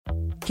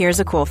Here's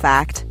a cool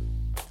fact.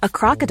 A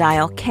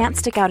crocodile can't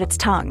stick out its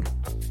tongue.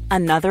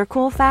 Another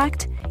cool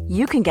fact,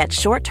 you can get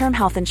short-term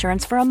health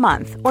insurance for a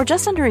month or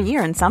just under a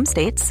year in some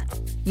states.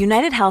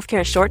 United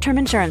Healthcare short-term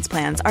insurance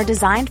plans are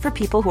designed for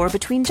people who are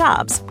between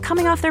jobs,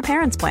 coming off their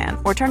parents' plan,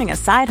 or turning a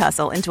side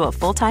hustle into a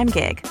full-time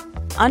gig.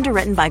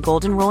 Underwritten by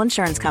Golden Rule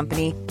Insurance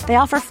Company, they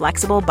offer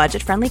flexible,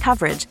 budget-friendly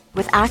coverage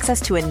with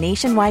access to a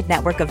nationwide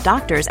network of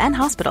doctors and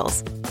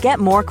hospitals. Get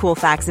more cool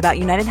facts about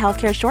United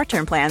Healthcare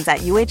short-term plans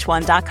at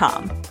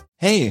uh1.com.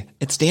 Hey,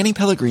 it's Danny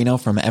Pellegrino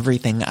from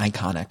Everything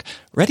Iconic.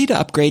 Ready to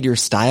upgrade your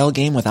style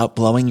game without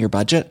blowing your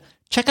budget?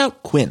 Check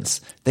out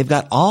Quince. They've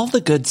got all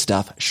the good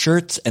stuff,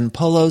 shirts and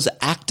polos,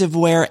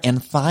 activewear,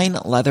 and fine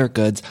leather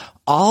goods,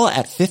 all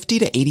at 50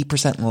 to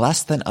 80%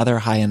 less than other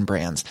high-end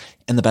brands.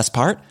 And the best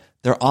part?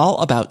 They're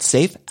all about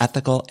safe,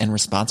 ethical, and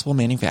responsible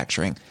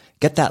manufacturing.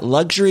 Get that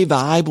luxury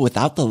vibe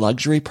without the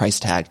luxury price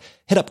tag.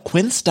 Hit up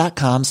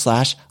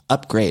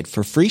quince.com/upgrade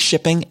for free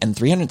shipping and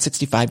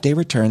 365-day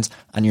returns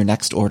on your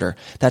next order.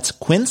 That's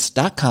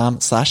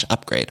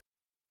quince.com/upgrade.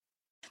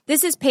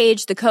 This is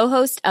Paige, the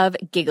co-host of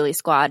Giggly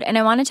Squad, and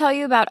I want to tell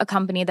you about a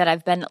company that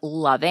I've been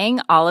loving,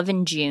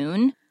 Olive &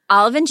 June.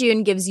 Olive &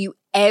 June gives you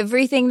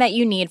everything that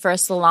you need for a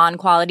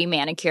salon-quality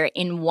manicure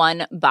in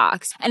one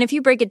box. And if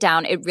you break it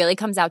down, it really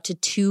comes out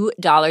to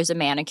 $2 a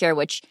manicure,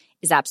 which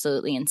is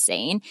absolutely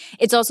insane.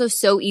 It's also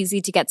so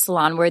easy to get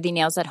salon-worthy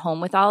nails at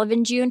home with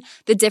Olive & June.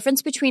 The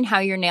difference between how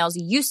your nails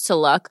used to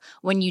look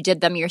when you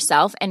did them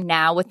yourself and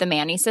now with the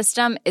Mani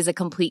system is a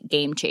complete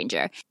game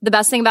changer. The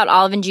best thing about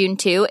Olive & June,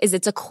 too, is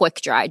it's a quick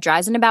dry.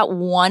 Dries in about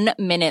 1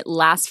 minute,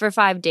 lasts for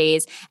 5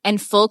 days,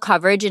 and full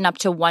coverage in up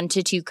to 1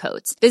 to 2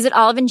 coats. Visit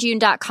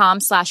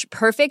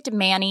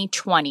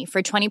oliveandjune.com/perfectmani20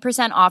 for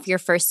 20% off your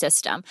first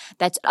system.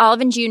 That's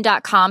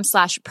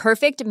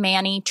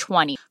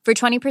oliveandjune.com/perfectmani20 for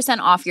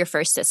 20% off your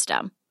first system.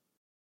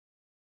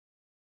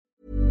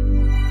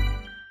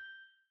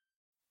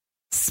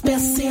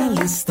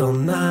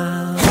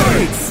 Specialisterna.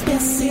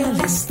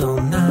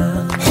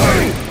 Specialisterna.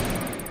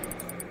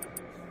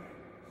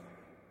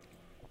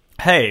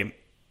 Hej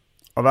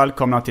och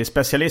välkomna till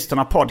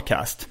Specialisterna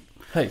podcast.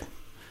 Hej.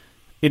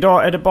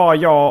 Idag är det bara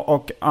jag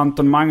och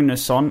Anton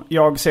Magnusson.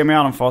 Jag, Simon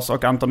Gärdenfors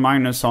och Anton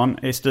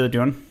Magnusson i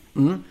studion.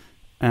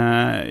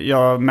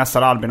 Jag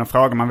messade Albin och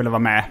frågade om han ville vara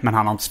med, men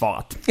han har inte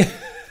svarat.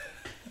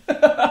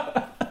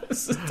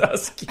 Så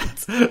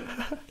taskigt.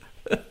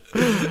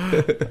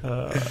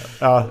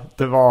 Ja,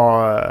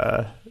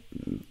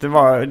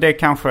 det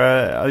kanske,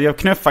 jag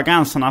knuffar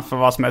gränserna för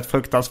vad som är ett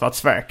fruktansvärt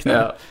svek nu.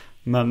 Ja.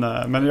 Men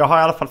jag har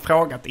i alla fall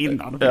frågat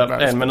innan. Ja,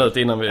 1 minut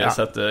innan vi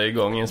satte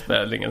igång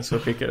inspelningen så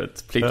skickade jag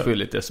ett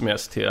pliktskyldigt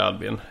sms till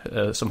Albin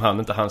som han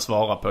inte hann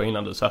svara på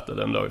innan du satte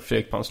den då i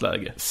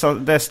flygplansläge. Så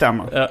det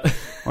stämmer. Ja.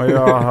 Och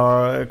jag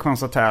har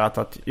konstaterat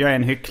att jag är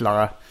en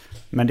hycklare,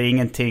 men det är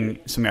ingenting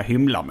som jag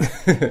hymlar med.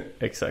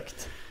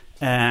 Exakt.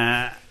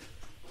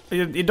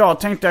 Idag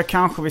tänkte jag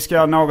kanske vi ska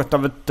göra något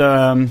av ett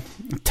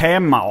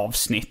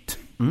temaavsnitt.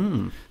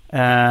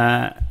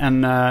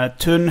 En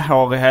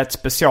tunnhårighet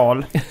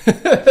special.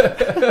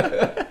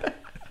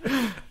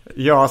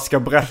 Jag ska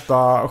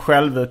berätta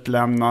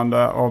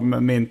självutlämnande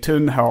om min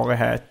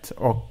tunnhårighet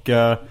och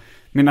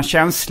mina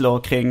känslor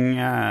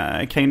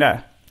kring det.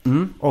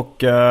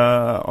 Och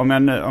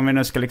om vi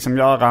nu ska liksom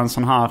göra en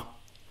sån här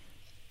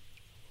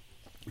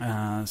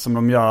som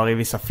de gör i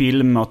vissa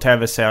filmer,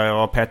 tv-serier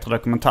och Petra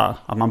Dokumentär,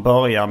 att man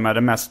börjar med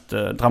det mest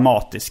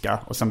dramatiska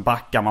och sen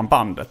backar man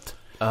bandet.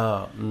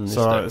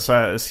 Så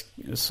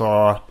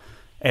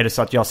är det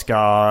så att jag ska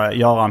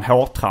göra en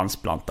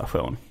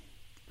hårtransplantation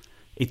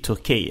i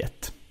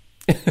Turkiet.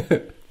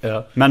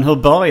 Ja. Men hur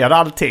började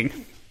allting?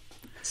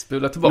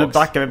 Spola tillbaka. Nu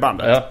backar vi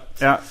bandet.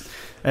 Ja.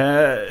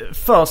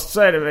 Först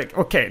så är det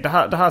okej, det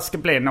här ska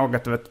bli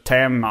något av ett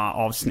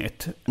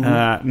temaavsnitt.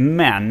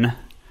 Men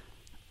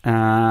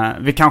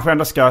vi kanske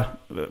ändå ska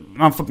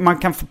man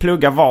kan få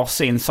plugga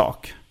varsin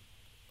sak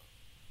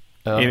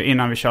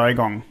innan vi kör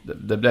igång.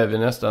 Det blev ju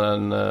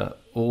nästan en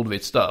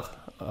ordvits där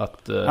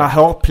att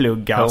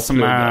hårpluggar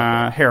som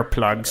är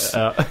hairplugs.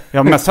 Ja. Jag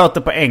har mest hört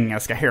det på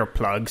engelska,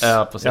 hairplugs.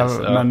 Ja, precis.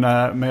 Men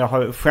jag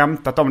har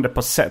skämtat om det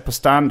på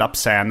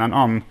stand-up-scenen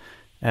om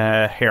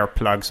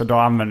hairplugs, och då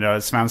använder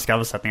jag svenska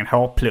översättningen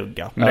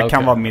hårpluggar. Men det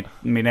kan vara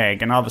min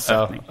egen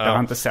översättning. Jag har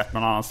inte sett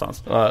någon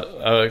annanstans.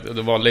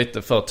 Det var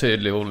lite för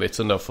tydlig ordvits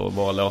ändå för att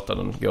bara låta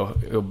den gå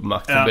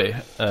obemärkt förbi.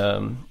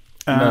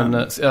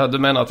 Men du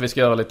menar att vi ska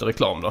göra lite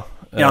reklam då?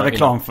 Ja,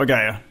 reklam för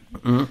grejer.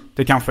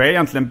 Det kanske är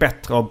egentligen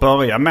bättre att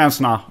börja med en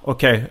sån här,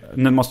 okej,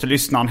 nu måste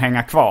lyssnaren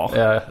hänga kvar.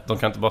 Ja, de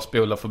kan inte bara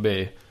spola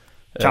förbi.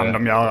 Kan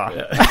de göra.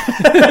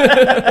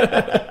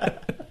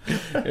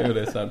 Jo,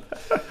 det är sant.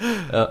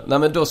 Nej,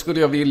 men då skulle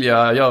jag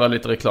vilja göra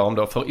lite reklam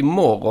då. För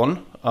imorgon,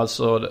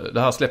 alltså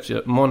det här släpps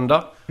ju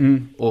måndag.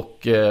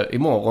 Och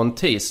imorgon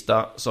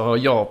tisdag så har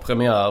jag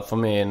premiär för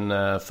min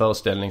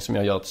föreställning som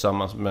jag gör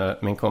tillsammans med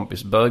min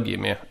kompis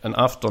Bög-Jimmy. En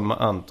afton med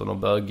Anton och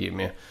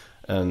Bög-Jimmy.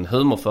 En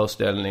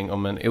humorföreställning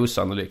om en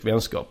osannolik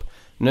vänskap.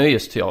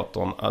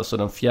 Nöjesteatern, alltså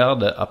den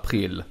 4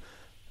 april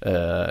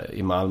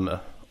i Malmö.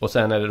 Och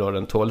sen är det då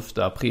den 12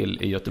 april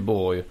i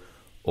Göteborg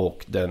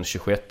och den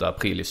 26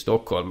 april i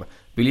Stockholm.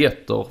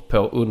 Biljetter på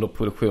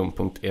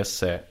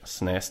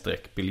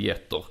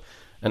underproduktion.se/biljetter.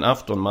 En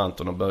afton med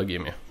Anton och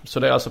Bög-Jimmy. Så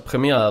det är alltså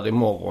premiär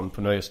imorgon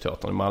på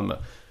Nöjesteatern i Malmö.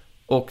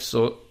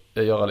 Också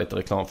göra lite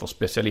reklam för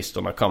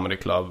Specialisterna Comedy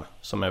Club,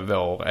 som är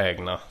vår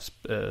egna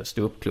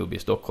ståuppklubb i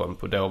Stockholm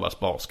på Dovas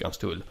bar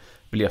Skanstull.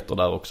 Biljetter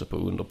där också på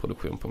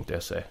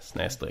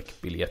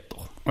underproduktion.se/biljetter.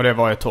 Och det är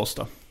varje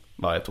torsdag?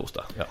 Varje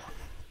torsdag, ja.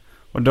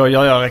 Och då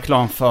gör jag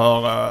reklam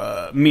för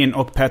min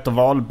och Peter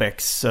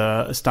Wahlbecks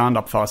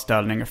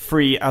stand-up-föreställning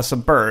Free as a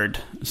Bird,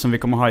 som vi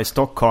kommer ha i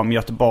Stockholm,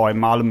 Göteborg,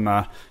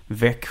 Malmö,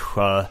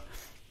 Växjö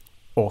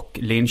och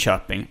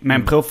Linköping.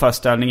 Men en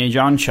provföreställning i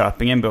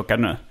Jönköping inbokad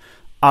nu.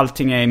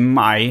 Allting är i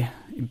maj,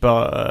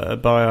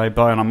 börjar i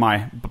början av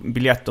maj.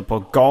 Biljetter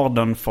på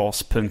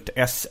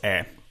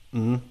gardenfors.se.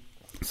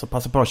 Så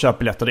passa på att köpa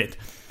biljetter dit.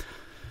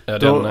 Ja,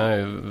 den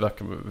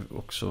verkar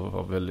också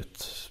vara väldigt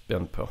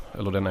spänd på.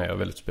 Eller den är jag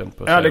väldigt spänd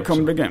på. Ja, det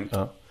kommer bli grymt.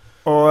 Ja.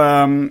 Och,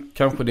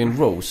 kanske din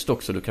roast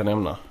också du kan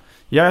nämna.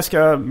 Ja, jag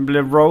ska bli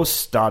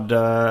roastad.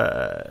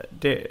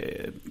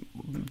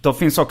 Då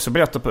finns också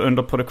biljetter på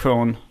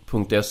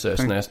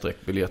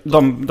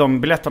underproduktion.se/biljetter.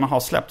 De biljetterna har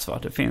släppts, va?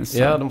 Det finns.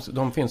 Ja,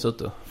 de finns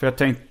ute. För jag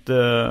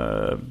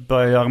tänkte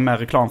börja göra mer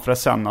reklam för det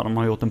sen när de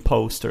har gjort en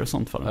poster och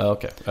sånt för det. Ja,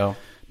 okej. Ja.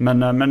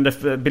 Men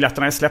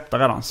biljetterna är släppta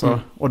redan. Så,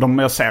 och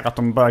jag ser att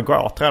de börjar gå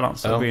åt redan.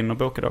 Så gå in och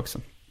boka det också.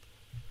 Och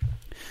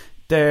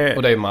det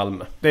är i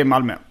Malmö. Det är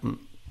Malmö.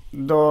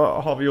 Då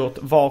har vi gjort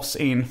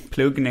varsin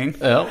pluggning.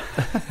 Ja.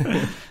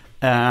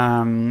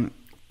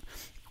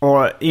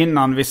 Och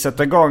innan vi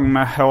sätter igång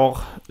med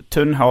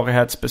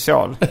tunnhårighet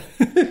special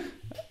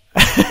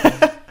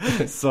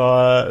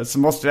så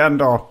måste vi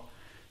ändå...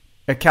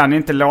 Jag kan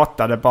inte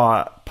låta det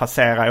bara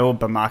passera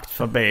obemärkt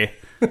förbi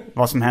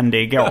vad som hände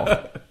igår.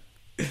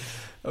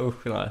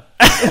 Usch, nej.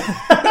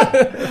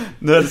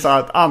 Nu är det så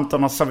att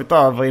Anton har sovit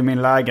över i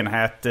min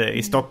lägenhet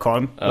i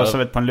Stockholm. Jag har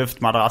sovit på en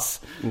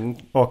luftmadrass.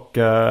 Och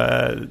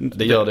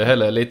det gör det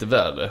heller lite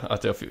värre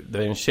att det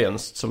är en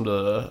tjänst som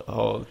du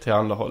har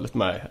tillhandahållit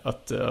mig,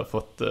 att jag har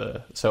fått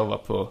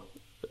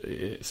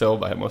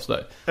sova hemma hos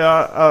dig.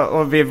 Ja,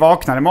 och vi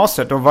vaknade i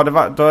morse. Då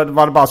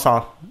var det bara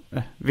så.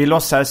 Vi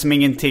låtsades som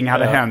ingenting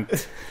hade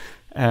hänt.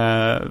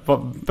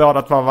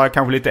 Båda var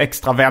kanske lite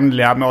extra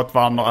vänliga mot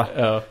varandra.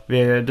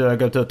 Du har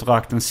gått ut och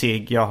rökt en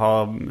cigg. Jag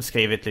har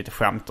skrivit lite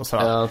skämt och så.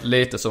 Ja,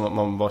 lite som att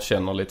man bara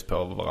känner lite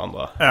på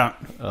varandra. Ja.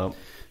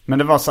 Men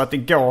det var så att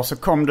igår så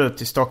kom du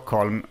till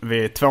Stockholm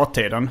vid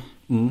 2-tiden.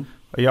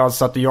 Och jag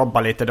satt och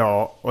jobbade lite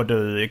då. Och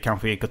du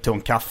kanske gick och tog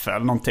en kaffe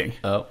eller någonting.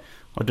 Ja.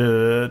 Och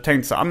du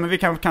tänkte så, men vi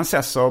kanske kan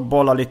ses och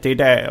bolla lite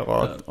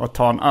idéer och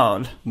ta en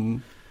öl.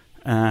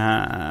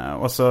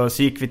 Och så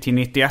gick vi till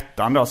 91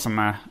 då, som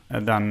är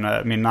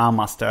min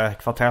närmaste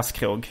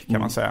kvarterskrog kan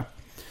man säga.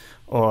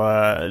 Och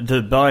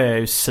du började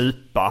ju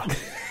supa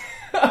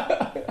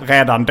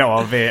redan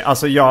då. Det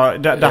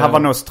här var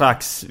nog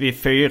strax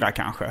vid 4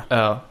 kanske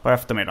på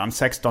eftermiddagen,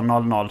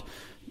 16:00.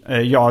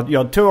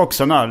 Jag tog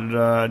också en öl.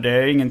 Det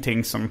är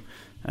ingenting som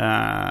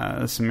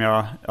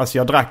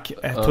jag drack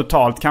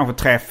totalt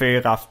kanske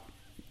 3-4,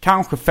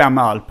 kanske 5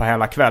 öl på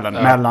hela kvällen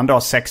mellan då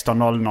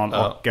 16:00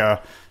 och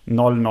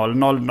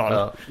 00:00.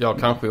 Ja, jag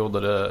kanske gjorde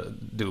det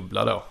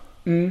dubbla då.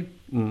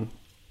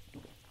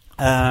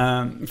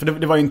 För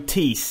det var ju en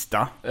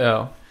tisdag.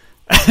 Ja.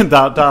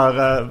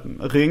 där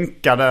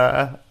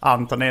rynkade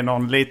Anton i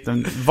någon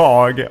liten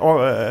vag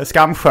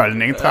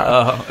skamsköljning, tror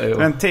jag.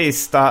 En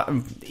tisdag,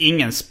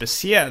 ingen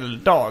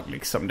speciell dag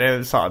liksom. Det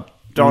är så här,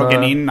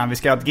 dagen innan vi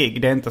ska ha ett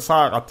gig. Det är inte så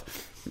här att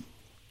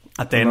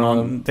det är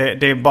någon,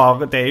 det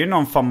är ju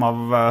någon form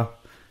av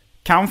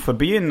kanske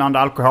begynnande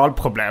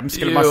alkoholproblem,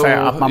 skulle man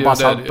säga. Att man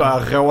bara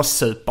börjar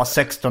råsupa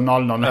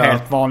 16:00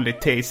 helt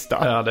vanlig tisdag.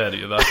 Ja, det är det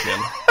ju verkligen.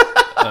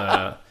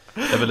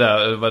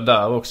 Det var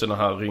där också den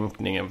här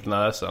rynkningen på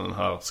näsan, den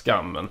här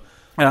skammen.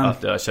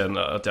 Att jag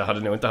känner att jag hade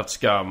nog inte haft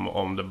skam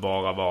om det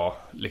bara var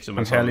liksom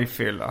en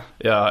helgfylla.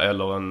 Ja,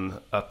 eller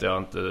att jag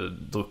inte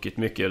druckit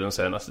mycket den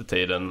senaste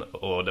tiden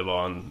och det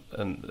var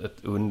ett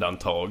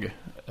undantag.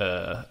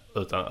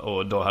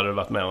 Och då hade det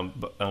varit mer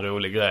en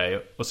rolig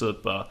grej att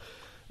supa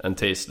en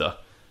tisdag.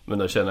 Men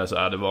då kände jag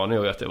så det var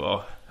nog att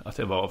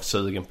jag var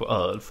sugen på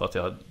öl för att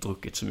jag hade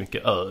druckit så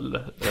mycket öl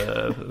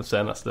de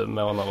senaste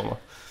månaderna.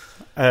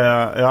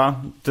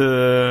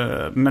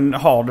 Men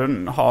har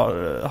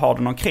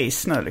du någon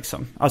kris nu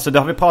liksom? Alltså det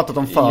har vi pratat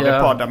om förr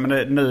i podden,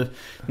 men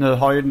nu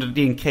har ju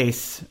din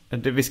kris,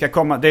 vi ska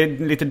komma, det är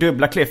lite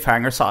dubbla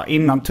cliffhangers här.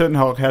 Innan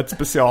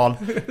tunnhårighetsspecial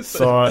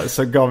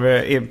så går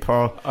vi in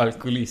på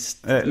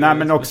alkoholist. Nej,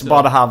 men också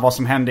bara det här vad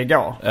som hände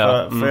igår.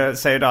 För jag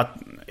säger då att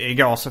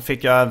igår så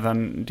fick jag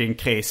även din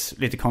kris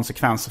lite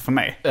konsekvenser för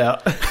mig. Ja.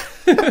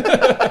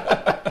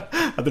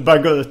 Att det bara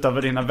går ut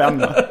över dina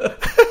vänner.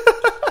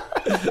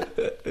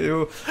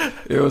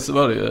 Jo, så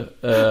var det ju.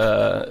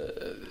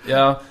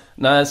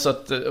 Så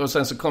att, och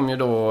sen så kom ju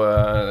då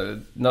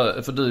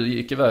för du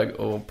gick iväg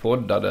och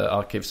poddade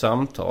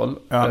Arkivsamtal.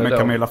 Ja, med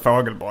Camilla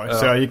Fogelborg.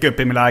 Så jag gick upp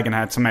i min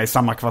lägenhet som är i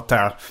samma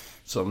kvarter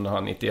som när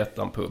han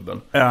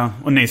 91an-puben. Ja,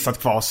 och ni satt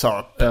kvar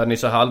så.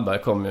 Nisse Hallberg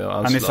kom ju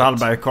anslöt. Nisse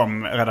Hallberg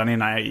kom redan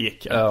innan jag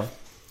gick. Ja.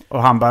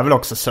 Och han började väl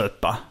också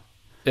supa?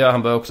 Ja,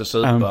 han började också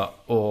supa.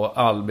 Och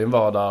Albin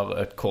var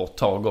där ett kort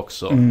tag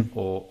också.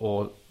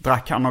 Och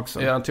drack han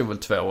också? Ja, han tog väl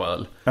 2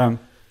 öl.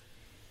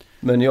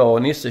 Men jag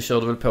och Nisse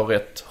körde väl på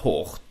rätt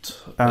hårt.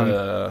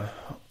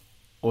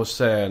 Och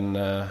sen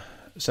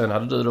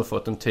hade du då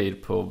fått en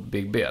tid på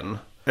Big Ben.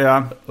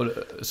 Ja.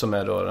 Som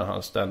är då den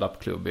här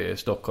stand-up-klubb i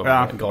Stockholm.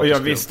 Ja, och jag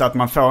visste att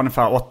man får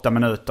ungefär 8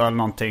 minuter eller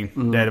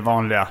någonting. Det är det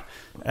vanliga.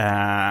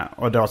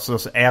 Och då så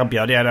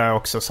erbjöd jag det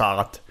också så här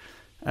att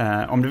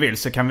om du vill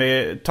så kan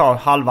vi ta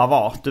halva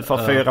var. Du får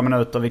 4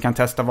 minuter, vi kan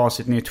testa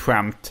varsitt nytt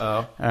skämt.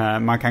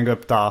 Man kan gå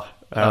upp där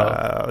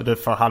och du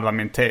får halva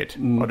min tid.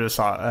 Och du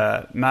sa,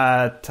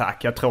 nej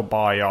tack, jag tror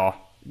bara jag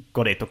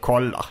går dit och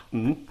kollar.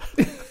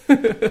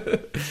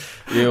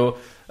 Jo,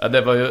 ja,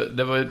 det var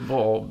ju ett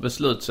bra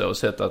beslut så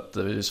sett att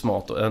det är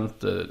smart att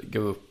inte gå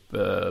upp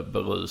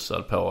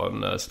berusad på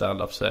en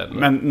stand-up-scen.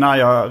 Men när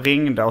jag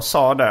ringde och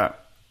sa det,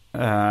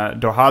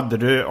 då hade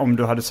du, om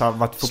du hade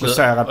varit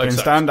fokuserad på din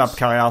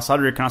stand-up-karriär, så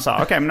hade du kunnat säga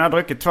okej, men när jag har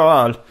druckit 2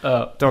 öl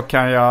då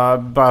kan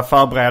jag börja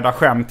förbereda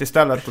skämt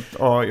istället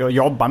och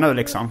jobba nu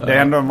liksom. Det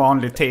är ändå en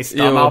vanlig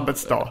tisdag, en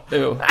arbetsdag.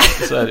 Jo,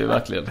 så är det ju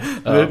verkligen.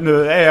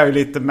 Nu är jag ju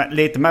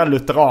lite mer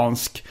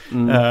lutheransk,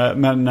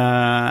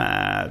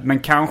 men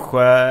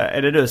kanske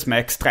är det du som är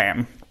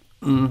extrem.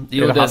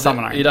 Jo, i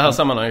det här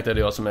sammanhanget är det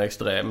jag som är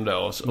extrem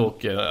då.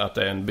 Och att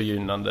det är en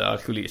begynnande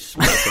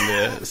alkoholism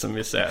som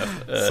vi ser.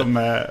 Som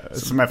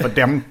är för att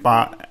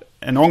dämpa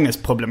en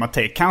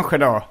ångestproblematik kanske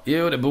då.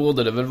 Jo, det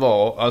borde det väl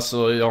vara.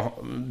 Alltså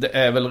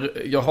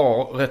jag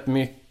har rätt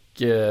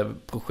mycket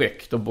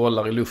projekt och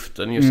bollar i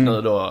luften just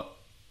nu då.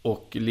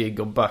 Och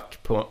ligger back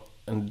på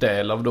en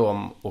del av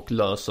dem och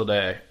löser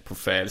det på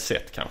fel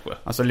sätt kanske.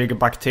 Alltså ligger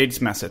back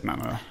tidsmässigt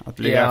menar du? Att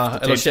ligga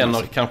eller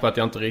känner kanske att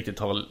jag inte riktigt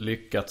har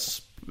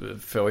lyckats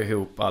få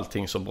ihop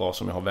allting så bra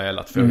som jag har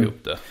velat få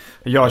ihop det.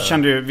 Jag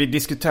kände ju, vi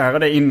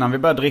diskuterade innan vi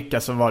började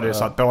dricka, så var det ju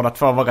så att båda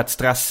två var rätt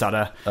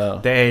stressade.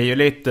 Det är ju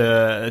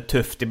lite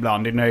tufft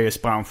ibland i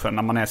nöjesbranschen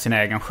när man är sin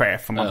egen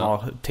chef och man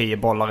har 10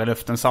 bollar i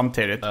luften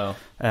samtidigt.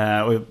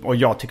 Och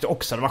jag tyckte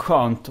också det var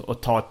skönt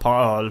att ta ett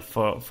par öl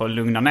för att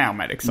lugna ner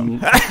mig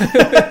liksom.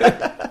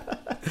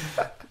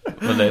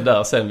 Men det är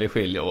där sen vi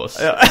skiljer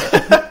oss.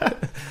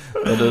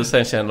 Och du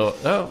sen känner,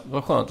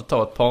 vad skönt att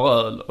ta ett par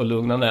öl och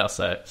lugna ner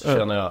sig. Så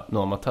känner jag, nu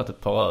har man tagit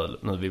ett par öl,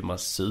 nu vill man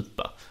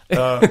supa.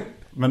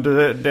 Men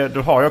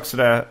du har ju också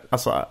det,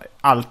 alltså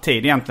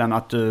alltid egentligen,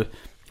 att du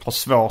har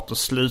svårt att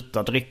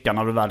sluta dricka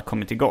när du väl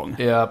kommit igång.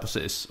 Ja,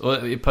 precis.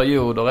 Och i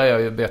perioder är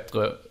jag ju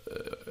bättre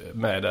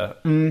med det.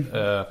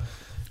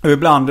 Och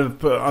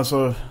ibland,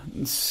 alltså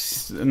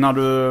när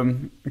du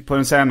på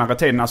den senare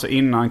tiden, alltså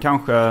innan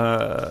kanske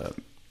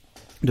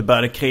du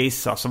började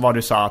krisa, så var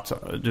det så att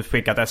du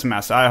skickade ett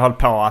sms. Jag höll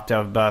på att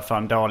jag började få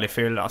en dålig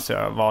fylla, så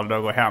jag valde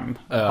att gå hem.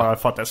 Har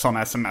jag fått ett sån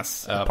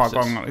sms ett par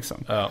gånger liksom.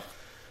 Ja.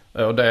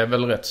 Och det är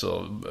väl rätt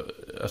så,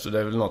 alltså det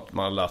är väl något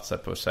man har lärt sig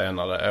på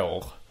senare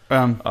år.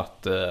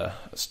 Att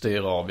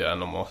styra av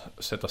genom att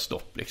sätta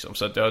stopp liksom.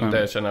 Så att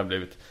det känner jag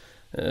blivit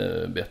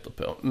bättre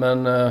på.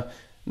 Men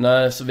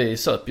nej, så vi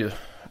söp ju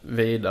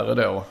vidare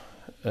då.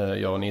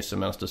 Jag och Nisse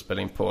medan du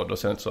spelade in podd. Och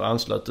sen så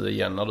anslöt du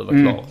igen när du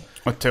var klar.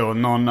 Och tog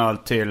någon öl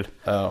till.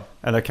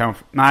 Eller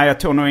kanske, nej, jag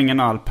tog nog ingen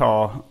öl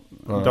på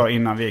då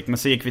innan vi gick. Men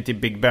så gick vi till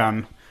Big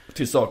Ben.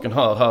 Till saken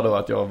här då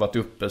att jag har varit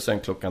uppe sen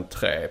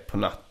 3 på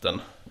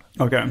natten.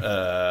 Okej.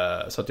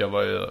 Så att jag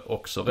var ju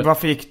också rätt...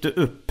 Varför gick du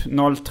upp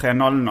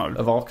 03.00?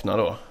 Jag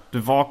vaknade då.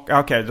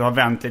 Okej, du har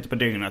vänt lite på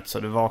dygnet, så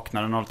du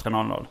vaknade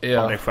 03.00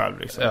 av dig själv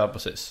liksom. Ja,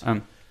 precis.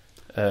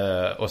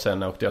 Och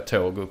sen åkte jag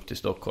tåg upp till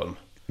Stockholm.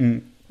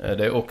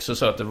 Det är också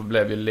så att det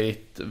blev ju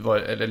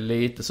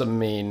lite som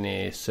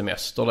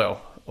mini-semester då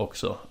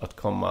också. Att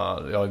komma,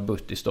 jag har ju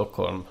bott i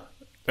Stockholm.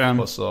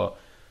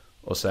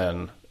 Och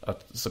sen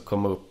att så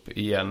komma upp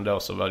igen då,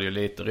 så var det ju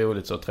lite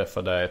roligt så att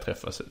träffa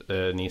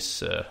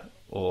Nisse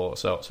och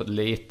så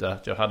lite,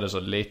 att jag hade så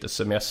lite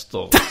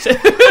semester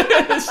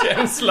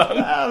känslan.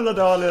 Jävla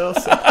dålig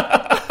också.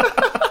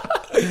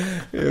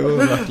 Jo,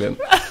 verkligen.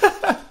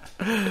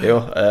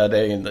 Jo, det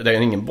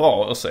är ingen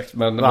bra ursäkt,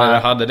 men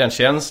jag hade den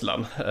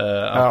känslan.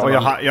 Och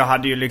jag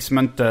hade ju liksom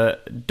inte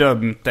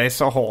dömt dig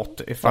så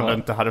hårt ifall du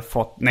inte hade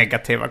fått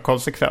negativa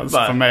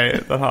konsekvenser för mig,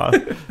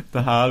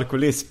 den här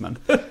alkoholismen.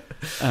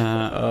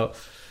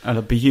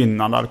 Eller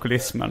begynnande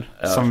alkoholismen.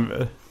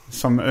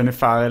 Som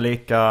ungefär är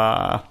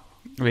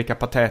lika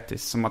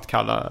patetiskt som att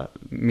kalla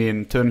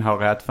min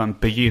tunnhårighet för en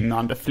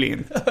begynnande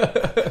flint.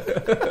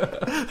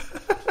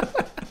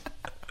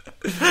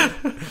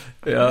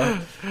 Ja,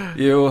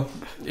 jo,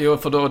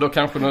 för då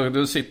kanske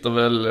du sitter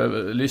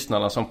väl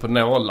lyssnarna som på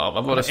nålar.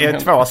 Vad var det som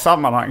hände? 2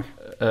 sammanhang.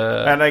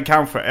 Eller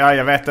kanske,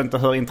 jag vet inte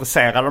hur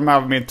intresserade de är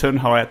av min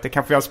tunnhårighet. Det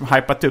kanske jag som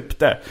hypat upp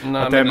det.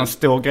 Nej, att det är någon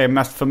stor grej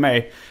mest för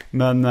mig.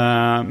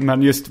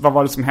 Men just vad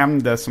var det som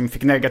hände som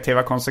fick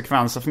negativa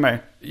konsekvenser för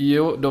mig?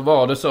 Jo, då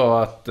var det så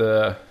att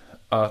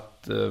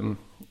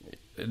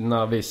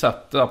när vi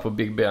satt där på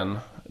Big Ben,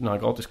 den här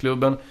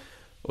gratisklubben,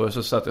 Och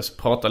så satt jag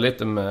och pratade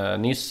lite med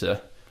Nisse.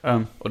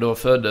 Och då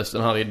föddes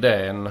den här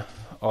idén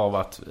av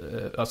att,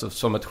 alltså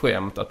som ett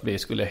skämt, att vi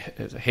skulle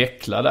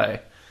häckla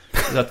dig.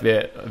 Så att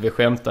vi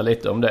skämtar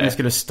lite om det. Ni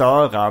skulle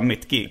störa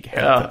mitt gig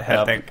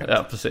helt enkelt.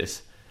 Ja,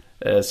 precis.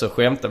 Så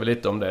skämtar vi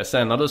lite om det.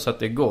 Sen när du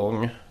satte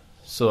igång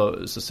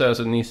så ser jag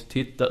så ni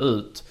tittar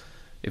ut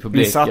i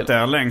publiken. Ni satte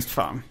er längst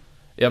fram.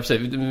 Ja,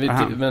 precis.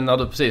 Men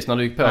när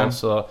du gick på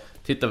så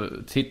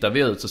tittar vi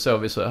ut så såg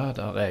vi så,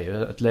 där är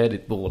ju ett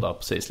ledigt bord där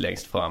precis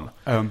längst fram.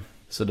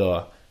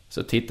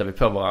 Så tittar vi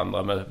på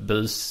varandra med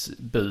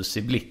bus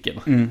i blicken.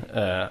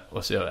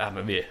 Och så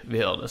men vi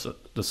gör det. Så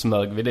då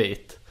smög vi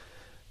dit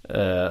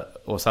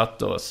och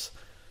satte oss.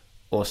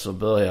 Och så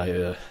börjar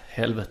ju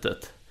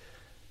helvetet.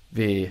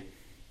 Vi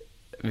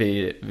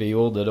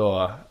gjorde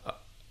då,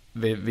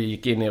 vi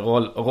gick in i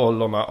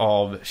rollerna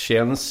av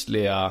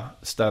känsliga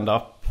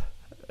stand-up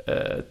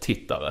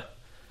tittare.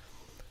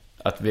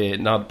 Att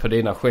vi, på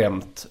dina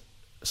skämt,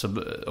 så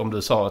om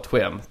du sa ett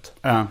skämt,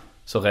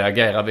 så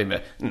reagerar vi med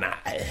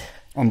nej.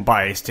 Om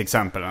bajs till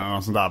exempel eller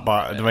något sånt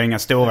där. Det var inga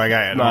stora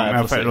grejer.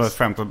 Det var ett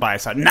skämt om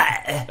bajs.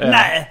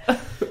 Nej.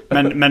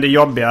 Men det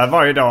jobbiga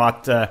var ju då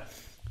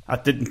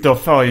att då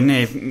får ju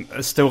ni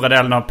stora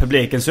delen av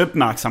publikens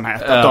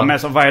uppmärksamhet. Att de är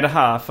så, vad är det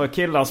här för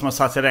killar som har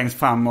satt sig längst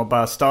fram och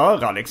börjar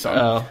störa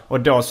liksom. Och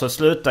då så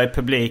slutar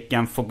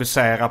publiken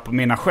fokusera på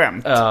mina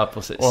skämt.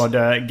 Precis. Och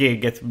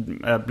giget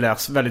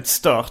blir väldigt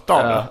stört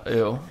av det.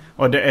 Jo.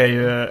 Och det är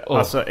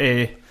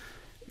ju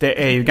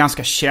det är ju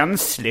ganska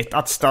känsligt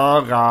att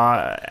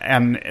störa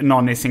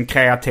någon i sin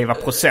kreativa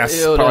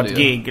process på ett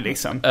gig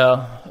liksom.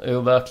 Ja,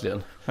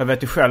 verkligen. Jag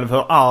vet ju själv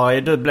hur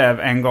arg du blev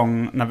en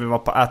gång när vi var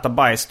på Äta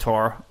Bajs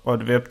Tour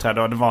och vi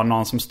uppträdde och det var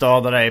någon som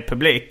störde dig i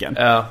publiken.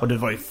 Och du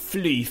var ju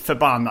fly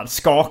förbannad,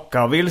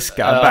 skaka och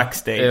vilska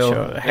backstage.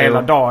 Och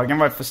hela dagen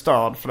var ju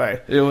förstörd för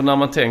dig. Jo, när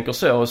man tänker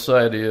så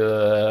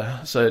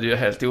är det ju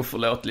helt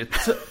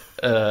oförlåtligt.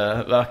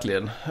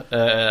 Verkligen.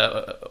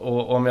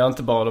 Och om jag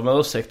inte bad om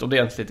ursäkt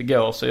ordentligt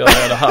igår så gör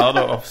jag det här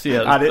då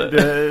officiellt.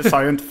 Du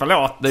sa ju inte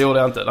förlåt. Det gjorde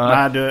jag inte.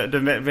 Nej,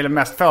 du ville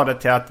mest få det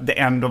till att det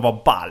ändå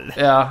var ball.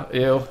 Ja,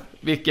 jo.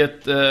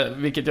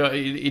 Vilket jag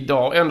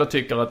idag ändå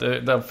tycker att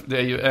det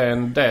är ju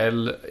en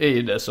del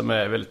i det som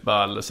är väldigt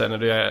ball. Sen är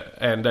det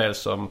en del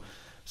som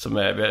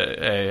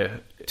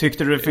är...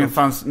 Tyckte du det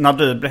fanns, när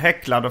du blev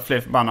häcklad och fler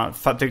förbannad,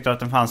 tyckte du att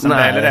det fanns en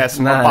del i det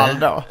som var ball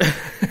då?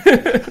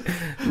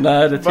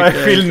 Nej, det tycker jag inte. Vad är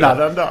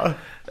skillnaden då?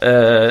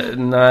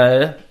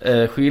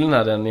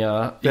 Skillnaden vi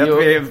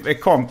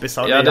är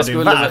kompisar. Ja, det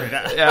skulle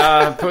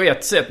ja, på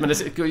ett sätt, men det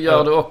skulle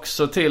göra det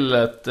också till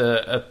ett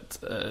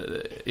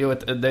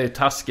det är ju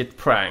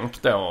taskigt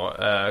prank då,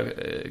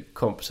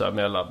 kompisar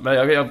emellan. Men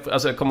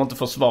jag kommer inte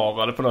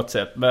försvara det på något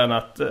sätt,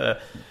 men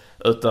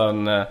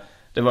utan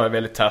det var ju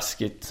väldigt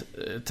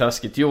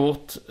taskigt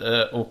gjort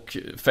och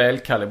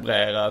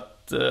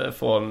felkalibrerat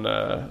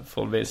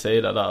från min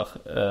sida där.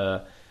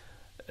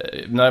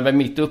 När jag var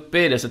mitt uppe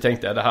i det så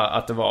tänkte jag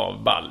att det var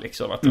ball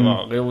liksom, att det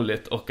var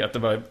roligt och att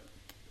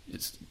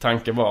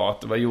tanken var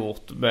att det var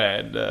gjort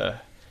med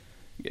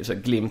så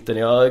glimten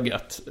i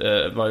ögat,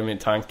 var ju min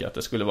tanke att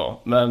det skulle vara.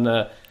 Men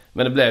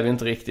det blev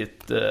inte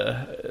riktigt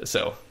så.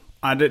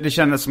 Ja, det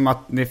kändes som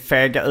att ni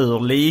fegade ur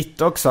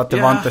lite också. Att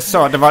det var inte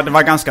så. Det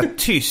var ganska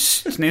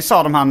tyst. Ni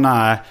sa de här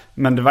nej.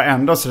 Men det var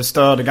ändå så det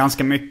störde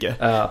ganska mycket.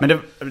 Men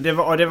det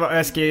var,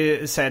 jag ska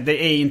ju säga,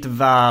 det är inte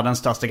världens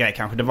största grej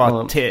kanske. Det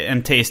var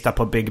en tisdag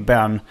på Big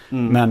Ben.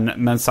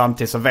 Men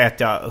samtidigt så vet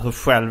jag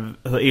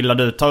hur illa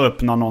du tar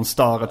upp när någon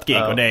stör ett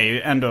gig. Och det är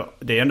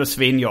ju ändå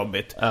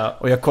svinjobbigt.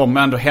 Och jag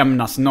kommer ändå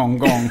hämnas någon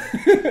gång.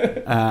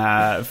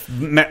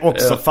 Men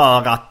också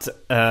för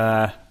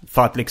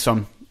att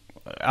liksom...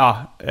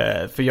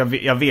 för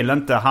jag vill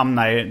inte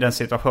hamna i den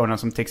situationen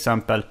som till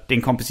exempel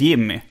din kompis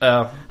Jimmy.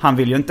 Han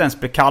vill ju inte ens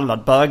bli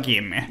kallad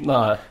bög-Jimmy.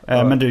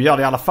 Men du gör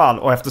det i alla fall.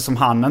 Och eftersom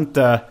han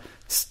inte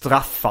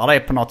straffar dig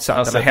på något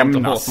sätt eller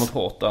hämnas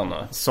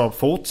så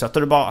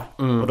fortsätter du bara.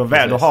 Och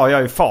då har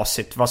jag ju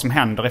facit vad som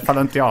händer ifall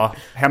inte jag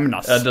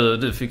hämnas.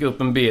 Du fick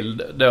upp en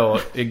bild då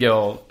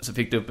igår. Så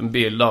fick du upp en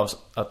bild av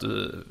att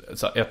du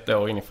så 1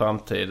 år in i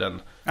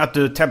framtiden, att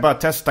du börjar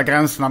testa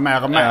gränserna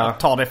mer och mer,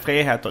 tar dig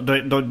frihet.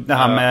 Då det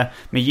här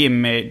med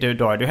Jimmy,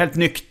 då är du helt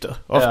nykter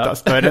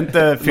oftast. Då är det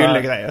inte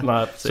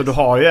fyllegrejer. Så du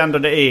har ju ändå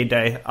det i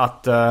dig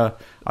att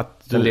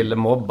den lille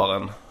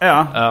mobbaren.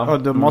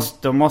 Och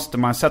då måste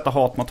man sätta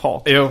hårt mot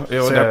hårt.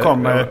 Så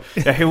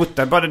jag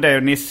hotade både dig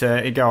och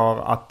Nisse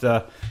igår att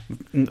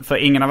för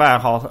ingen av er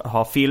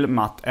har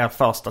filmat er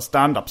första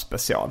stand-up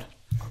special.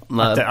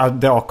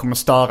 Att då kommer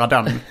störa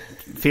den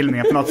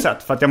filmningen på något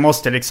sätt. För att jag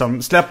måste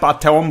liksom släppa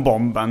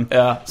atombomben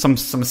som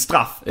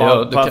straff.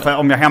 För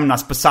om jag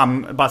hämnas på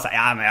bara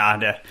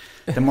säga,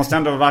 det måste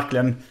ändå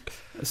verkligen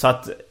så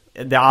att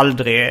det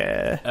aldrig...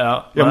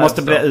 jag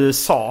måste bli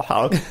USA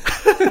här.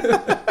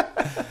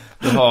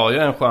 Du har ju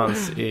en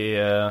chans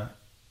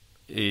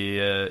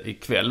i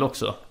kväll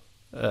också.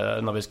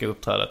 När vi ska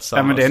uppträda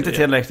tillsammans. Men det är inte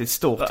tillräckligt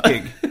stort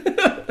gig.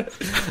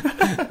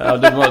 Ja,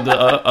 du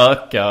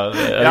ökar.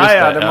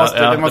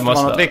 Det måste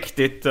vara något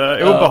riktigt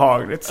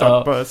obehagligt. Så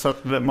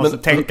att man måste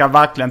tänka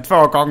verkligen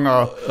 2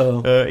 gånger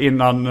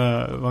innan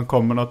man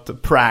kommer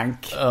något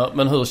prank.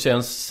 Men hur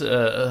känns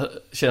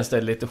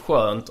det lite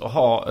skönt att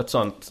ha ett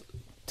sånt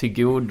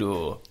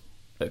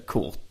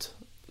tillgodo-kort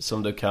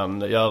som du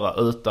kan göra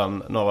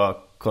utan några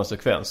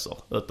konsekvenser,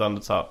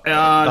 utan så här,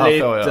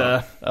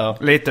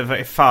 lite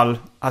för ifall,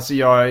 alltså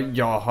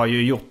jag har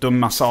ju gjort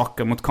dumma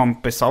saker mot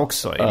kompisar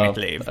också i mitt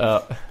liv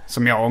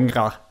som jag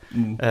ångrar.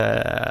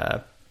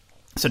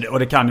 Och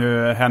det kan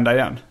ju hända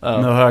igen. Nu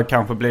har jag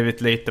kanske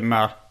blivit lite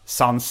mer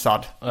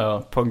sansad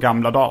på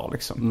gamla dagar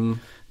liksom.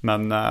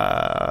 Men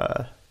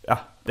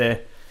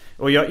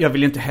och jag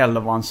vill inte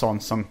heller vara en sån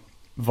som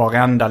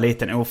varenda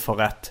liten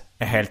oförrätt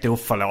är helt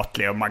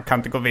oförlåtlig och man kan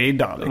inte gå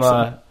vidare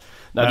liksom.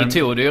 Nej, du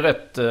tog det ju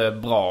rätt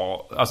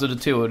bra. Alltså du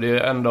tog det ju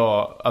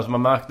ändå. Alltså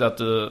man märkte att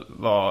du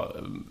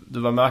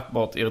var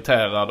märkbart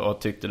irriterad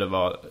och tyckte det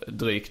var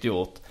drygt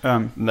gjort.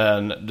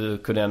 Men du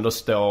kunde ändå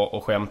stå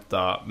och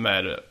skämta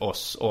med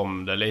oss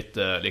om det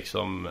lite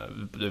liksom.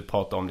 Du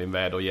pratade om din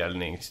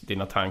vedergällning,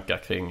 dina tankar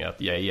kring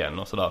att ge igen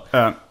och sådär.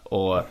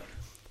 Och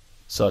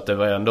så att det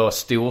var ändå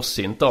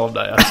storsint av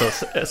dig att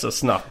så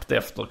snabbt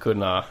efter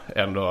kunna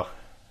ändå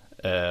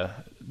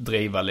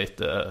driva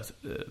lite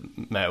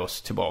med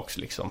oss tillbaks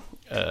liksom.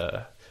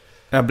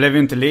 Jag blev ju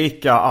inte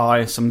lika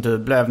arg som du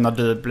blev när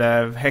du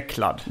blev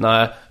häcklad.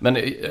 Nej, men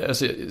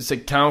alltså, så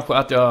kanske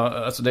att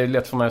alltså det är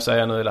lätt för mig att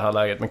säga nu i det här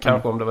läget, men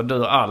kanske om det var du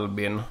och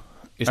Albin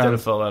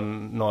istället för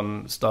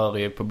någon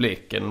större i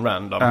publiken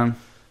random.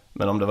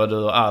 Men om det var du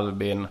och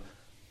Albin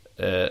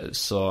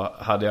så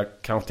hade jag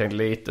kanske tänkt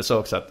lite så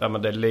också att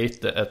men det är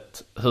lite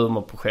ett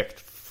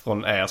humorprojekt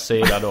från er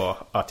sida då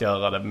att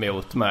göra det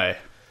mot mig.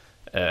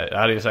 Jag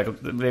hade ju säkert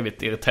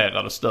blivit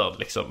irriterad och störd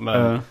liksom.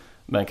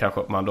 Men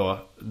kanske man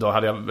då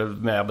hade jag väl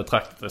mer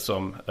betraktat det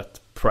som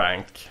ett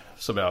prank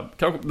som jag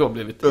kanske då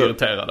blivit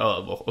irriterad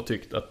över och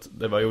tyckt att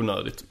det var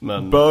onödigt.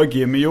 Men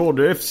Bög-Jimmy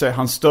gjorde i och för sig,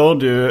 han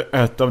störde ju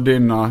ett av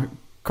dina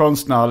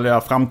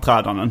konstnärliga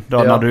framträdanden då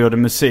när du gjorde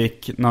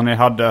musik när ni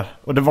hade,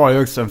 och det var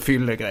ju också en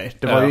fyllegrej.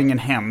 Det var ju ingen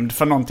hämnd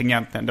för någonting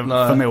egentligen. Det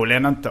var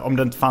förmodligen inte, om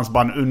det inte fanns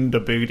bara en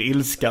underbyggd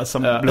ilska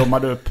som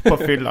blommade upp på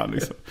fyllan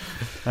liksom.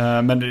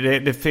 Men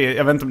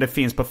jag vet inte om det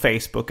finns på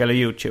Facebook eller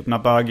YouTube när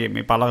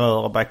Bög-Jimmy ballar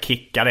ur och börjar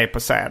kicka dig på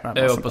scenen.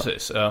 Ja,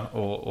 precis. Ja.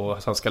 Och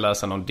han ska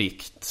läsa någon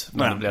dikt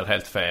men det blir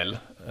helt fel.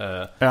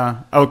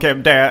 Okej,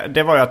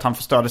 det var ju att han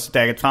förstörde sitt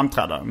eget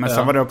framträdande. Men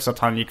så var det också att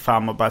han gick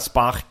fram och började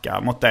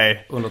sparka mot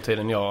dig under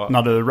tiden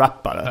när du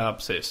rappade. Ja,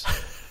 precis.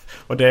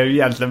 Och det är ju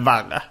egentligen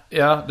värre.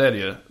 Ja, det är det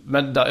ju.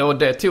 Men och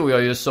det tog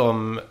jag ju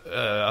som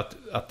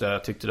att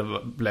jag tyckte det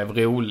blev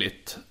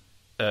roligt.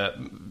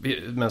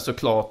 Men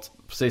såklart,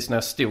 precis när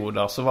jag stod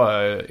där så var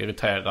jag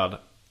irriterad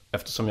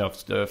eftersom jag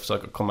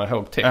försöker komma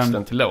ihåg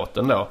texten till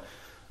låten då.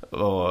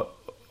 Och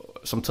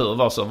som tur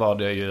var så var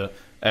det ju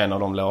en av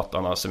de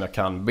låtarna som jag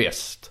kan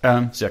bäst.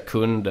 Så jag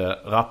kunde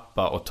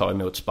rappa och ta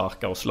emot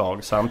sparkar och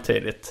slag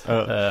samtidigt.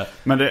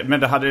 Men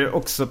det hade ju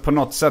också på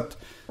något sätt,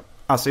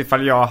 alltså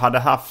ifall jag hade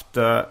haft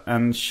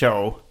en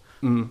show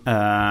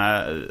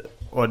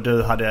och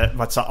du hade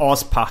varit så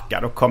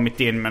aspackad och kommit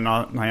in med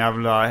någon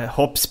jävla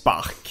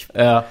hoppspark.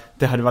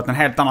 Det hade varit en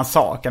helt annan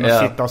sak än att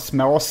sitta och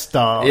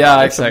småstöra.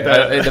 Ja, exakt.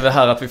 Det är det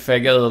här att vi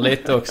fegar ur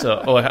lite också.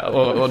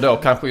 Och då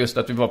kanske just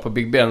att vi var på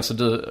Big Ben, så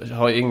du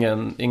har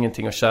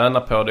ingenting att tjäna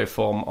på det i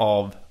form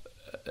av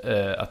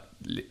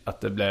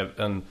att det blev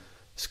en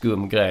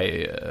skum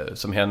grej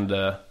som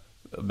hände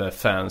med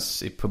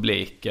fans i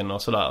publiken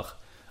och sådär.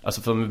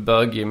 Alltså för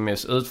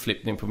Bög-Jimmys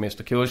utflippning på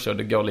Mr. Cool Show,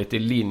 det går lite i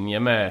linje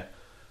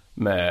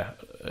med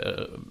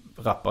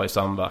rappare i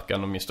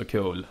samverkan och Mr.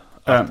 Cool.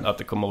 Att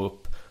det kommer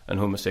upp en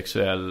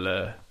homosexuell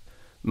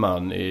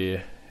man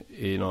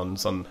i någon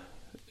sån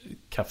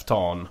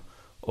kaftan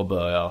och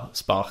börjar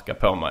sparka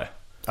på mig.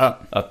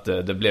 Att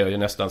det blev ju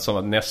nästan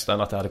som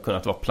att det hade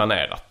kunnat vara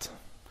planerat.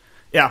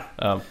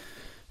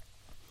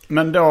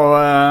 Men då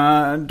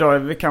är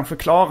vi kanske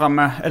klara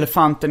med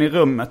elefanten i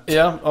rummet.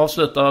 Ja,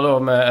 avslutar då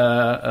med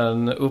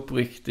en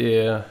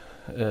uppriktig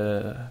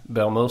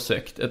ber om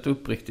ursäkt. Ett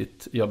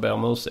uppriktigt jag ber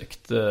om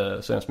ursäkt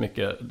så hemskt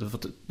mycket.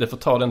 Det får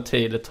ta den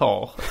tid det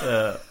tar.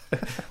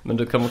 Men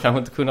du kommer kanske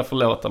inte kunna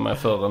förlåta mig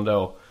förrän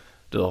då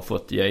du har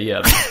fått ge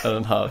igen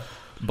den här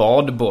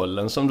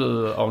badbollen som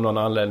du av någon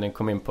anledning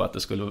kom in på att det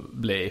skulle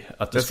bli.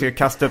 Att jag ska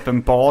kasta upp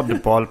en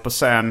badboll på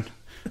scen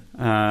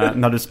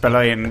när du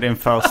spelar in din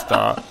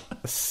första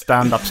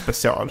stand-up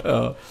special.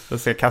 Så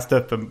ska jag kasta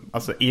upp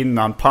alltså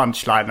innan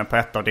punchlinen på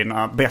ett av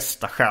dina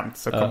bästa skämt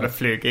så kommer det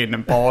flyga in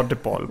en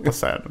badboll på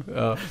scenen.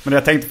 Men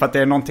jag tänkte för att det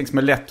är någonting som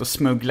är lätt att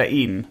smuggla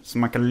in så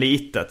man kan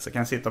litet så kan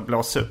jag sitta och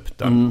blåsa upp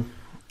den.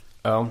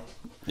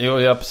 Jo,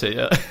 precis.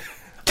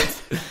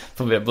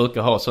 För vi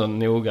brukar ha så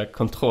noga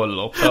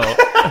kontroller på.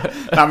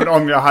 Nej, men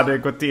om jag hade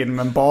gått in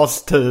med en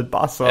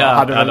bastuba så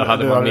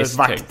hade man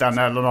vakten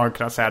eller någon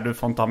kunnat säga du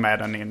får inte ha med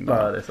den in.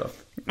 Ja, det är så.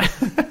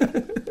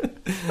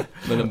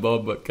 Men den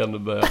bara kan du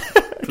börja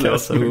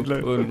plösa upp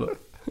under.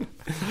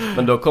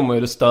 Men då kommer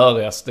ju det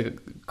störigaste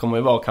kommer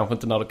ju vara kanske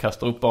inte när du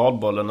kastar upp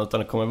badbollen, utan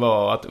det kommer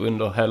vara att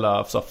under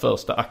hela så här,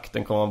 första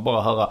akten kommer man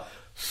bara höra.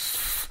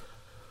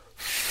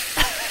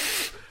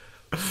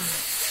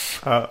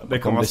 Ja, det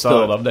kommer bli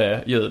störd av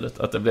det ljudet.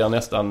 Att det blir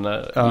nästan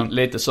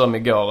lite som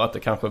igår, att det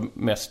kanske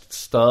mest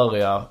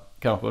störiga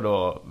kanske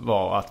då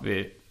var att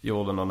vi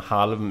gjorde någon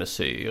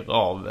halvmesyr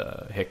av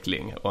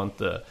häckling och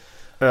inte...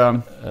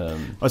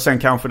 Och sen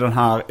kanske den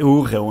här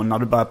oron när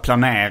du börjar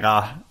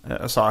planera,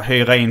 så här,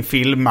 hyra in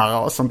filmare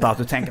och sånt där, att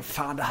du tänker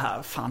fan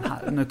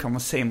här, nu kommer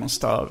Simon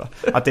störa.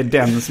 Att det är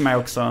den som är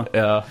också...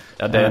 Ja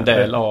det är en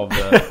del av...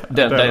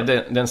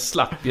 den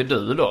slapp ju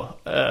du då.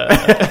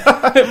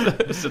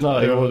 Sån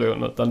här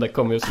oron, utan det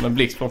kommer ju som en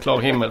blixt från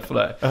klar himmel för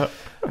dig.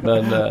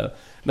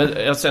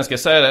 Men sen ska jag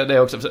säga det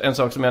är också en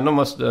sak som jag ändå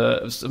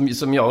måste...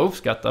 Som jag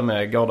uppskattar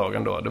med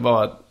gårdagen då.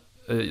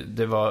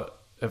 Det var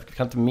jag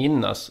kan inte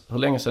minnas hur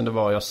länge sedan det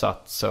var jag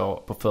satt så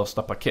på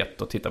första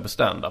parkett och tittade på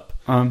stand-up.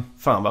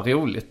 Fan vad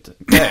roligt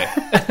det är.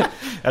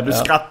 Ja, du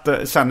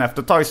skrattade, sen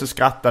efter ett tag så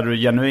skrattade du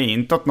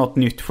genuint åt något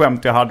nytt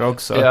skämt jag hade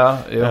också.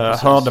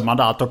 Hörde man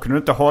där att då kunde du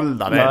inte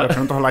hålla dig. Då kunde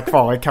du inte hålla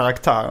kvar i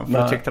karaktären. För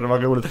jag tyckte det var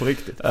roligt på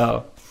riktigt.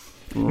 Ja.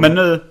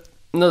 Men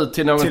nu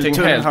till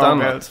någonting helt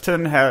annat.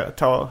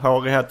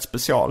 Tunnhårighet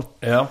special.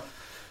 Ja.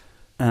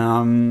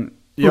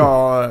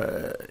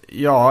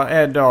 Jag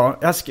är då...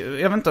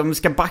 Jag vet inte om vi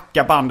ska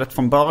backa bandet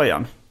från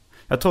början.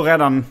 Jag tror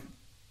redan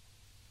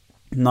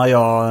när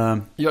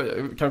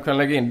jag kan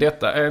lägga in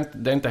detta.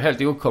 Det är inte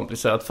helt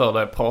okomplicerat för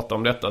dig att prata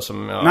om detta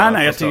som jag...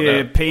 Nej, jag tycker det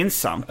är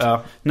pinsamt.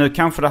 Ja. Nu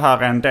kanske det här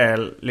är en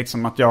del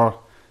liksom att jag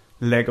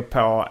lägger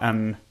på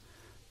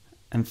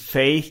en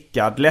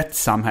fejkad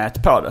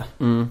lättsamhet på det.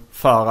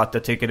 För att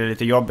jag tycker det är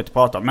lite jobbigt att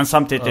prata om. Men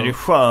samtidigt är det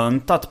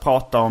skönt att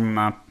prata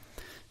om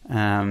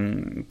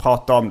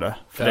det.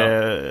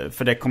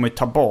 För det kommer ju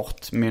ta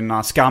bort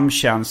mina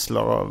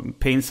skamkänslor och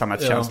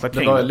pinsamhetskänslor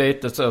kring det. Var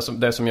lite så som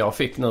det som jag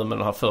fick nu med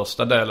den här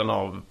första delen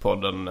av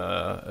podden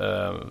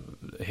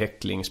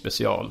Häckling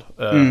special.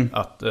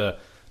 Att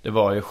det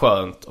var ju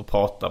skönt att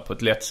prata på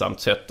ett lättsamt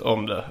sätt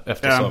om det.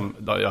 Eftersom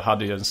jag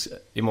hade ju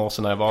i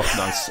morse när jag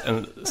vaknade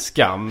en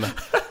skam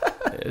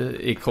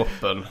i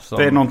kroppen.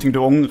 Det är någonting du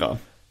ångrar.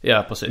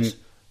 Ja, precis.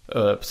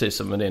 Precis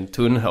som med din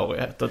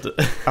tunnhårighet.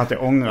 Att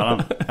jag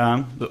ångrar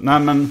den. Nej,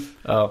 men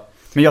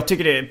jag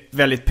tycker det är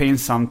väldigt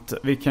pinsamt.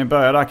 Vi kan ju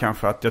börja där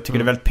kanske. Att jag tycker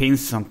det är väldigt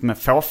pinsamt med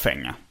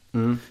fåfänga.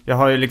 Jag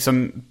har ju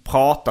liksom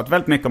pratat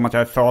väldigt mycket om att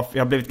jag är fåfäng.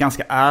 Jag har blivit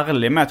ganska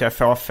ärlig med att jag är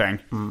fåfäng.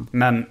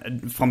 Men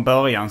från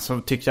början så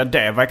tyckte jag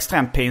det var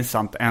extremt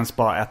pinsamt ens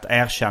bara att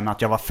erkänna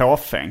att jag var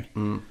fåfäng.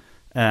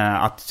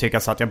 Att tycka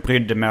så att jag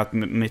brydde mig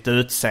om mitt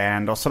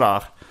utseende och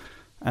sådär.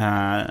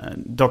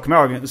 Då kommer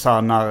jag ihåg så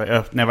här,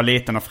 när jag var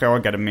liten och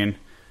frågade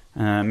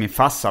min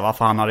farsa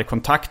varför han hade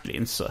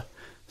kontaktlinser.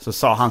 Så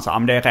sa han så här,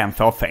 det är ren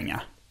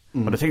fåfänga.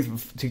 Och då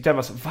tyckte jag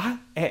var så, va?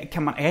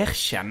 Kan man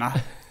erkänna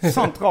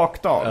sånt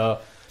rakt av?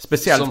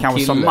 Speciellt som kanske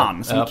kille. Som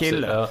man, som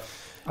kille.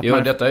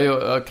 Detta är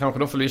ju kanske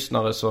då för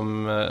lyssnare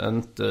som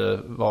inte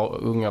var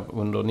unga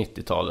under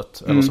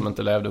 90-talet. Eller som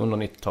inte levde under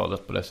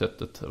 90-talet på det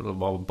sättet. Eller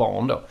var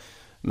barn då.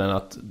 Men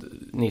att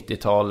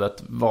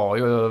 90-talet var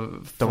ju...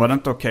 Då var det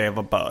inte okej att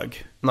vara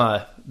bög.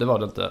 Nej, det var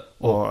det inte.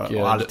 Och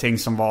allting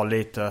som var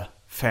lite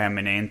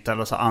feminint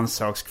eller så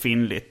ansågs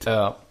kvinnligt.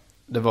 Ja,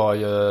 det var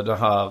ju det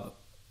här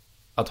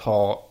att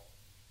ha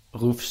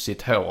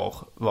rufsigt hår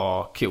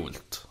var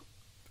coolt.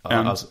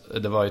 Alltså,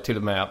 det var ju till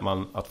och med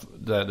att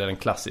det är den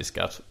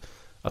klassiska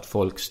att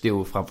folk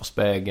stod framför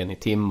spegeln i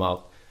timmar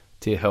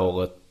till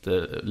håret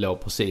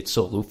låg precis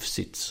så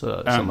rufsigt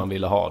som man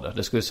ville ha det.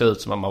 Det skulle se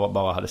ut som om man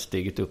bara hade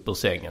stigit upp ur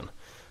sängen.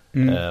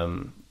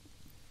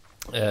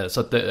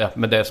 Så att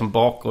med det som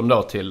bakgrund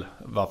då till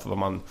varför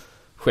man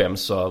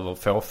skäms över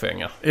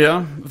fåfänga.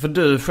 Ja, för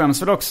du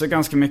skäms väl också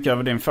ganska mycket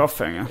över din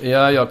fåfänga?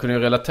 Ja, jag kunde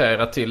ju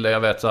relatera till det. Jag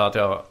vet så att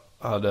jag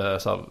hade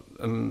så här,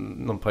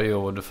 någon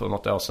period för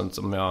något år sedan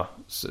som jag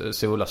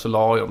solade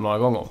solarium några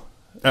gånger.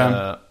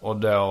 Och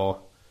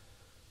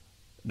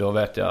då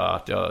vet jag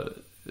att jag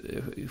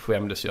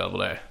skämdes ju över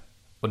det.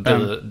 Och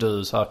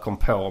du så här kom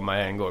på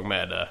mig en gång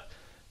med det.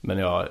 Men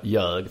jag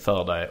ljög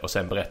för dig och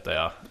sen berättade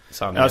jag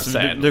sanningen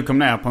sen. Du kom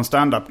ner på en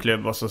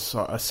stand-up-klubb och så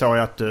såg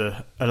jag att du...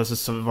 Eller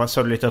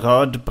så du lite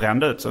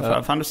rödbränd ut.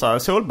 Så fan du sa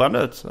solbränd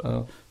ut.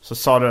 Så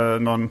sa du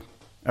någon...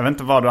 Jag vet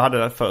inte vad du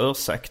hade för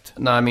ursäkt.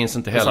 Nej, jag minns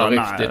inte heller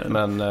riktigt.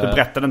 Men, du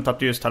berättade inte att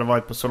du just hade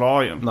varit på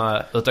solarium.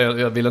 Nej, utan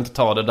jag ville inte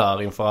ta det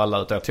där inför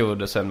alla. Utan jag tog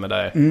det sen med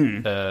dig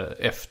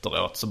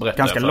efteråt. Så berättade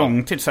ganska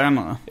lång tid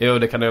senare. Jo,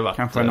 det kan det ju vara.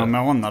 Kanske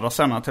några månader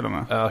senare till och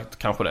med. Ja,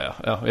 kanske det.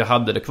 Ja, jag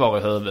hade det kvar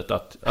i huvudet.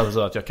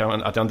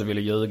 Att jag inte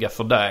ville ljuga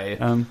för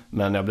dig.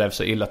 Men jag blev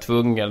så illa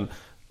tvungen.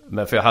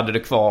 Men för jag hade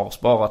det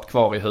sparat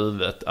kvar i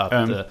huvudet.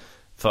 Att...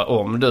 För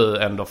om du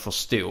ändå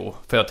förstod.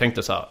 För jag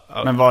tänkte så här.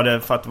 Men var det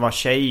för att det var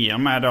tjejer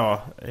med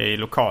då i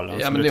lokalen?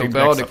 Ja, men det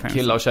är både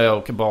killar och tjejer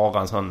och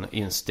bara en sån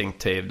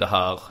instinktiv. Det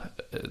här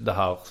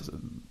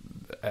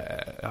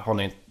har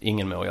ni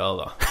ingen med att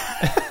göra.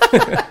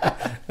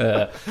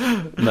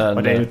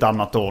 Och det är ju ett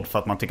annat ord för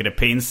att man tycker det är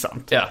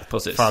pinsamt. Ja,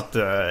 precis. För att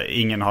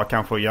ingen har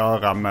kanske att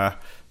göra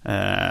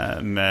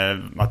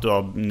med att du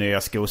har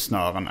nya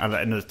skosnören.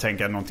 Eller nu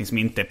tänker jag någonting som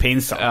inte är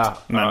pinsamt.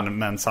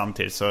 Men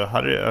samtidigt så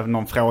hade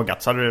någon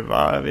frågat, så hade du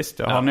bara, visst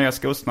jag har nya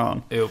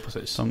skosnören. Jo,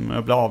 precis. Som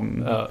jag blir av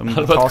med. Det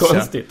hade varit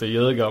konstigt att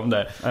ljuga om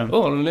det.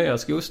 Nya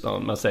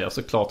skosnören. Man säger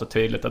såklart och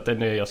tydligt att det är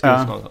nya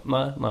skosnören.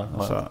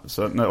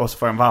 Nej. Och så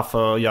får jag,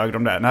 varför ljög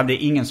de det? Nej, det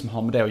är ingen som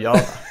har med det att göra.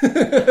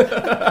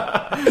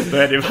 Då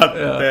är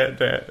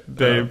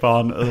det är ju bara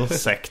en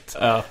ursäkt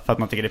för att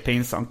man tycker det är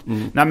pinsamt.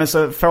 Nej, men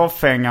så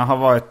fåfänga har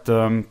varit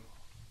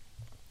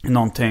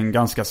någonting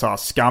ganska så här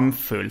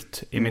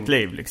skamfullt i mitt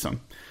liv liksom.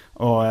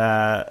 Och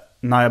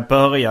när jag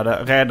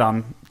började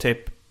redan typ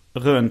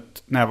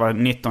runt när jag var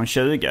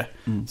 19-20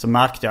 så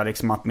märkte jag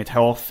liksom att mitt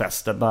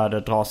hårfäste började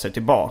dra sig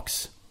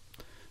tillbaks.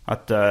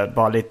 Att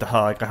bara lite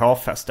högre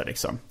hårfäste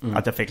liksom.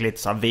 Att jag fick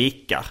lite så här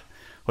vikar.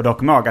 Och då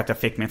kom jag ihåg att jag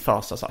fick min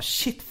första så här,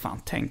 shit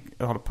fan, tänk,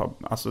 jag håller på,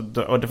 alltså,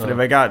 och det, för det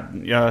var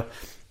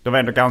jag var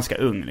ändå ganska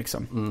ung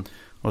liksom.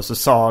 Och så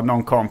sa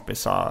någon kompis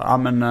så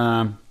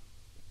här,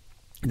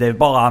 det är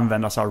bara att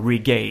använda så här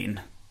regain,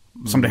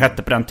 som det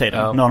hette på den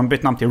tiden. Nu har de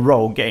bytt namn till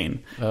Rogaine.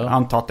 Jag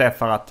antar att det är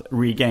för att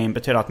regain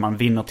betyder att man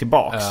vinner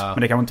tillbaks.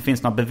 Men det kanske inte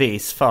finns några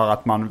bevis för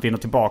att man vinner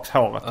tillbaks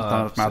håret,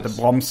 utan att det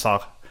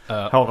bromsar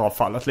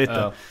håravfallet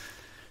lite.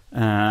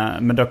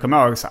 Men då kom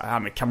jag ihåg så här,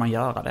 men kan man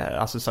göra det?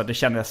 Alltså så det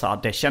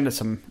kändes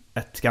som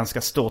ett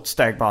ganska stort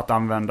steg bara att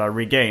använda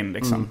regain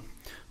liksom.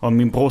 Och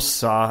min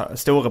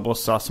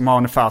storebrorsa som har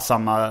ungefär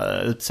samma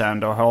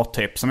utseende och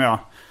hårtyp som jag,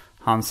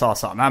 han sa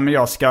så här, nej men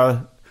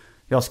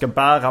jag ska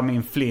bära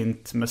min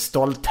flint med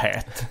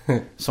stolthet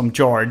som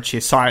George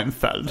i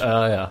Seinfeld.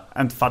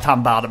 Inte för att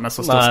han bär det med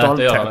så stor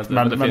stolthet.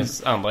 Men det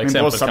finns andra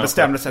exempel. Min brorsa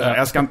bestämde sig att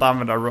jag ska inte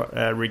använda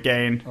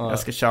regain. Jag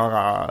ska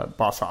köra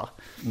bara så här.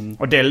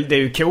 Och det är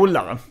ju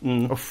coolare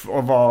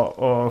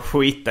och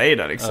skita i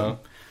det liksom.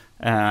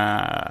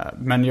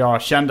 Men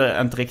jag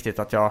kände inte riktigt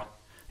att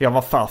jag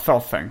var för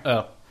fåfäng.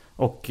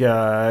 Och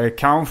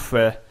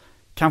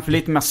kanske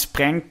lite mer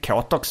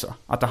sprängkåt också.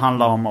 Att det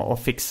handlar om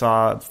att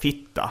fixa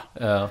fitta.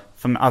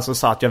 Alltså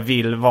så att jag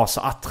vill vara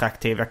så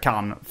attraktiv jag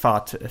kan för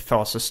att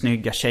få så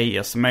snygga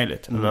tjejer som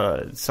möjligt.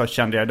 Eller, så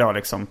kände jag då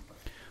liksom.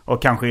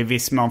 Och kanske i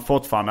viss mån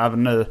fortfarande,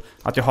 även nu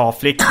att jag har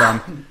flickvän,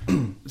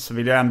 så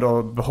vill jag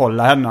ändå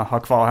behålla henne, ha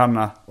kvar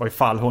henne. Och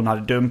ifall hon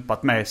hade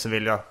dumpat mig så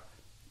vill jag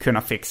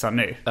kunna fixa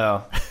ny.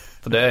 Ja,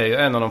 för det är ju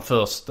en av de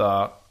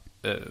första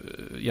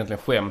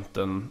egentligen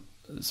skämten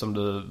som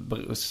du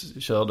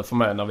körde för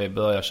mig när vi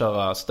började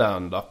köra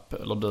stand-up.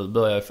 Eller du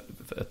började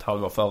ett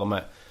halvår före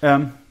mig.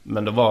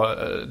 Men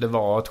det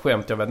var ett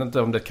skämt. Jag vet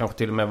inte om det kanske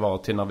till och med var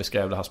till när vi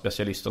skrev det här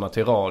Specialisterna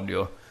till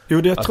radio.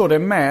 Jo, jag tror det är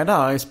med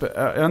där.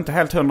 Jag är inte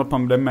helt 100 på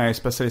om det är med i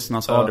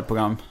Specialisternas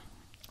radioprogram.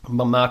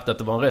 Man märkte att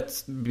det var en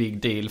rätt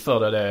big deal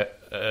för det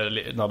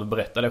när du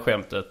berättade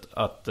skämtet.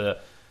 Att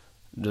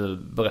du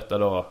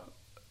berättade då,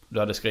 du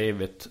hade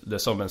skrivit det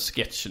som en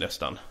sketch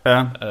nästan.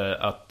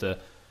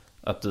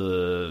 Att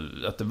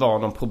det var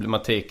någon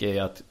problematik i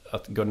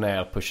att gå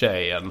ner på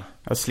tjejen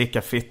och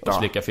slicka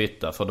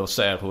fitta, för då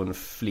ser hon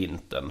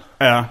flinten.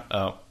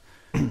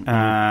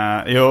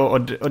 Jo,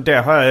 och det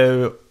har jag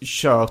ju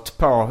kört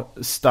på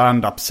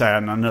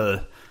stand-up-scenen nu.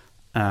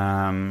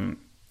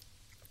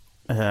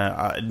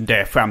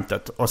 Det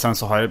skämtet. Och sen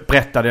så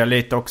berättade jag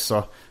lite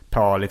också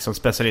på liksom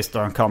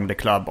Specialister och Comedy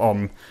Club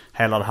om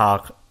hela det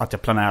här att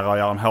jag planerar att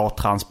göra en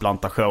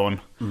hårtransplantation.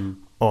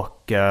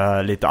 Och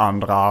lite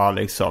andra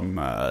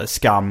liksom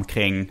skam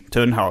kring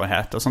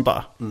tunnhårighet och sånt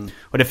där.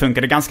 Och det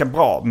funkade ganska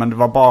bra, men det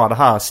var bara det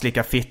här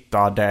slicka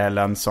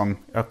fitta-delen som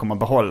jag kommer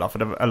behålla.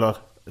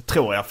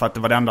 Tror jag, för att det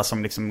var det enda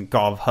som liksom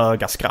gav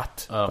höga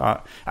skratt.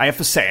 Jag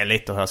får se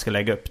lite hur jag ska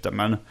lägga upp det.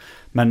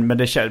 Men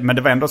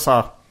det var ändå så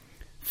här,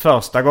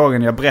 första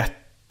gången jag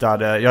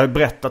har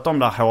berättat om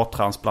det här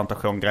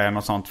hårtransplantation-grejen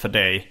och sånt för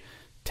dig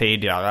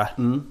tidigare.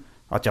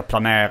 Att jag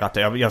planerat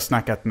det. Jag har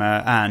snackat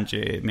med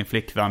Angie, min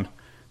flickvän.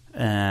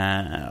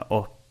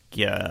 Och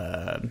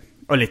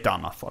lite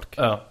annat folk.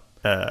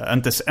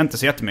 Inte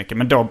så jättemycket,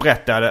 men då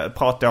pratade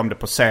jag om det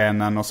på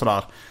scenen och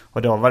sådär.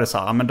 Och då var det så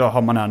här, men då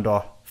har man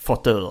ändå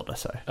fått ur det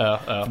sig.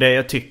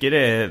 Jag tycker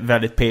det är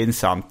väldigt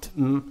pinsamt.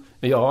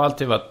 Jag har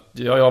alltid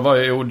jag var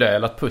ju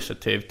odelat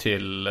positiv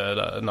till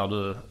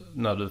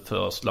när du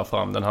först la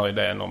fram den här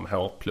idén om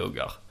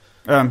hårpluggar.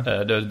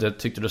 Det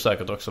tyckte du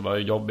säkert också var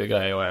en jobbig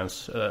grej att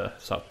ens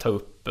så här, ta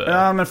upp.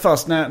 Ja, men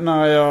först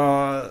när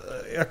jag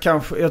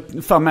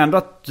för mig ändå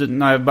att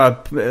när jag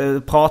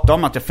började prata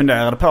om att jag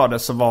funderade på det,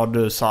 så var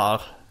du så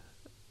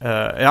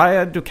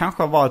här, du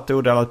kanske har varit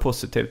odelat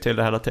positiv till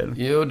det hela tiden.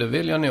 Jo, det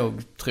vill jag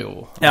nog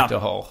tro att jag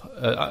har.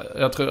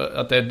 Jag tror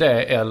att det är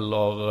det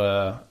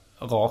eller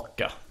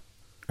raka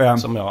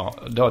som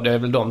det är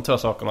väl de två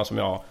sakerna som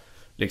jag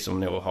liksom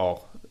nog har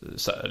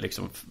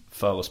liksom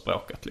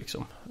förespråkat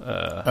liksom.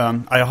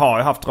 Jag har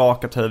ju haft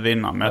rakat huvud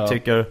innan, men jag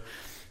tycker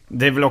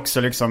det är väl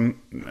också liksom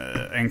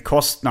en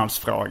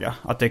kostnadsfråga.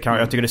 Att jag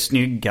tycker det är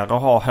snyggare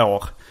att ha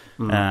hår.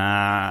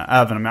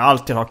 Även om jag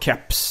alltid har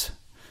keps,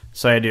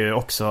 så är det ju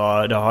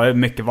också, det har ju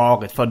mycket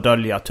varit för att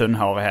dölja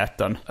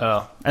tunnhårigheten.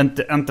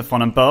 Inte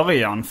från en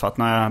början, för att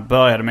när jag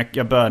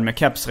började med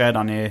keps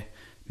redan i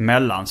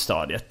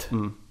mellanstadiet.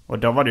 Och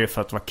då var det ju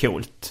för att det var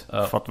coolt.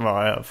 För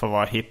att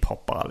vara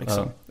hiphoppare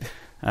liksom.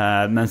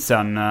 Men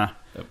sen...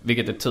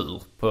 Vilket är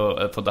tur.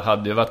 För det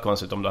hade ju varit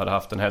konstigt om du hade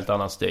haft en helt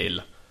annan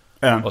stil.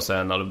 Och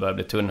sen när du började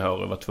bli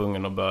tunnhårig var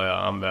tvungen att börja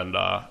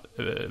använda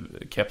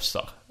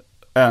kepsar.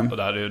 Och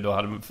då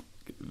hade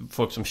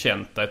folk som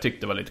känt dig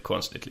tyckte det var lite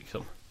konstigt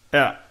liksom.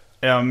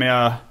 Ja,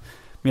 men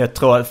jag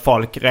tror att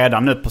folk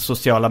redan nu på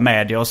sociala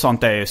medier och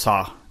sånt är ju så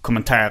här,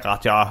 kommenterar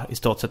att jag i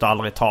stort sett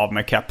aldrig tar av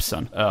mig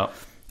kepsen.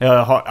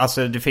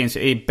 Alltså det finns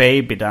ju i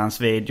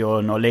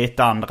Babydance-videon och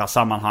lite andra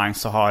sammanhang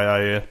så har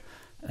jag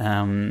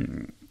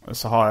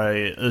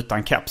ju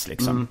utan keps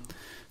liksom.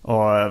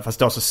 Och fast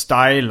då så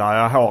stylar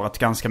jag håret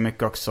ganska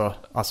mycket också,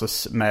 alltså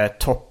med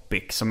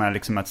Topic som är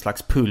liksom ett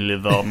slags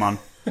pulver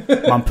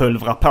man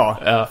pulvrar på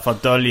för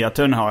att dölja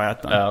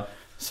tunnhårigheten.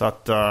 Så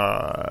att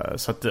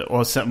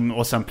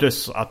och sen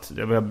plus att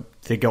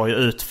det går ju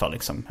ut för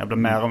liksom. Jag blir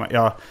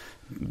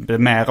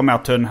mer och mer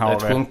tunnhårig.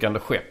 Ett sjunkande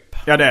skepp.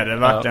 Ja, det är det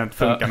verkligen, ett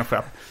sjunkande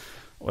skepp.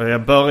 Och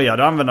jag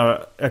började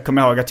använda, jag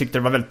kommer ihåg, jag tyckte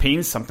det var väldigt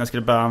pinsamt när jag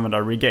skulle börja använda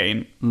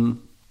Regain.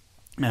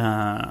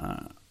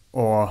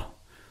 Och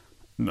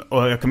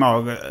jag kommer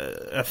ihåg,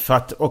 för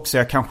att också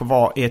jag kanske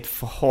var i ett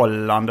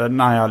förhållande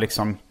när jag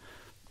liksom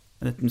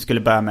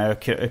skulle börja med,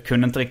 jag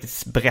kunde inte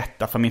riktigt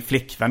berätta för min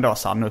flickvän då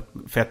så här,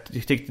 för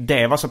jag tyckte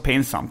det var så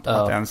pinsamt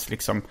att ens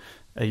liksom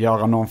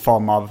göra någon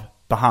form av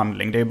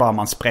behandling. Det är ju bara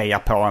man sprayar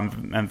på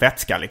en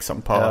vätska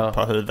liksom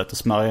på huvudet och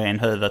smörjer in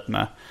huvudet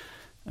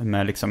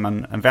med liksom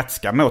en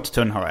vätska mot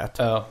tunnhårighet.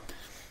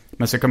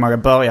 Men så kommer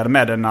jag började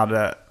med det när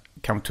det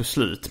kanske tog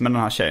slut med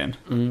den här tjejen.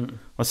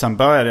 Och sen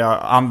började jag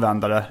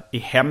använda det i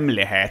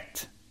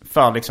hemlighet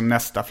för liksom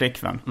nästa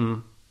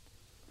flickvän.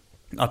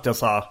 Att jag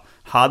så här,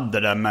 hade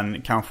det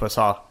men kanske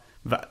så här,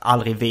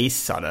 aldrig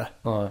visade.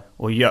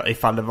 Och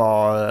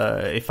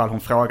ifall hon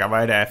frågar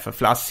vad är det för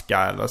flaska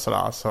eller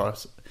sådär, så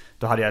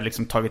då hade jag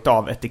liksom tagit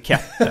av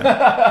etiketten.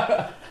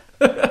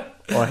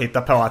 Och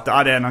hitta på att det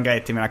är någon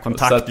grej till mina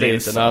kontaktlinser.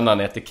 Så att det är en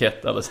annan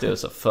etikett där det står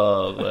så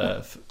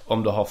för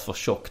om du har för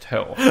tjockt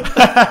hår.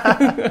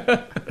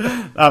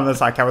 Ja, men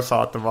så här kan vi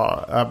säga att det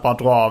var bara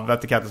dra av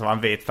etiketten som var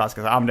en vit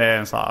flaska. Så det är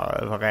en så här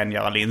för att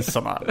rengöra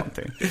linserna eller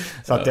någonting.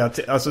 Så att jag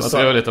alltså så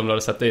roligt om du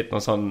hade satt dit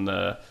någon sån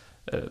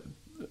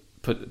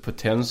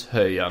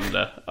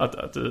potenshöjande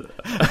att du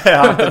jag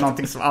hade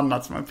någonting som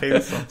annat som en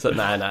pinsamt. Så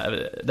nej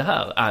det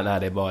här nej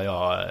det är bara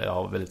jag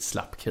har väldigt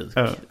slapp kuk.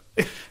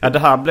 Ja, det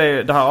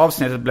här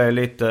avsnittet blev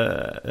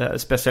lite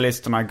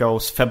Specialisterna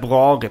Goes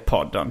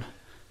februaripodden.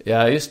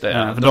 Ja, just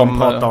det. De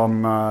pratar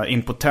om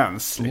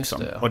impotens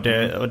liksom. Och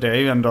det är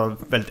ju ändå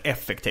väldigt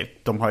effektivt.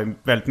 De har ju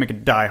väldigt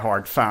mycket Die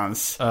Hard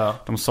fans.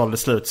 De sålde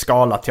slut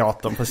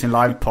Scalateatern på sin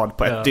livepodd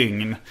på ett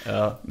dygn.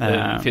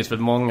 Det finns väl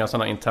många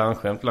sådana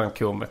internskämt bland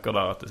komiker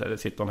där, att det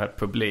sitter en hel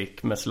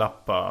publik med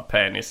slappa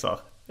penisar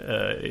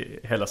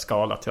i hela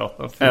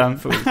Scalateatern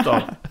fullt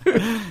av.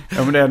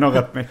 Ja, men det är nog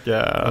rätt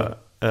mycket.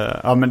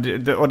 Ja,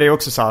 men och det är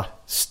också så här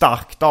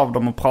starkt av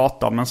dem att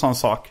prata om en sån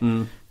sak.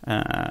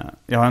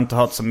 Jag har inte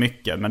hört så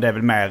mycket, men det är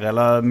väl mer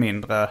eller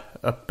mindre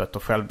öppet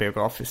och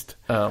självbiografiskt.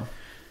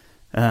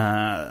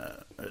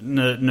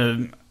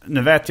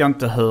 Nu vet jag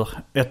inte hur.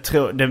 Jag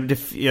tror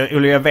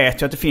jag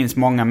vet ju att det finns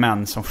många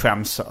män som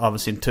skäms över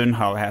sin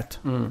tunnhårighet.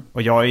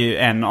 Och jag är ju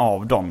en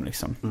av dem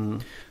liksom.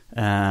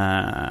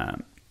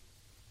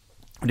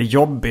 Det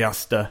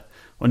jobbigaste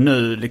och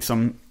nu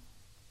liksom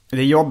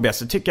det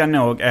jobbigaste tycker jag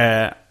nog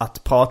är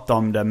att prata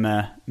om det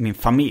med min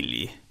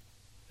familj.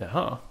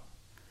 Jaha.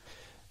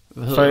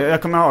 För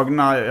jag kommer ihåg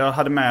när jag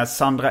hade med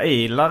Sandra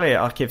Ilar i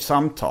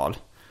Arkivsamtal.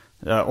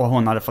 Och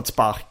hon hade fått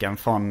sparken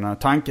från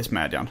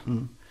Tankesmedjan.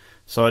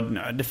 Så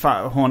det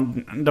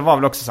var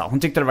väl också så här, hon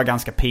tyckte det var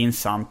ganska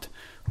pinsamt.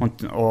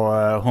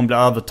 Hon blev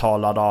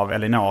övertalad av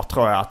Elinor,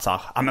 tror jag, att så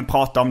här, men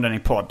prata om den i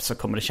podd så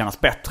kommer det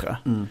kännas bättre.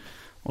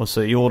 Och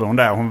så gjorde hon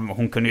det.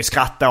 Hon kunde ju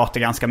skratta åt det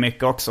ganska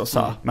mycket också.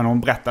 Så. Men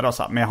hon berättade då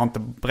så här, men jag har inte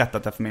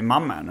berättat det för min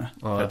mamma ännu.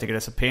 Jag tycker det är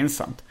så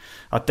pinsamt.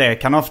 Att det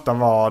kan ofta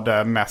vara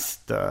det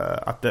mest,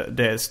 att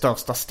det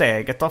största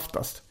steget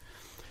oftast.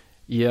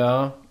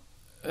 Ja,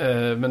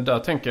 men där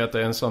tänker jag att det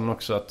är en sån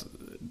också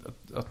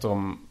att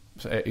de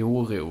är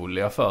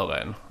oroliga för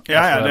en.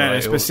 Ja, det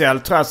är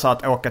speciellt tror jag så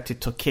att åka till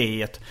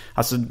Turkiet.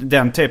 Alltså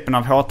den typen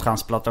av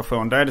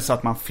hårtransplantation, då är det så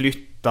att man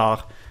flyttar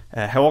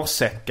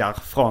hårsäckar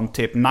från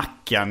typ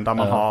nacken där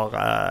man har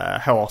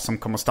hår som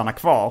kommer stanna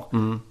kvar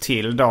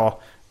till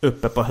då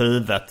uppe på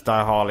huvudet där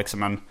jag har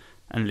liksom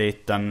en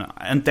liten,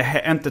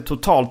 inte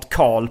totalt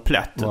kal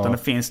plätt utan det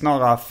finns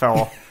några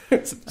få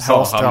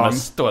hårstrån med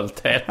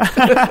stolthet.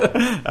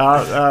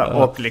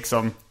 Och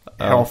liksom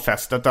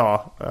hårfästet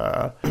då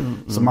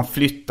så man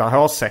flyttar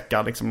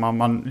hårsäckar liksom,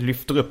 man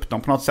lyfter upp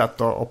dem på något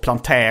sätt och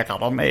planterar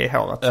dem i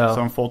håret så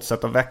de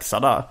fortsätter växa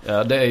där.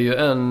 Ja, det är ju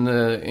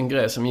en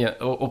grej som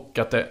och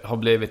att det har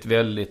blivit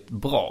väldigt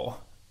bra.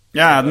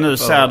 Ja, nu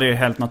ser det ju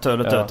helt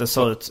naturligt ut. Det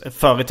ser ut,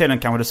 förr i tiden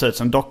kanske det ser ut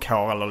som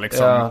dockhår eller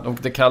liksom. Ja,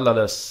 det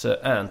kallades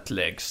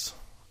antlegs.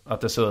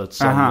 Att det såg ut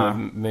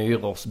som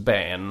myrors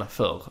ben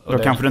förr. Då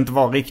kanske det inte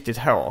var riktigt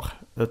hår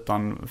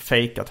utan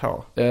fejkat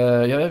hår.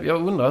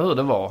 Jag undrar hur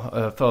det var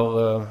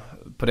för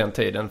på den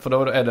tiden. För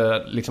då är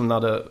det liksom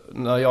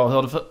när jag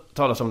hörde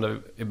talas om det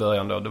i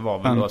början då, det var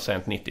väl då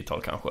sent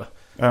 90-tal kanske.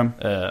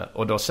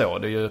 Och då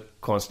såg det ju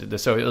konstigt. Det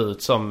såg ju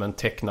ut som en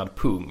tecknad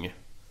pung.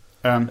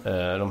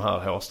 De här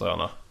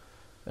hårstråna.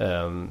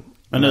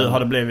 Men nu har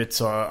det blivit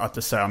så att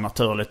det ser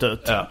naturligt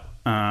ut. Ja.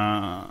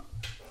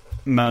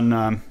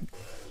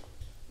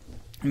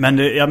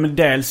 Men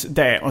dels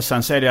det, och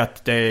sen så är det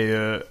att det är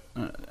ju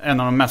en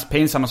av de mest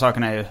pinsamma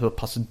sakerna är hur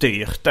pass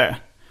dyrt det är.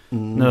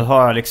 Nu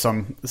har jag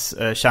liksom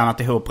tjänat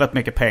ihop rätt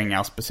mycket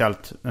pengar,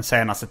 speciellt den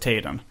senaste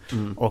tiden.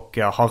 Och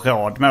jag har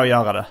råd med att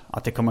göra det.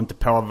 Att det kommer inte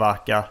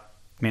påverka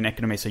min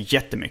ekonomi så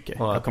jättemycket.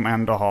 Jag kommer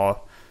ändå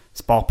ha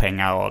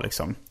sparpengar och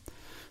liksom.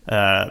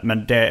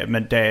 Men det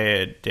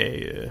är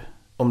ju...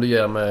 Om du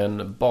ger mig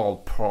en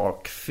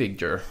ballpark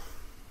figure.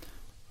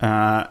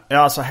 Ja,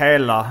 alltså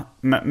hela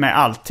med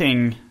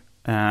allting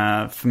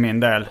för min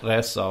del.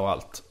 Resa och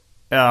allt.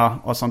 Ja,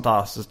 och sånt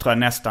där. Så tror jag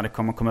nästan det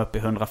kommer komma upp i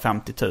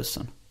 150 000.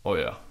 Oh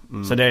ja.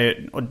 Så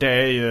det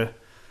är ju...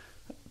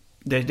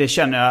 Det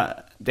känner jag...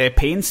 Det är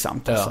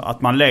pinsamt alltså,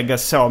 att man lägger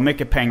så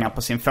mycket pengar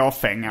på sin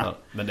fåfänga. Ja,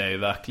 men det är ju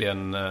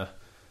verkligen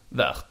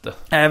värt det.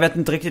 Jag vet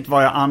inte riktigt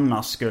vad jag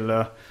annars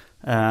skulle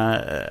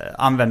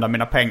använda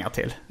mina pengar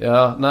till.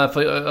 Ja, nej,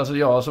 för alltså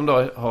jag som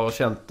då har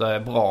känt det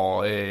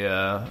bra i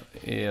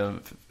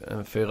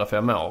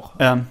 4-5 år.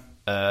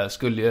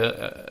 Skulle ju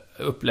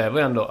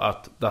uppleva ändå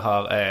att det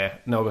här är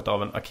något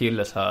av en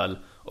akilleshäl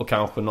och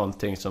kanske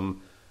någonting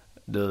som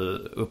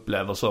du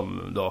upplever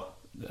som då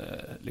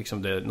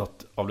liksom det är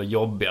något av det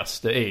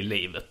jobbigaste i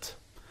livet.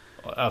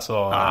 Alltså,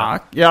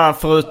 ja,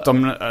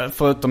 förutom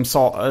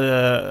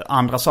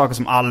andra saker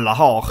som alla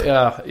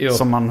har.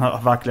 Som man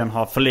verkligen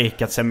har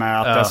förlikat sig med.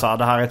 Att det är så här,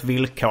 det här är ett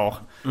villkor.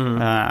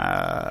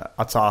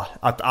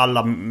 Att alla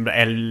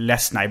är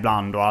ledsna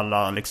ibland och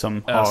alla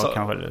liksom har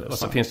kanske... Och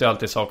så finns det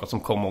alltid saker som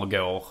kommer och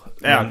går.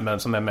 Men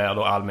som är mer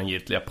då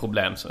allmängiltiga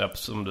problem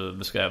som du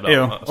beskrev där.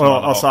 Jo,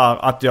 och så här,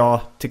 att jag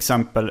till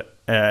exempel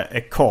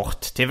är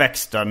kort till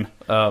växten.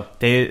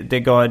 Det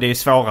är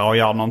svårare att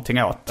göra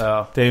någonting åt.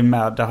 Det är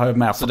mer, det har ju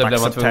mer så fått acceptera.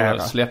 Så det blir man tvungen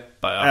att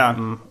släppa.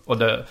 Och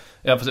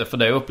det, för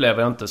det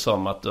upplever jag inte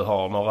som att du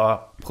har några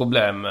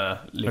problem med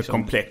liksom,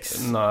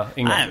 komplex.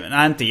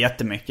 Nej, inte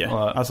jättemycket.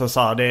 Alltså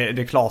så här,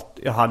 det är klart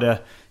jag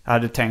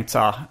hade tänkt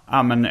så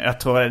här, men jag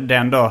tror det är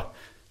ändå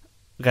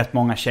rätt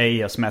många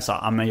tjejer som är så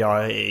här, men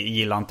jag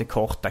gillar inte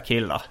korta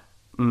killar.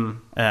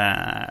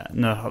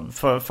 Nu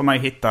får man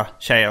ju hitta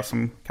tjejer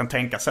som kan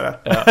tänka sig det.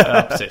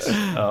 Ja, precis.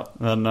 Ja.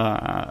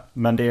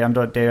 Men det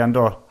är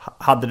ändå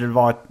hade det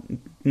varit,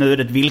 nu är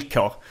det ett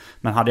villkor,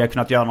 men hade jag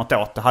kunnat göra något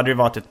åt det hade det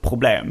varit ett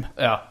problem.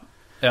 Ja,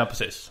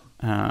 precis.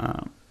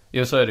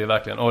 Jo, så är det ju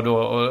verkligen.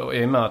 Och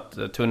i och med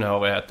att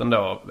tunnhårigheten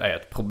då är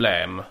ett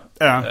problem.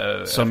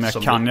 Som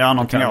jag kan göra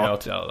någonting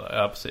åt.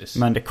 Ja, precis.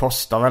 Men det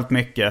kostar väldigt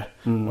mycket.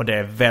 Och det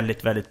är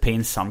väldigt, väldigt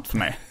pinsamt för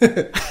mig.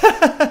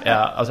 Ja,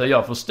 alltså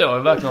jag förstår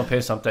ju verkligen hur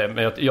pinsamt det är.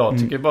 Men jag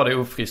tycker bara det är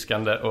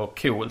uppfriskande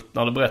och coolt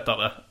när du berättar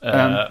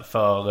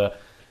det.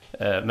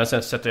 Men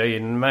sen sätter jag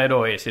in mig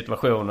då i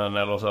situationen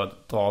eller så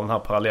att dra den här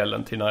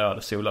parallellen till när jag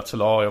hade solat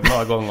solarium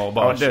några gånger. Och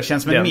bara, det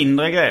känns som en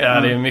mindre grej. Ja,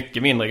 det är en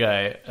mycket mindre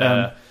grej.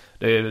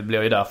 Det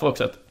blir ju därför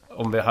också att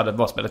om vi hade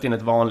bara spelat in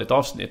ett vanligt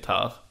avsnitt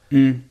här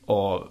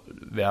och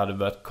vi hade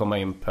börjat komma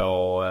in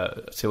på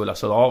sola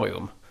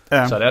solarium så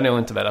hade jag nog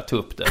inte velat ta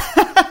upp det.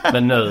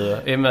 Men nu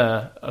i och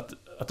med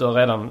att du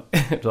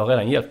har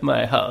redan hjälpt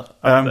mig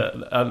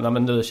här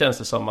men nu känns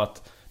det som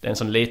att det är en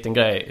sån liten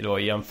grej då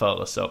i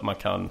jämförelse att man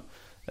kan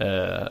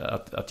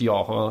att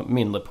jag har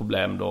mindre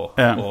problem då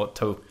och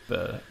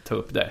ta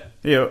upp det.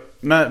 Jo,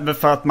 men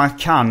för att man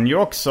kan ju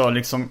också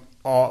liksom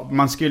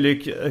man skulle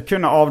ju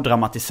kunna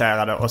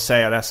avdramatisera det och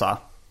säga det så här.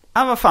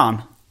 Vad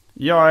fan,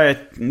 jag är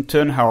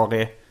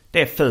tunnhårig,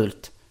 det är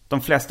fult.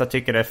 De flesta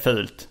tycker det är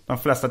fult. De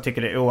flesta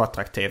tycker det är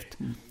oattraktivt.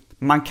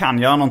 Man kan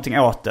göra någonting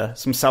åt det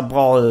som ser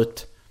bra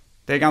ut.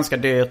 Det är ganska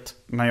dyrt,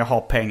 men jag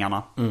har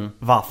pengarna.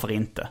 Varför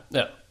inte?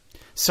 Ja.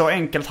 Så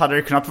enkelt hade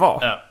det kunnat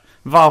vara. Ja.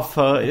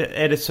 Varför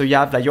är det så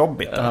jävla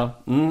jobbigt?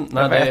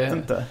 Jag vet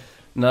inte.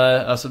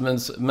 Nej, alltså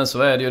men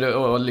så är det ju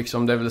och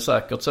liksom det är väl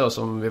säkert så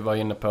som vi var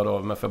inne på då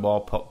med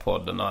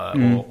februarpoddarna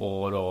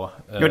och då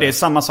jo, det är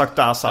samma sak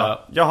där så.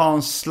 Jag har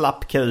en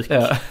slapp kuk.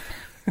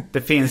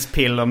 Det finns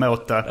piller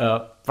mot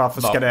det.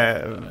 Varför ska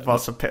det vara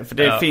så? För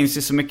det finns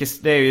ju så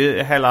mycket. Det är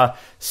ju hela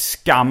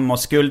skam och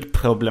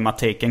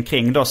skuldproblematiken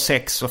kring då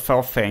sex och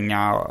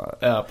fåfänga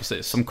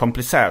precis. Som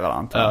komplicerar det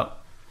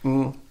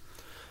antagligen.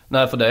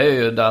 Nej, för det är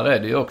ju, där är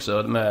det ju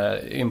också med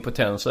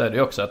impotens så är det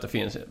ju också att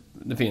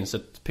det finns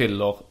ett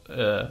piller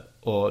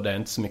och det är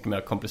inte så mycket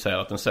mer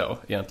komplicerat än så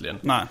egentligen.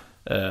 Nej.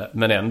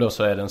 Men ändå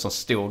så är det en sån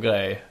stor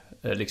grej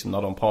liksom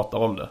när de pratar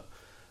om det.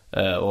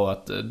 Och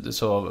att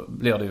så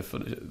blir det ju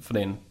för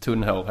din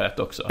tunnhårighet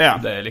också.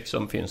 Det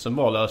liksom finns en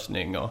bra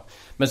lösning.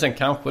 Men sen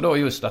kanske då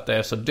just att det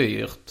är så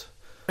dyrt.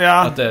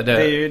 Ja, att det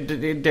är ju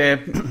det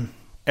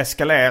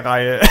eskalerar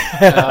ju.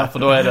 Ja, för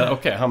då är det,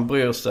 okej, han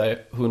bryr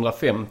sig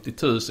 150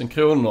 000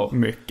 kronor.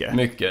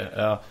 Mycket,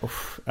 ja.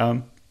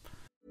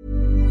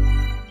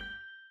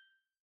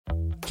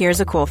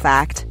 Here's a cool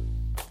fact.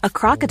 A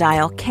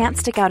crocodile can't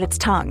stick out its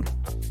tongue.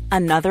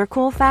 Another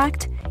cool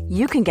fact,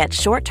 you can get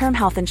short-term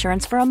health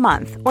insurance for a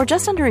month or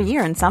just under a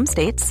year in some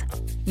states.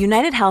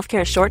 United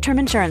Healthcare short-term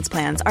insurance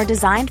plans are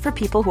designed for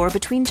people who are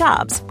between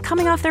jobs,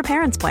 coming off their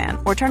parents' plan,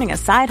 or turning a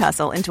side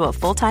hustle into a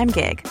full-time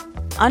gig.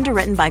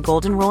 Underwritten by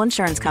Golden Rule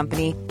Insurance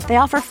Company, they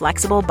offer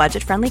flexible,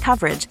 budget-friendly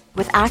coverage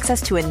with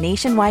access to a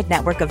nationwide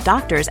network of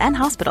doctors and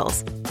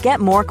hospitals. Get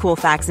more cool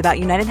facts about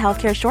United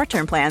Healthcare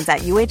short-term plans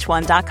at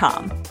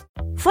uh1.com.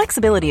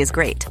 Flexibility is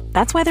great.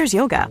 That's why there's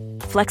yoga.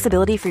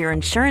 Flexibility for your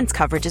insurance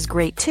coverage is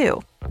great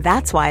too.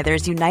 That's why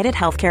there's United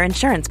Healthcare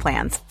Insurance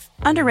Plans.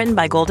 Underwritten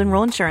by Golden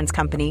Rule Insurance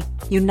Company,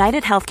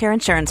 United Healthcare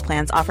Insurance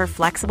Plans offer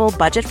flexible,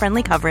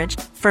 budget-friendly coverage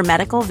for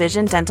medical,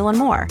 vision, dental, and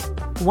more.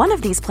 One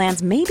of these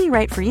plans may be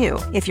right for you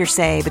if you're,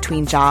 say,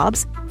 between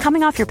jobs,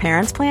 coming off your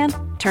parents' plan,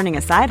 turning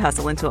a side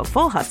hustle into a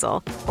full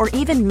hustle, or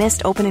even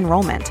missed open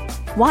enrollment.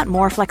 Want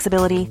more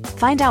flexibility?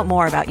 Find out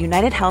more about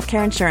United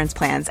Healthcare Insurance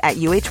Plans at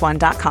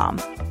uh1.com.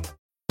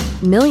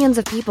 Millions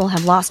of people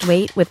have lost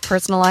weight with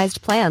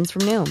personalized plans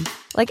from Noom.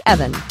 Like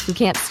Evan, who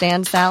can't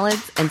stand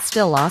salads and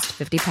still lost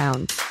 50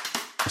 pounds.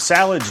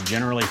 Salads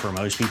generally for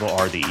most people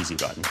are the easy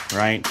button,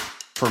 right?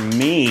 For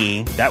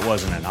me, that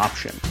wasn't an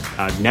option.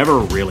 I never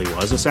really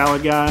was a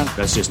salad guy.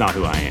 That's just not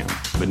who I am.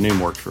 But Noom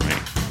worked for me.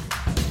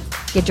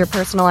 Get your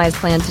personalized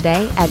plan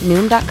today at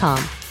Noom.com.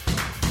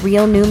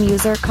 Real Noom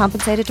user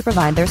compensated to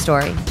provide their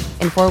story.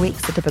 In 4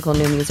 weeks, the typical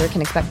Noom user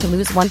can expect to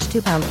lose 1 to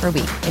 2 pounds per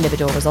week.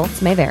 Individual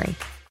results may vary.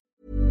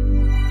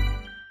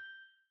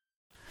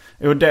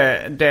 Jo,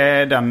 det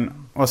är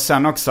den. Och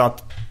sen också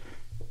att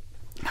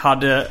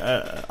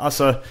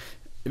alltså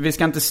vi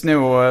ska inte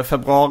sno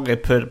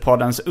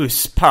februari-poddens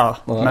USP här.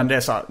 Men det är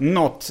så här,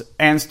 något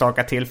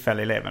enstaka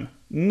tillfälle i livet.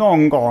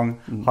 Någon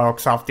gång har jag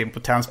också haft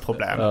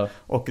impotensproblem.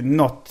 Och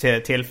något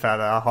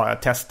tillfälle har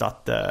jag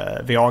testat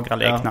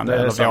Viagra-liknande. Ja,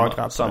 det är eller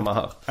Viagra. samma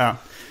här. Ja.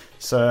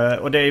 Så,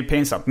 och det är ju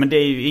pinsamt. Men det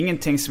är ju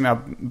ingenting som jag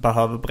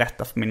behöver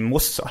berätta för min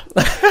morsa.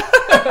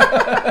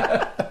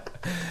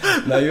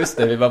 Nej, just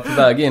det, vi var på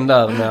väg in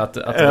där med att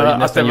det var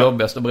nästan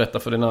jobbigast att berätta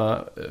för dina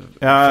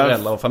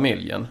föräldrar och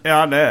familjen.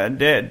 Ja, det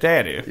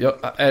är det ju. Ja,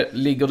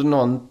 ligger det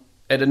någon,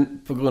 är det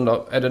på grund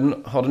av,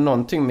 har det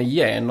någonting med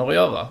gener att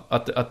göra?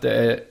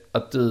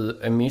 Att du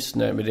är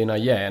missnöjd med dina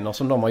gener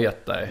som de har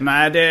gett dig?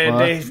 Nej,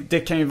 det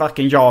kan ju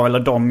varken jag eller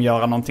de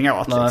göra någonting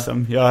åt.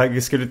 Liksom.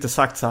 Jag skulle inte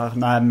sagt så här,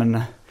 nej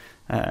men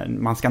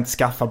man ska inte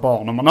skaffa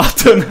barn om man har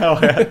 18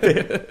 år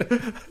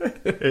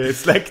i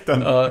släkten.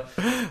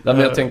 Men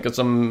jag tänker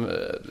som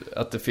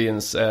att det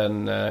finns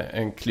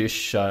en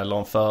klyscha eller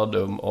en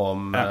fördom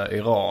om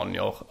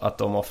iranier. Att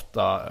de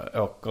ofta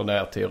åker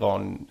ner till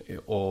Iran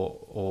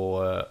och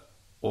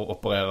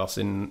opererar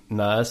sin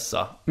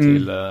näsa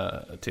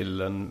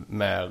till en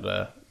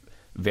mer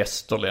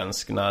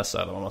västerländsk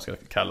näsa, eller vad man ska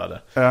kalla det.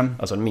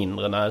 Alltså en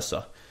mindre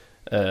näsa.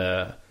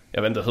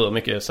 Jag vet inte hur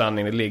mycket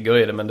sanning det ligger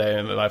i det, men det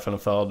är i varje fall en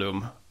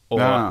fördom. Och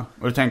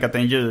du tänker att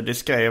en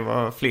judisk grej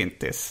var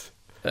flintis?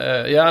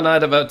 Nej,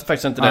 det var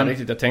faktiskt inte det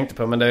riktigt jag tänkte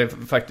på. Men det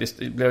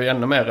blev ju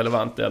ännu mer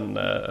relevant än...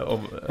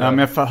 men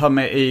jag hör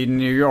med i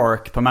New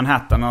York på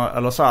Manhattan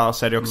eller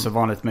så är det också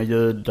vanligt med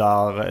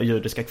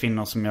judiska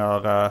kvinnor som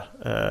gör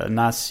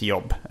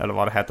näsjobb, eller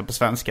vad det heter på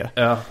svenska.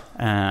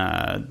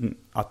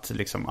 Att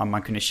liksom,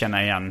 man kunde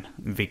känna igen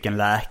vilken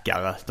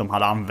läkare de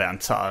hade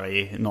använt så här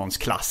i någons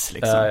klass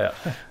liksom.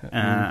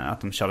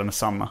 Att de körde med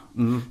samma.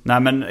 Nej,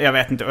 men jag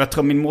vet inte. Jag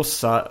tror min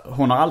morsa,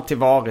 hon har alltid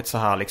varit så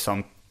här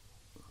liksom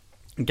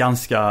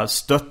ganska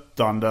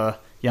stöttande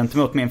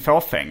gentemot min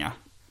fåfänga.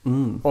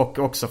 Och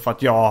också för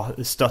att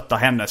jag stöttar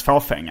hennes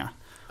fåfänga.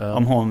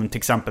 Om hon till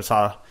exempel så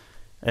här,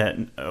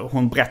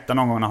 hon berättade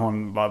någon gång när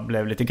hon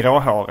blev lite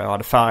gråhårig och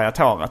hade färgat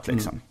håret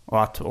liksom.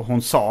 Och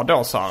hon sa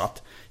då så här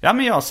att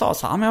men jag sa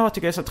så här, men jag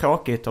tycker det är så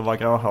tråkigt att vara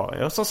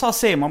gråhårig. Och så sa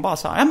Simon bara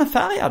så här, men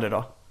färga det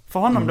då. För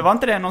honom, det var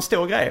inte det någon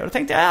stor grej. Och då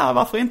tänkte jag,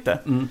 varför inte?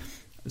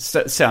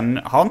 Sen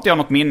har inte jag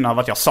något minne av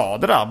att jag sa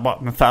det där,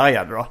 men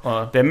färgade då.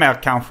 Det är mer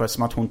kanske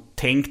som att hon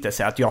tänkte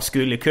sig att jag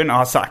skulle kunna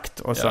ha sagt.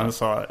 Och sen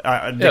så... det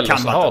eller kan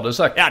så har du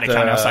sagt. Ja, det kan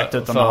jag ha sagt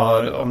utan att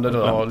ha... Om det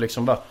då har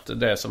liksom varit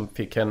det som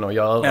fick henne att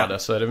göra det,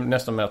 så är det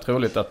nästan mer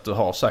troligt att du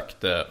har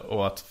sagt det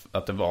och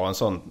att det var en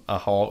sån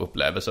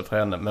aha-upplevelse för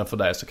henne. Men för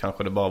dig så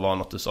kanske det bara var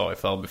något du sa i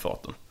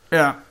förbifarten.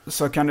 Ja,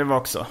 så kan det vara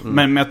också.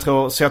 Men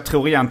jag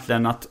tror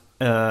egentligen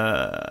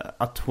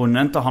att hon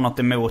inte har något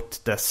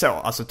emot det så.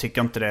 Alltså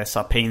tycker inte det är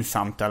så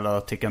pinsamt eller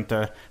tycker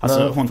inte...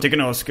 Alltså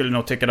hon skulle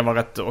nog tycka det var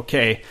rätt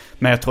okej.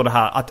 Men jag tror det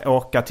här att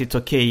åka till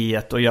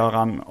Turkiet och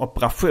göra en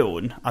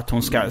operation, att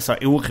hon ska så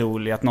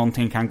orolig att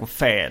någonting kan gå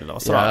fel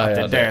och så. Att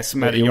det är det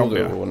som är det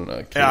jobbiga.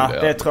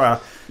 Det tror jag.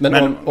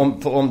 Men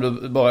om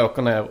du bara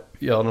åker ner,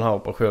 gör den här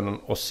operationen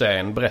och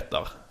sen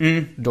berättar,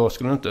 då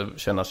skulle det inte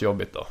kännas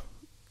jobbigt då?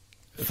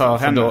 För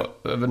henne?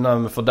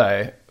 För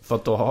dig. För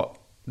att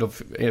då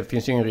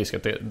finns ju ingen risk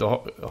att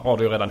då har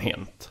det ju redan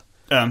hänt.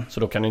 Så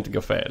då kan det inte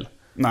gå fel.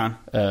 Nej.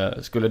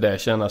 Skulle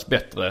det kännas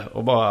bättre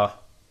och bara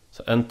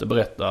inte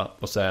berätta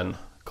och sen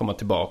komma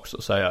tillbaks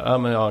och säga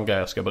men jag har en grej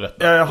jag ska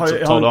berätta.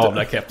 Så tar du av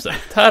dig kepsen.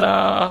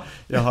 Tada!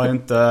 Jag har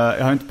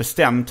inte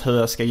bestämt hur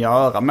jag ska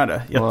göra med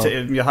det.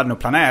 Jag hade nog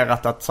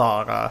planerat att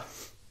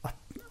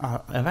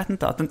jag vet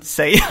inte, att inte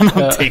säga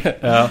någonting.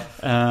 Ja.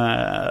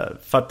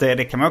 För att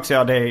det kan man också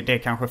göra. Det är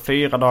kanske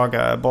 4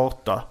 dagar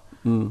borta.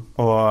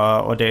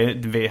 Och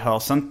vi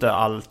hörs inte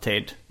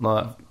alltid.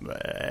 Nej.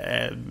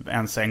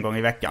 Ens en gång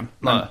i veckan.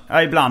 Nej. Men,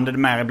 ja, ibland är det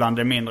mer, ibland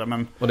är det mindre.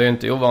 Men... Och det är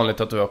inte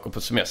ovanligt att du åker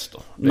på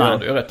semester. Det gör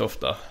du ju rätt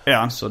ofta.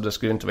 Ja. Så det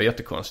skulle inte vara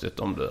jättekonstigt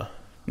om du...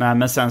 Nej,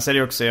 men sen så är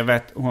det också, jag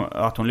vet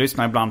att hon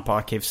lyssnar ibland på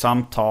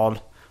Arkivsamtal.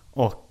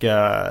 Och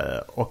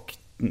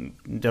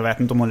jag vet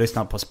inte om hon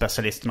lyssnar på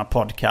Specialisterna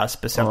podcast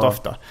speciellt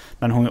ofta.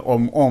 Men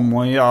om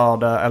hon gör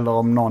det, eller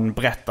om någon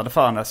berättade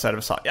för henne, så är det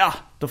väl så här, ja,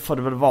 då får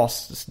det väl vara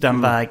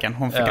den vägen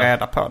hon fick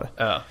reda på det.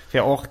 Ja. För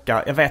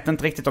jag vet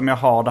inte riktigt om jag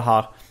har det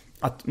här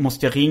att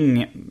måste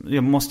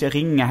jag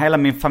ringa hela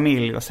min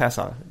familj och säga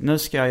så här, nu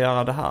ska jag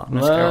göra det här,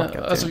 nu ska jag åka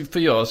till. Alltså, för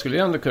jag skulle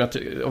ju ändå kunna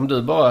om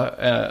du bara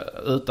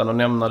utan att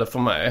nämna det för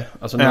mig.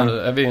 Alltså nu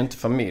är vi ju inte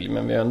familj,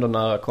 men vi är ändå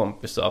nära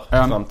kompisar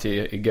fram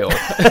till igår.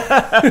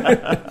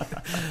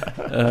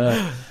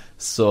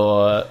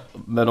 Så,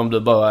 men om du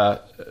bara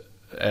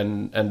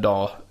en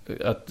dag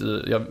att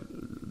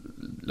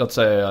låt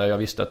säga jag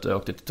visste att du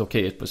åkte till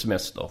Turkiet på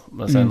semester,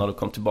 men sen när du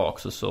kom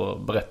tillbaka så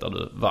berättade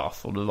du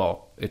varför du var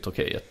i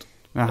Turkiet.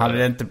 Men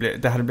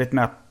det hade blivit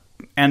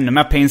ännu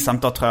mer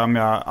pinsamt då, tror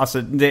jag.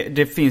 Alltså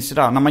det finns ju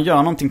där, när man gör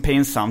någonting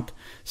pinsamt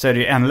så är det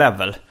ju en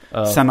level.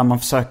 Sen när man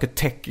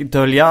försöker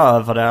dölja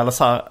över det eller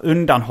så här,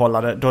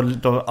 undanhålla det,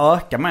 då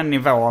ökar man en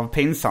nivå av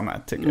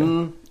pinsamhet, tycker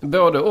jag.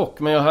 Både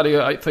och, men jag hade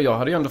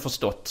ju ändå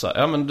förstått så här,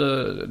 ja men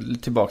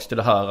tillbaks till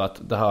det här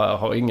att det här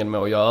har ingen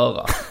med att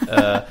göra.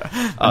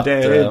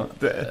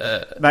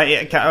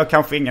 Nej,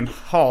 kanske ingen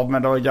har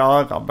med det att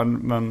göra,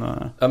 men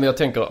ja, men jag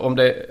tänker om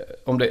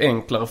det är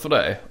enklare för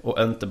dig att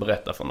inte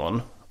berätta för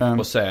någon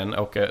och sen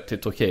åka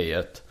till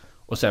Turkiet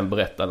och sen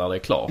berätta när det är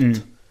klart,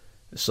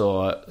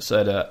 så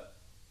är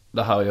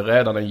det här är ju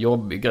redan en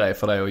jobbig grej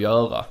för dig att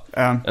göra.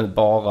 Än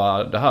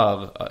bara det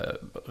här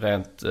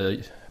rent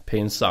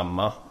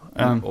pinsamma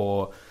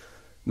och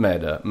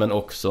med det, men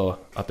också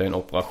att det är en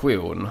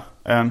operation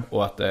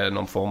och att det är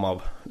någon form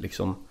av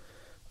liksom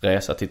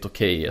resa till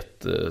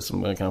Turkiet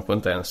som man kanske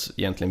inte ens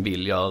egentligen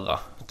vill göra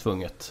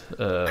tvunget.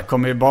 Jag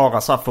kommer ju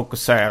bara så här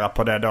fokusera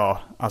på det då,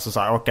 alltså så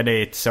här, åka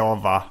dit,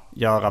 sova,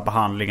 göra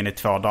behandlingen i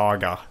 2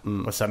 dagar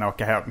och sen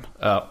åka hem.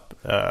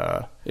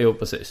 Jo,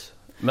 precis.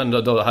 Men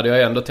då hade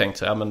jag ändå tänkt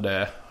så här, men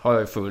det har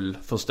jag ju full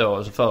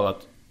förståelse för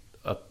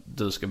att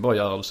du ska bara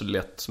göra det så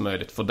lätt som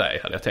möjligt för dig,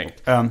 hade jag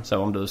tänkt. Så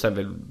om du sen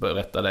vill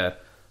berätta det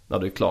när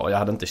du är klar. Jag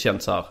hade inte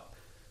känt så här,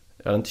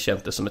 jag hade inte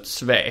känt det som ett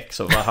svek.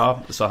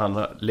 Så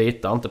han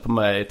litar inte på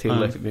mig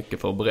tillräckligt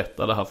mycket för att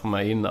berätta det här för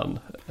mig innan.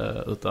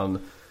 Utan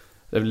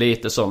det är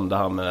lite som det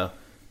här med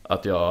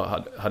att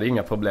jag hade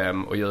inga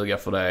problem att ljuga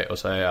för dig och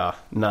säga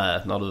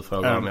nej när du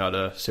frågade om jag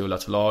hade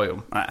solat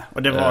solarium. Nej,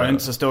 och det var ju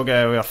inte så stor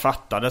grej, och jag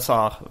fattade så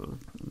här,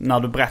 när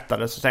du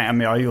berättade så tänkte jag,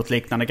 men jag har gjort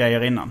liknande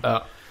grejer innan.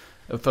 Ja.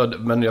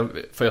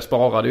 För jag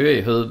sparade ju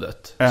i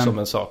huvudet som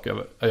en sak.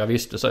 Jag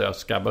visste så jag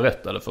ska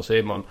berätta det för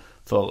Simon.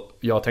 För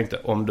jag tänkte,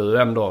 om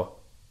du ändå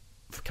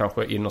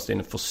kanske innerst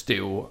inne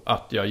förstod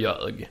att jag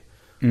ljög.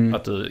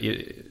 Att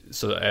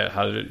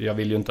jag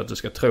vill ju inte att du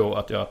ska tro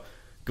att jag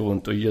går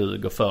runt och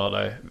ljuger för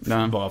dig.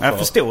 Bara för... Jag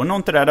förstod nog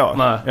inte det då.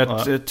 Nej,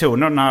 jag tog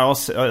nog den här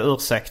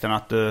ursäkten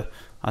att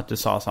du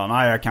sa så här,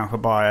 nej jag kanske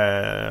bara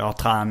har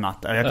tränat.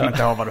 Jag kommer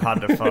inte ihåg vad du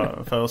hade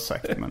för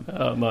ursäkt. Men,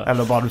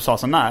 eller bara du sa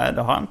så, nej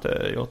det har jag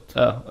inte gjort.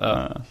 Jag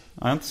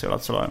har inte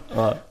solat så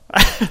länge.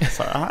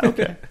 Så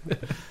okej.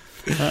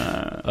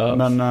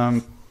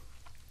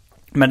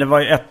 Men det var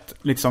ju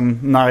liksom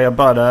när jag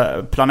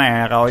började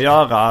planera och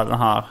göra den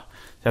här.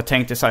 Jag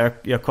tänkte så här,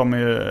 jag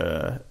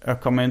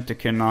kommer inte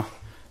kunna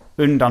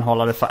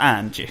undanhålla det för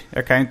Angie.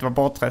 Jag kan ju inte vara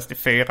bortrest i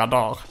 4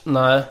 dagar.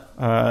 Nej.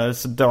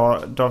 Så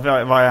då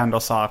var jag ändå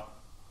så här.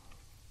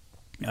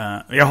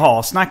 Jag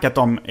har snackat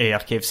om i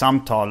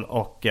Arkivsamtal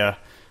och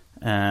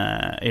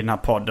i den här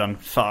podden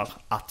för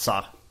att så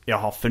här, jag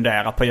har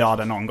funderat på att göra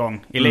det någon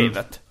gång i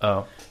livet.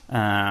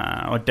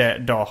 Och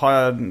då har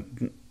jag,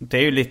 det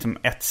är ju lite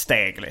ett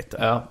steg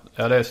lite.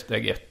 Ja, det är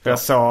steg 1.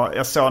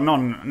 Jag såg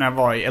någon när jag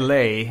var i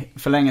LA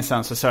för länge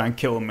sedan, så såg jag en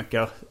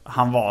komiker.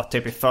 Han var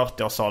typ i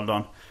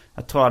 40-årsåldern.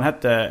 Jag tror han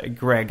hette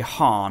Greg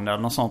Hahn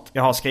eller något sånt.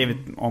 Jag har skrivit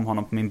om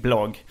honom på min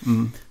blogg.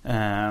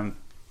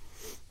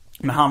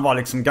 Men han var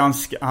liksom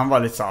han var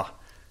lite så här,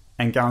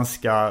 en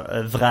ganska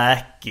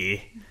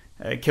vräkig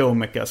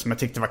komiker som jag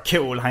tyckte var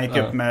cool. Han gick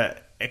upp med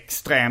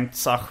extremt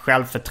så här,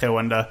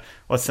 självförtroende,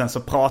 och sen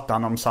så pratade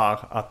han om så här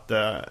att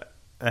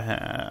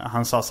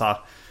han sa så här,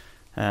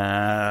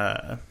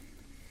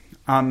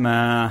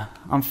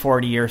 I'm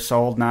 40 years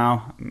old now,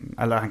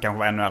 eller han kanske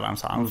var ännu äldre.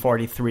 Så I'm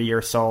 43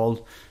 years old,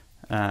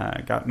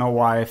 got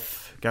no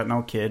wife, got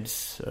no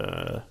kids,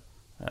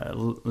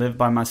 live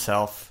by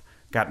myself,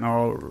 got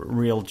no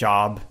real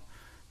job.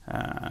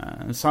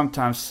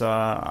 Sometimes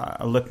I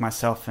look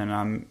myself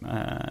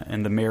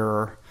in the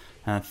mirror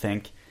and I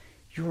think,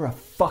 you're a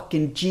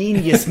fucking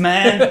genius,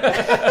 man.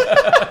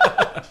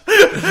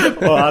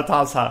 Och att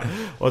han så här,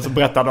 och så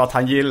berättade han att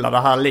han gillar det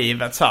här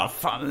livet så här,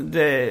 fan,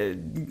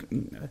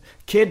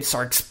 kids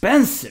are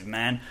expensive,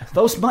 man.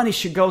 Those money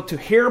should go to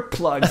hair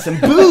plugs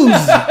and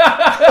booze.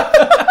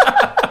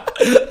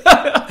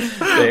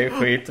 Det är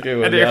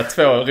skitroliga.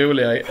 Två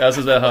roliga,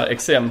 alltså det här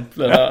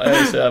exemplen är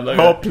så jävla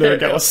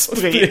hårpluggar och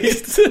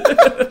sprit.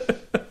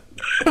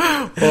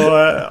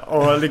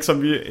 och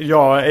liksom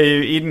jag är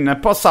ju inne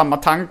på samma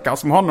tankar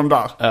som honom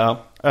där. Ja.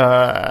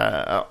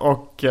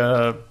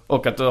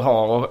 Och att du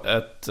har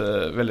ett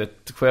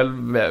väldigt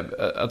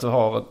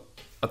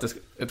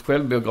ett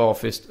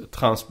självbiografiskt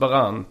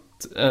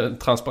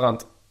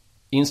transparent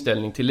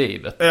inställning till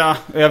livet. Ja,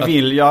 jag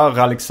vill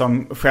göra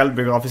liksom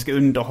självbiografisk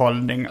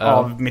underhållning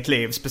av mitt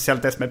liv,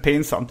 speciellt det som är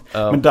pinsamt.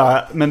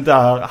 Men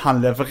där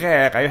han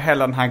levererar ju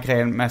hela den här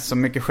grejen med så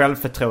mycket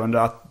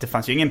självförtroende att det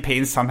fanns ju ingen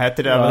pinsamhet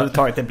i det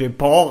överhuvudtaget. Det blir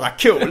bara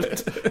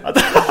coolt.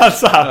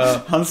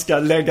 Att han ska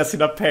lägga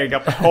sina pengar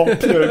på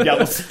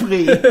hårpluggar och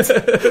sprit.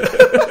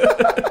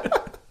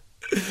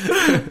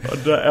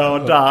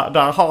 Och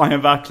där har han ju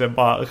verkligen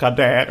bara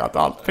raderat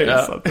allt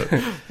pinsamt.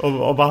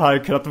 Och bara har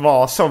kunnat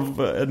vara så.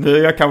 Nu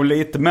är jag kanske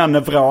lite mer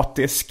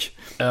nevrotisk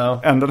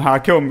än den här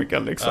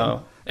komikern liksom.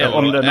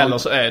 Eller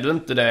så är du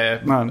inte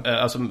det.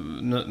 Alltså,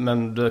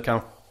 men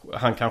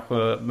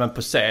men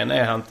på scen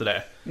är han inte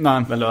det.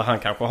 Nej. Men han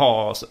kanske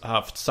har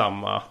haft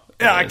samma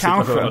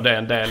situationer. Det är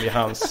en del i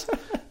hans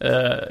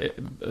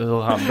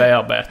hur han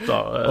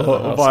bearbetar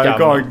och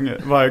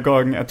varje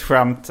gång ett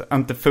skämt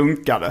inte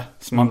funkade,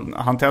 som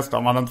han testade,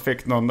 om han inte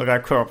fick någon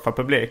reaktion från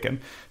publiken,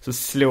 så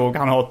slog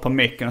han hårt på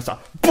micken och sa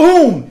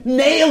boom!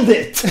 Nailed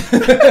it!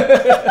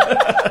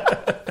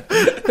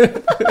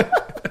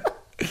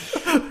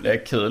 Det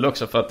är kul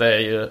också för att det är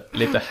ju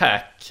lite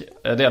hack,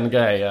 den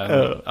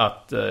grejen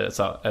att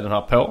så här, är den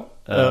här på?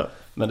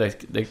 Men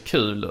det är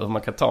kul hur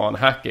man kan ta en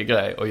hackig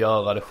grej och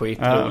göra det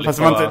skitroligt.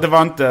 Fast det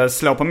var inte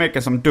slå på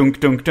mycket som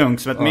dunk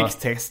som ett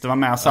mixtext. Det var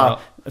mer så här,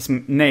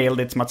 som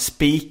nailed it, som att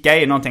spika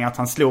i någonting, att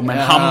han slog med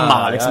en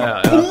hammare liksom.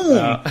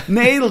 Boom!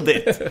 Nailed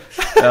it!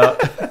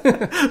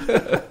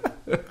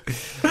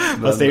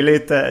 Fast det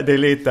är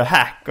lite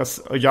hack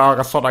och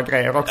göra sådana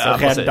grejer också,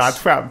 rädda ett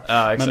skämt.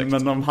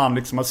 Men om han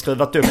liksom har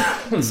skruvat upp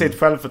sitt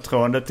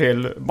självförtroende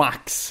till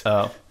max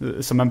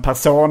som en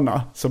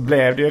persona, så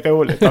blev det ju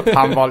roligt att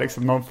han var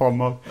liksom någon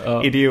form av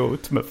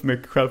idiot med för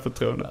mycket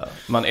självförtroende.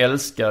 Man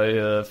älskar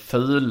ju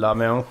fula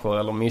människor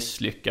eller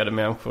misslyckade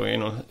människor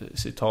inom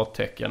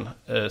citattecken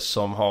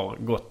som har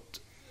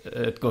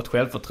ett gott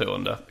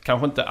självförtroende.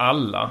 Kanske inte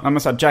alla. Ja,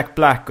 men så Jack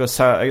Black och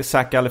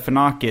Zach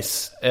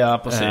Galifianakis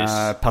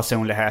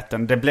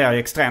personligheten, det blir ju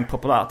extremt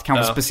populärt.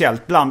 Kanske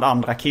speciellt bland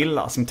andra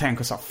killar som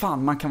tänker så,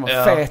 fan, man kan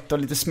vara fet och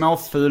lite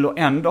småful och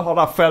ändå ha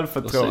det här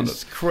självförtroendet.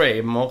 Precis.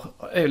 Kramer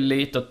är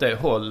lite åt det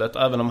hållet,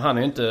 även om han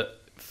är inte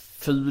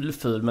ful,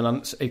 men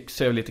han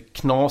ser lite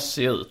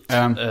knasig ut.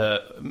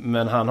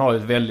 Men han har ju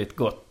ett väldigt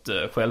gott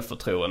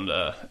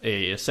självförtroende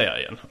i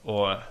serien.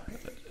 Och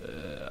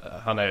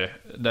han är,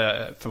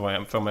 det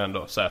får man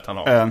ändå säga att han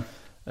har.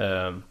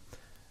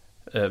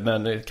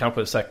 Men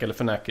kanske Zach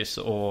Galifianakis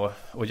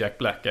och Jack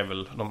Black är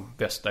väl de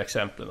bästa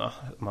exemplen.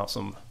 De här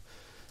som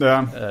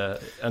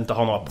inte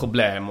har några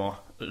problem att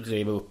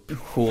riva upp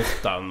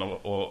skjortan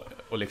och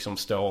liksom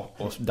stå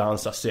och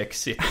dansa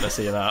sexigt med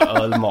sina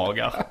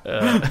ölmagar.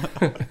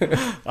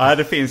 Ja,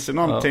 det finns ju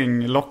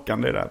någonting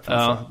lockande i det.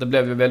 Ja, det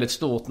blev ju väldigt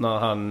stort när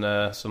han,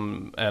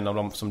 som en av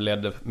dem som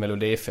ledde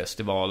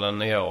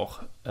Melodifestivalen i år,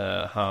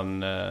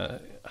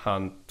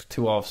 han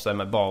tog av sig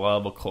med bara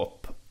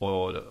överkropp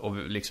och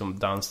liksom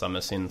dansade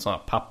med sin sån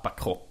här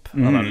pappakropp.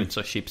 Han hade lite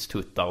så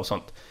chipstuttar och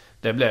sånt.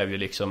 Det blev ju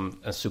liksom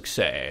en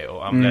succé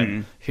och han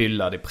blev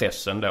hyllad i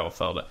pressen då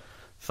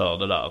för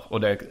det där.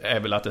 Och det är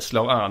väl att det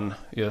slår an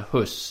ju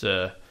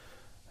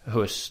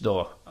hos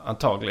då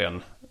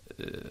antagligen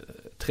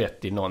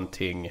 30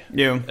 någonting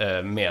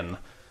män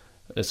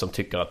som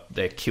tycker att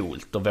det är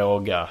coolt att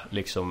våga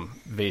liksom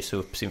visa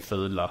upp sin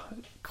fula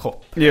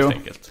kropp helt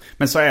enkelt.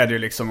 Men så är det ju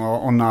liksom,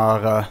 och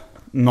när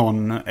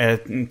någon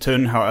är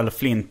tunnhår eller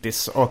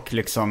flintis och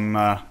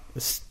liksom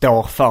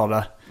står för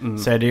det,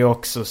 så är det ju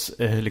också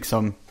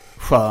liksom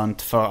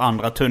skönt för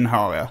andra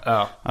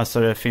tunnhåriga. Alltså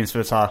det finns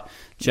väl så här.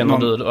 Känner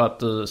du att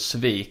du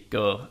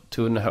sviker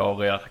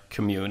tunnhåriga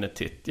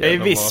communityt? I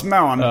viss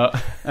mån.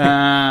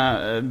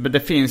 Det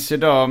finns ju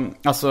då,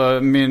 alltså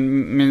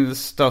min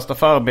största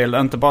förebild,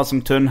 inte bara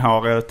som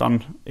tunnhårig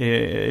utan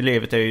i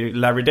livet, är ju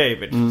Larry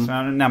David, som jag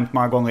har nämnt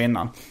många gånger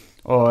innan.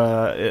 Och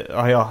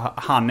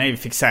han är ju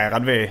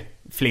fixerad vid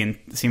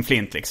sin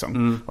flint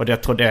liksom. Och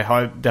jag tror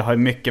det har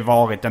mycket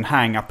varit en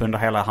hang-up under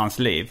hela hans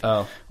liv.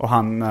 Och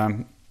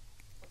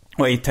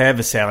Och i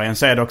tv-serien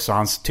så är det också,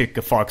 han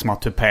tycker folk som har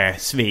tupé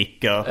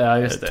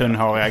sviker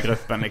tunnhåriga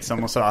gruppen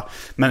liksom och sådär.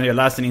 Men jag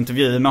läste en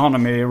intervju med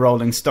honom i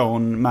Rolling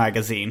Stone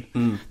Magazine.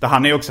 Där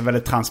han är också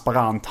väldigt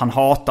transparent. Han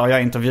hatar att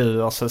göra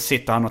intervjuer, så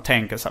sitter han och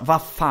tänker så här: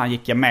 vad fan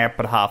gick jag med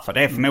på det här för?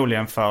 Det är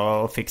förmodligen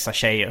för att fixa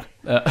tjejer.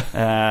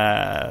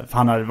 För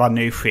han var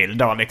nyskild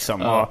då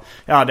liksom. Och,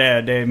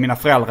 det mina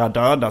föräldrar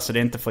döda, så det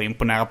är inte för att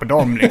imponera på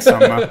dem liksom.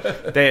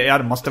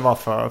 Det måste vara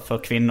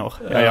för kvinnor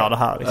jag gör det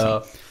här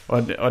liksom.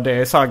 Och det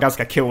är så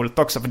ganska coolt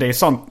också, för det är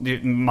sånt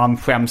man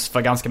skäms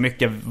för ganska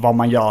mycket, vad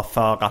man gör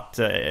för att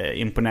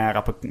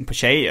imponera på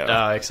tjejer.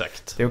 Ja,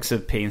 exakt. Det är också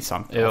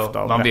pinsamt. Jo,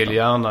 man vill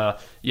gärna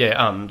ge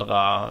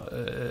andra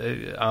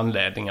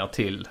anledningar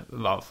till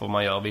varför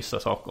man gör vissa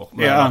saker.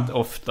 Men att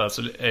ofta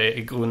så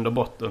i grund och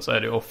botten så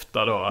är det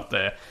ofta då att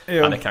det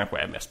kanske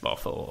är mest bara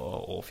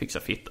för att fixa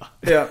fitta.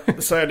 Ja,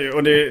 så är det ju.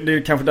 Och det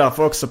är kanske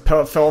därför också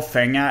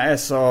fåfänga är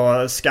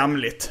så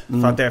skamligt.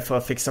 För att det är för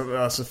att fixa,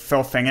 alltså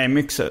fåfänga är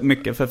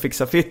mycket för att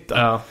fixa fitta.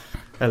 Ja.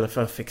 Eller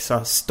för att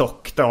fixa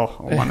stock då,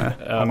 om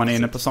man är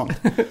inne på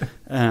sånt.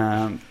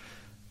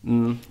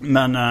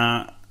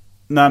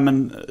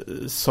 Men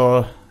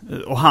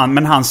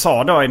han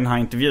sa då i den här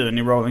intervjun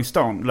i Rolling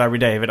Stone, Larry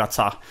David, att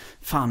så här,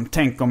 fan,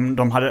 tänk om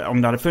det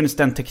hade funnits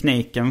den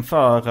tekniken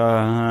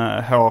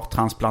för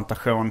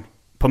hårtransplantation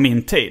på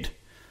min tid.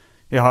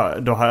 Nu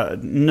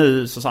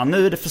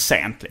är det för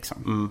sent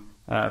liksom.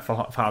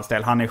 För hans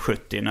del, han är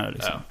 70 nu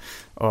liksom.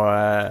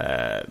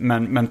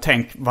 Men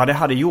tänk vad det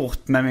hade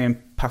gjort med min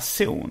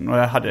person. Och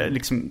jag hade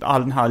liksom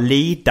all den här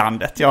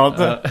lidandet jag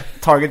hade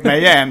tagit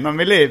mig igenom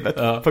i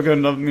livet på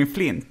grund av min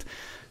flint.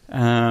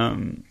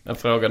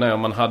 Frågan är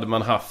om hade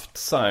man haft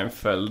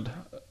Seinfeld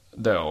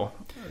då,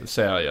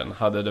 serien,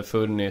 hade det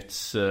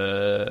funnits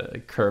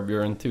Curb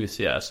Your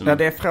Enthusiasm? Ja,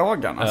 det är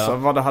frågan alltså,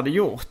 vad det hade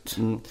gjort.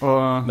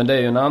 Men det är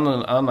ju en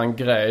annan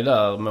grej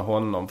där med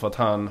honom, för att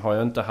han har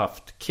ju inte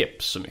haft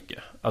keps så mycket.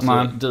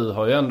 Alltså, du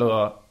har ju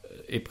ändå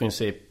i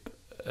princip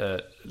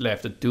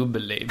levt ett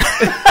dubbelliv.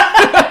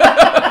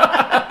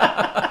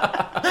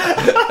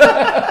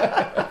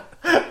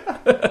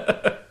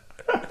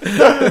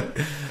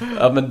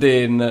 Ja, men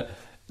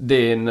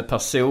din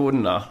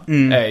persona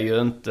är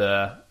ju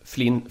inte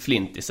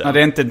flintisen. Ja, det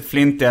är inte en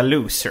flintiga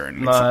losern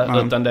liksom.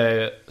 Nej, utan det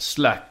är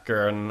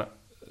slackern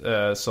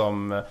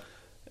som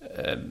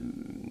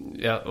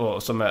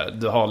och som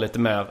du har lite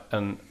mer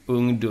en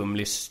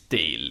ungdomlig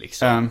stil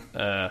liksom.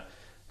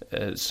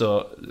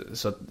 Så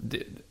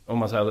om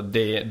man säger det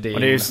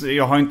och det är,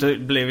 jag har inte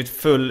blivit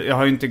full.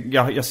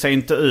 Jag ser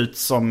inte ut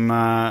som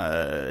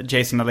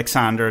Jason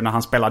Alexander när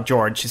han spelar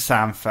George i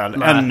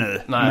Seinfeld ännu.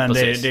 Men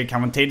det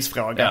kan vara en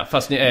tidsfråga. Ja,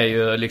 fast ni är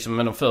ju liksom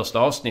med de första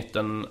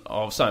avsnitten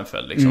av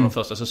Seinfeld liksom, de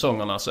första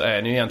säsongerna, så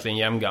är ni ju egentligen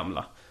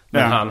jämngamla.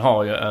 Men han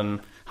har ju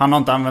han har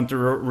inte använt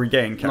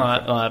Regain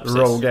kanske. Nej,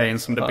 Rogaine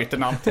som det bytte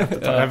namn till.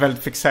 Jag är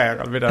väldigt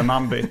fixerad vid det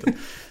namnbytet.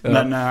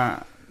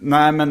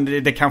 Men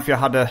det kanske jag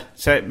hade.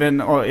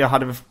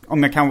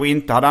 Om jag kanske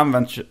inte hade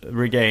använt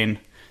Regain,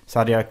 så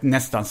hade jag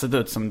nästan sett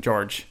ut som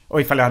George.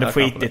 Och ifall jag hade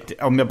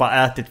skitit, om jag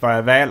bara ätit vad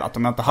jag velat,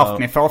 om jag inte haft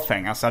min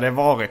fåfänga, så hade jag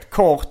varit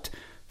kort,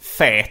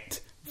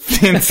 fet,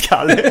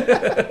 flintskallig.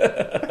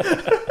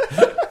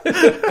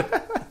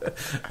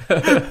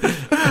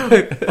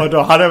 Och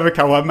då hade jag väl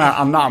kanske med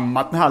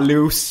anammat den här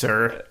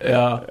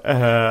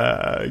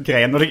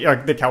loser-grejen. Och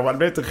det kanske hade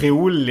blivit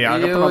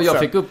roligare på något sätt. Jag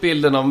fick upp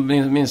bilden av,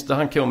 minns du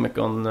han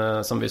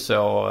komikern som vi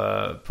såg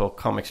på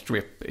Comic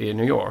Strip i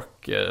New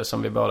York,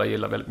 som vi båda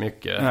gillar väldigt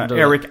mycket.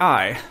 Eric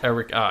Eye,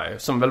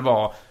 som väl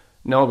var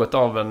något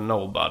av en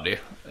nobody.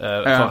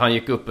 För han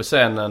gick upp på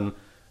scenen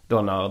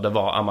då när det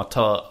var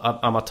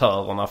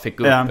amatörerna fick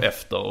upp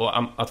efter. Och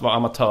att vara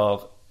amatör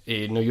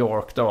i New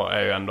York då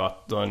är ju ändå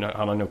att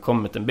han har nog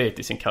kommit en bit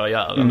i sin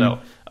karriär ändå,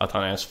 att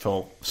han ens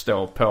får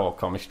stå på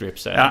Comic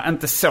Strip-serien. Ja,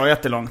 inte så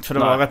jättelångt, för det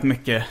var rätt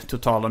mycket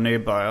totala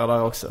nybörjare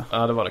där också.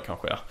 Ja, det var det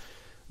kanske, ja.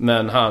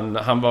 Men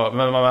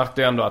men man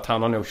märkte ju ändå att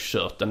han har nog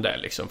kört en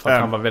del liksom, för att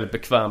han var väldigt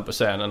bekväm på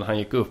scenen. Han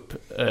gick upp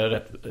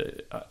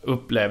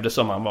upplevde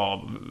som han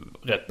var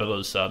rätt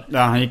berusad. Ja,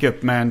 han gick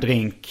upp med en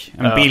drink,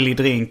 en billig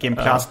drink i en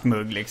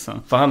plastmugg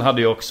liksom. För han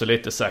hade ju också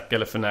lite Zack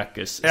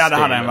Galifianakis. Ja, det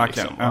hade han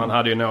verkligen. Liksom. Han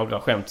hade ju några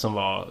skämt som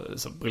var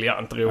så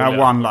briljant roliga.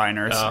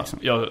 One-liners liksom.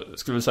 Jag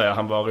skulle säga att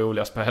han var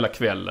roligast på hela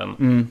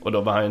kvällen. Och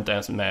då var han ju inte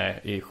ens med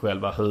i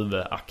själva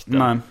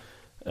huvudakten.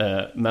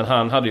 Men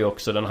han hade ju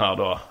också den här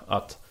då,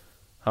 att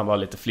han var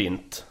lite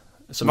flint.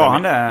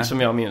 Som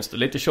jag minns det.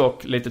 Lite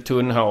tjock, lite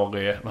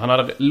tunnhårig. Han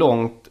hade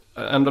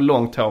ändå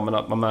långt hår, men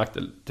att man märkte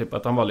typ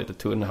att han var lite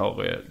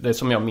tunnhårig. Det är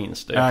som jag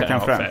minns det. Jag kan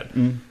ha fel.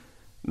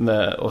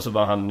 Och så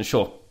var han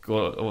tjock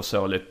och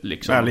så lite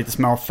liksom. Ja, lite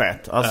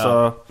småfett.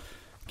 Alltså,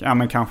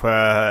 men kanske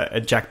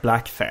Jack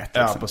Black-fet.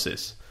 Liksom. Ja,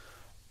 precis.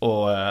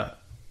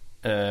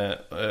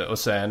 Och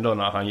sen då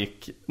när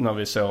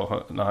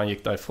han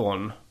gick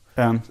därifrån.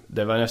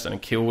 Det var nästan den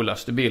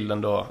coolaste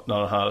bilden då, när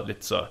han hade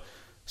lite så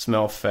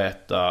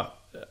småfeta,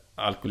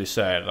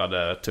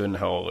 alkoholiserade,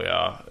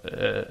 tunnhåriga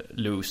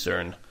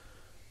losern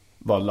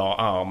bara la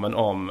armen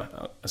om,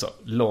 alltså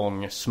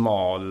lång,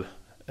 smal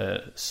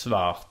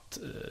svart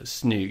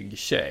snygg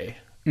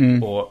tjej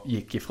och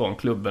gick ifrån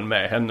klubben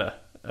med henne.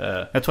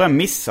 Jag tror jag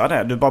missade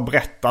det. Du bara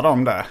berättade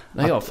om det.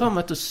 Nej, jag har för mig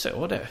att du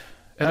såg det.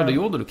 Eller det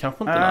gjorde du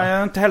kanske inte. Jag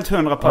är inte helt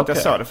 100 på att jag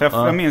såg det.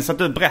 För jag minns att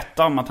du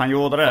berättade om att han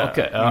gjorde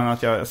det. Men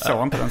att jag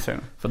såg inte den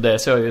scenen. För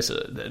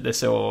det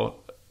såg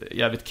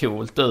jävligt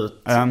coolt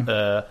ut.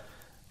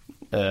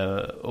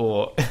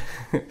 Och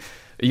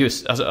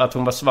just alltså, att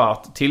hon var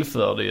svart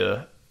tillförde ju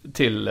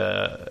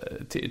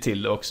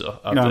till också.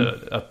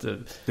 Att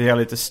det ger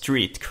lite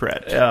street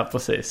cred. Ja,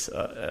 precis.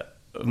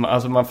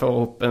 Alltså man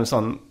får upp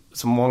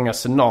så många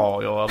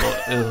scenarier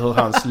över hur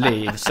hans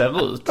liv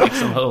ser ut.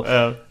 Liksom,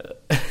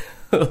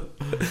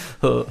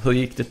 hur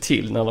gick det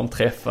till när de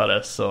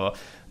träffades?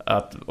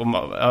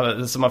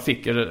 Så man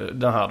fick ju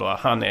den här då,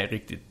 han är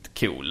riktigt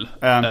cool.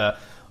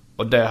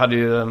 Och det hade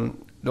ju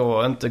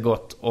då inte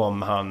gått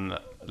om han,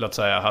 låt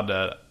säga,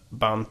 hade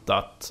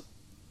bantat,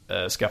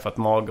 skaffat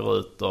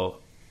magrutor.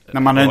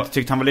 När man inte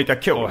tyckt han var lika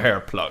cool. Och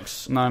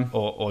hairplugs.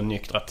 Och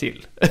nyktra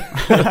till.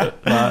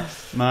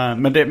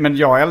 Men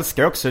jag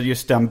älskar också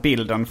just den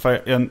bilden.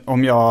 För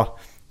om jag,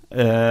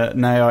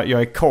 när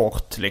jag är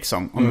kort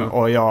liksom.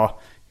 Och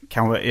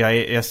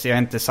jag ser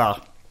inte så här.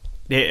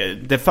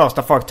 Det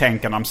första folk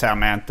tänker när de ser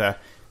mig är inte,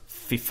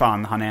 fy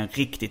fan, han är en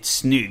riktigt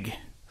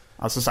snygg.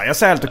 Alltså så här, jag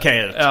ser helt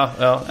okej ut.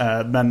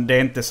 Men det är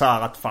inte så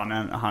här att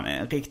fan, han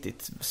är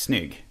riktigt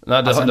snygg. Nej,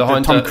 alltså du har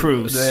inte Tom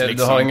Cruise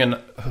liksom.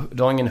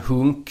 Du har ingen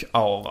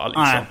hunk-aura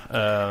liksom.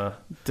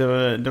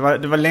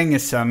 Det var länge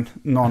sedan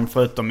någon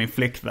förutom min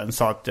flickvän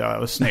sa att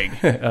jag är snygg.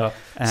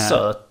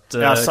 Söt.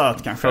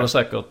 Söt kanske. Får du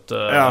säkert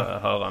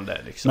höra om det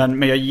liksom.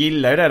 Men jag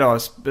gillar ju det då.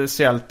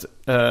 Speciellt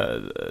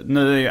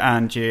nu är ju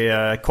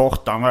Angie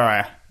kortare än vad jag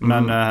är.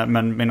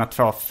 Men mina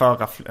två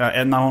förra,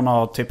 när hon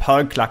har typ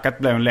högklackat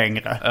blir hon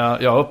längre.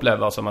 Jag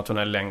upplever som att hon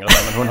är längre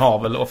där, men hon har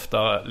väl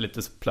ofta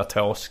lite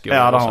platåskor.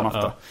 Ja, det har hon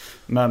ofta.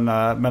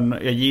 Men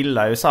jag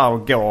gillar ju så här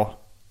att gå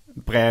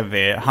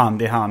bredvid,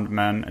 hand i hand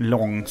med en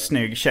lång,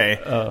 snygg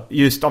tjej.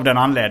 Just av den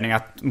anledningen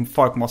att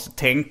folk måste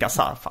tänka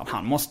så här, fan,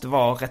 han måste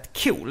vara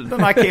rätt cool,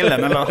 den här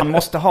killen. Eller han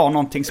måste ha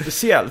någonting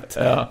speciellt.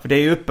 För det är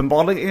ju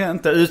uppenbarligen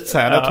inte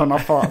utseendet hon har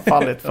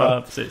fallit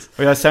för. Precis.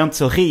 Och jag ser inte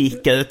så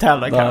rik ut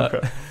heller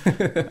kanske.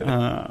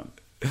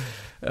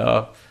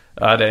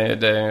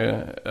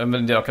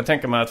 Men jag kan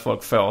tänka mig att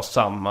folk får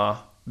samma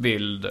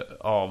bild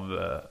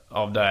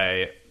av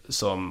dig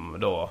som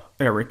då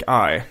Eric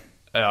I.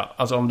 Ja,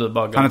 alltså om du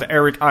bara... Han heter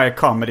Eric I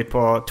Comedy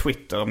på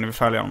Twitter om ni vill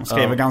följa honom.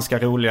 Skriver ganska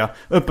roliga,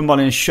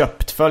 uppenbarligen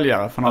köpt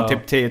följare. För han har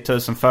typ 10 000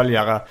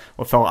 följare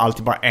och får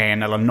alltid bara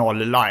 1 eller 0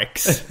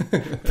 likes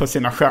på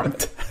sina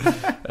skämt.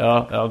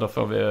 Ja, då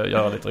får vi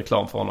göra lite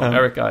reklam för honom.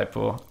 Eric I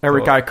på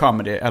I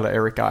Comedy eller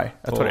Eric I.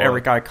 Jag tror det är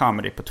Eric I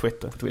Comedy på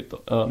Twitter.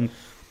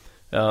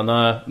 Ja,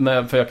 nej,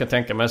 men för jag kan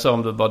tänka mig så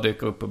om du bara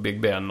dyker upp på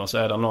Big Ben och så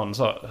är det någon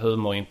så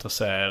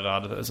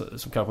humorintresserad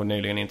som kanske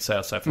nyligen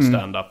intresserat sig för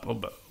stand-up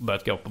och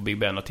börjat gå på Big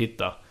Ben och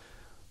titta.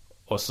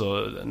 Och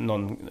så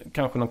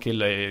kanske någon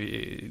kille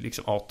i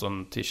liksom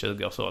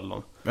 18-20 års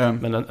åldern.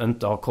 Men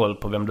inte har koll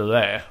på vem du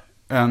är.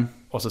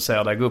 Och så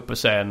ser dig gå upp på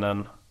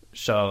scenen,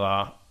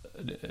 köra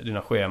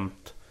dina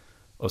skämt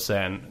och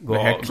sen gå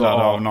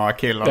av några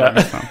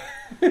killar.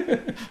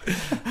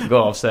 Gå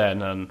av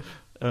scenen,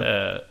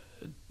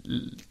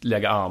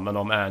 lägga armen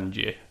om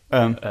Angie.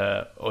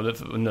 Och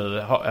nu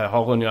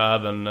har hon ju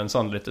även en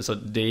sån lite så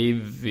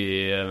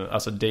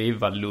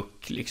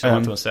diva-look liksom.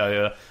 Att hon ser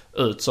ju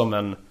ut som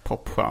en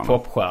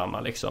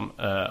popstjärna liksom.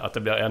 Att det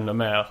blir ännu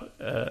mer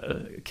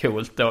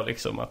coolt då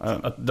liksom.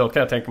 Att då kan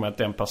jag tänka mig att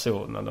den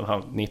personen, den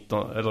här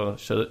 19 eller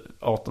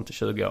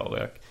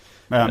 18-20-åriga,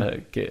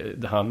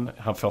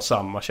 han får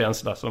samma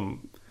känsla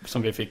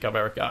som vi fick av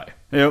Eric I.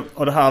 Jo,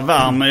 och det här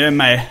värmer ju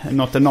mig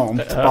något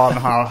enormt. Bara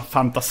den här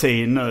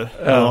fantasin nu.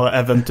 Och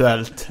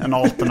eventuellt en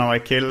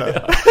 18-årig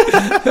kille.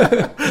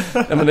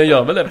 Ja, men det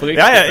gör väl det på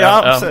riktigt?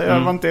 Ja, jag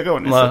var inte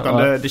ironisk.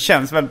 Det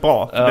känns väldigt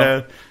bra.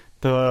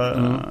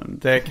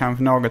 Det är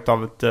kanske något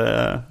av ett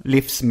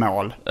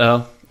livsmål.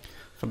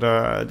 För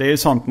det är ju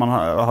sånt man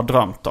har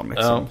drömt om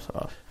liksom.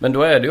 Men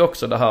då är det ju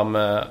också det här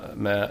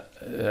med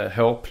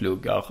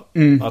hårpluggar.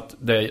 Att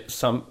det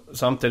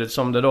samtidigt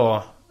som det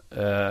då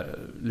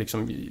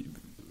liksom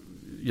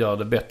gör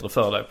det bättre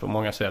för dig på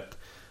många sätt,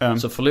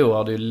 så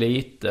förlorar du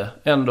lite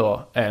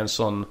ändå en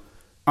sån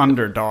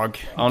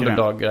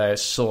underdog-grej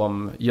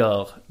som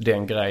gör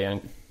den grejen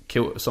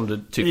som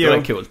du tycker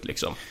är coolt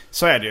liksom.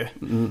 Så är det ju.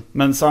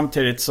 Men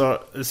samtidigt så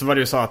var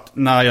det ju så att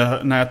när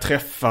jag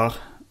träffar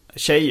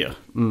tjejer,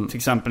 till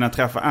exempel när jag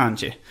träffar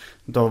Angie,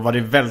 då var det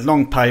en väldigt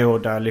lång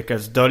period där jag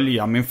lyckades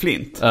dölja min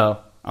flint.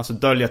 Alltså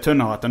dölja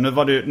tunnhårigheten. Nu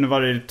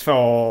var det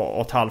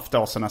 2,5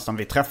 år sedan nästan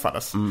vi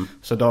träffades.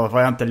 Så då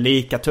var jag inte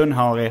lika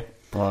tunnhårig.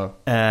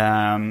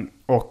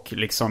 Och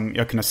liksom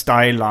jag kunde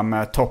styla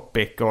med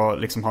Topic och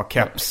liksom ha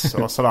caps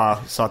och sådär,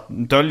 så att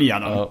dölja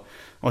den.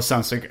 Och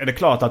sen så är det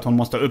klart att hon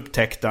måste ha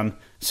upptäckt den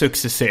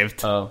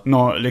successivt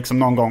liksom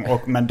någon gång.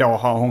 Men då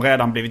har hon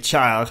redan blivit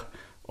kär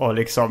och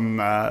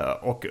liksom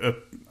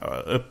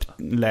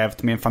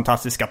upplevt min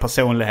fantastiska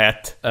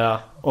personlighet.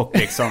 Och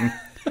liksom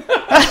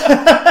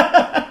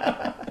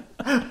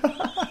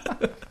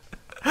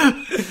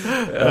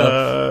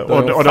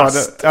Och då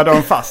är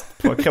de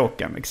fast på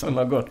kroken liksom. Den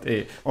har gått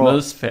i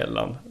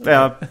musfällan.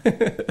 Ja.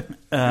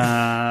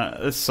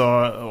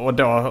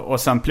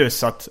 Och sen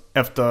plus att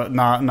efter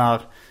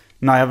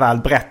när jag väl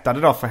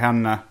berättade då för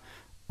henne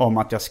om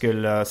att jag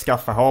skulle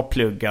skaffa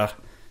hårpluggar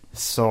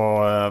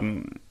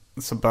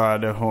så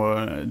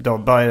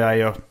började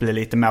jag bli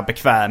lite mer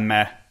bekväm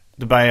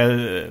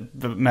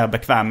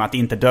med att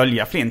inte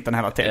dölja flinten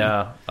hela tiden.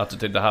 Ja, att du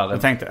tyckte det här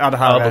är det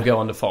här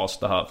övergående fas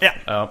det här.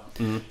 Ja.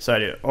 Så är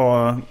det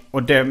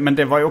ju. Men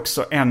det var ju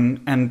också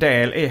en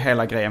del i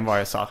hela grejen var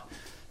ju så här.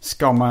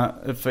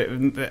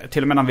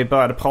 Till och med när vi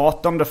började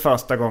prata om det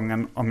första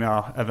gången, om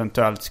jag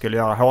eventuellt skulle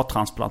göra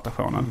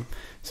hårtransplantationen,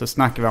 så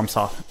snackade vi om så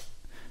här,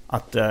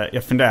 att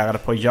jag funderade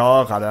på att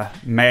göra det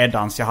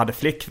medans jag hade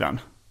flickvän.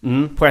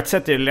 På ett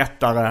sätt är det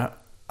lättare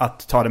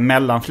att ta det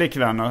mellan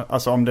flickvänner.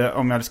 Alltså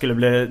om jag skulle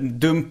bli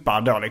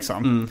dumpad då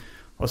liksom.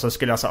 Och så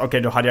skulle jag säga,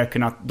 okej,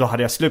 då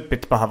hade jag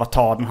sluppit behöva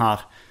ta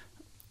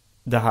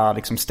det här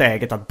liksom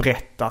steget att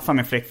berätta för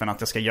min flickvän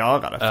att jag ska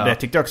göra det. För det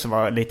tyckte jag också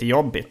var lite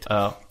jobbigt.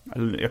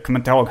 Jag kommer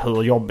inte ihåg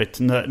hur jobbigt.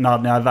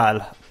 När jag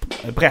väl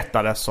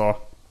berättade så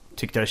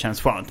tyckte jag det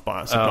känns skönt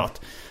bara, såklart.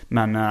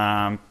 Men,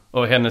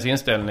 och hennes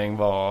inställning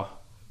var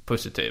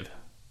positiv.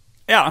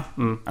 Ja,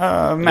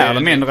 mer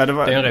eller mindre. Det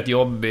är en rätt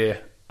jobbig...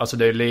 Alltså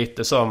det är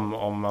lite som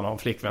om man har en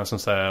flickvän som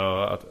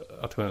säger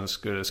att hon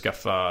skulle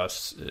skaffa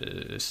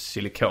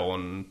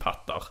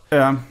silikonpattar.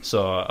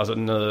 Så alltså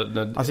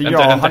nu alltså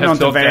jag hade nog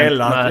inte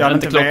velat. Jag hade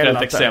inte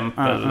klockrent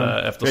exempel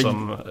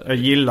eftersom... Jag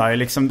gillar ju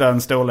liksom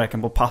den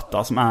storleken på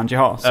pattar som Angie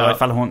har. Så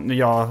ifall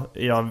jag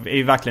är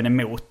ju verkligen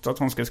emot att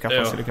hon ska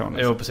skaffa silikon.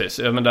 Jo, precis.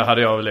 Men det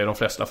hade jag väl i de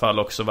flesta fall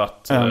också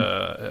varit.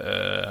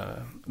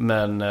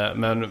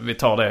 Men vi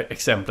tar det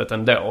exemplet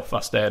ändå,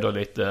 fast det är då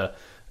lite...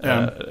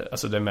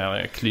 alltså det är mer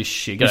en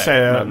klyschig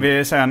grej.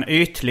 Vi säger en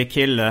ytlig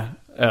kille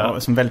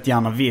som väldigt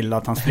gärna vill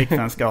att hans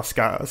flickvän ska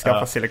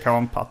skaffa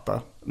silikonpattar.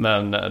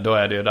 Men då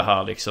är det ju det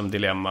här liksom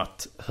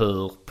dilemmat,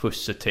 hur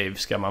positiv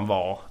ska man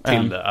vara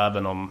till det,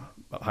 även om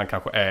han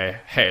kanske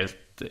är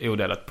helt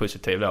odelat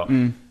positiv då.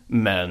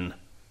 Men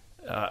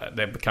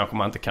det kanske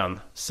man inte kan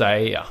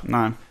säga.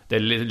 Nej. Det är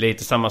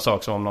lite samma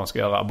sak som om någon ska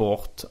göra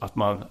abort, att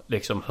man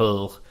liksom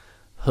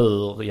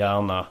hur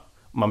gärna,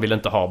 man vill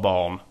inte ha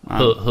barn,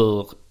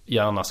 hur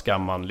gärna ska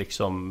man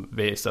liksom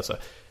visa sig.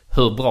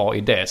 Hur bra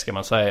idé ska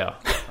man säga?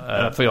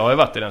 För jag har ju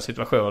varit i den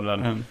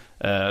situationen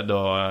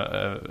då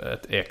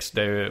ett ex,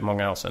 det är ju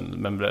många år sedan,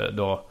 men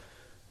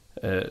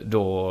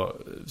då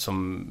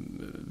som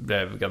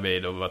blev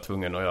gravid och var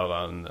tvungen att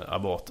göra en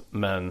abort.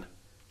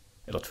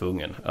 Eller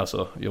tvungen,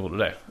 alltså gjorde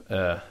det.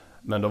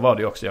 Men då var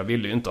det ju också, jag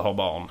ville ju inte ha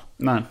barn.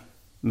 Nej.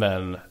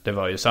 Men det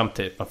var ju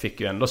samtidigt, man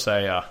fick ju ändå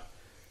säga...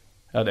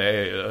 Ja, det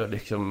är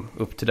liksom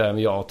upp till det.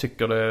 Jag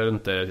tycker det är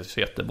inte så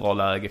jättebra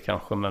läge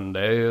kanske, men det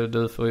är ju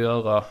du får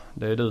göra.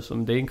 Det är du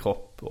som din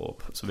kropp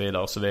och så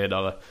vidare och så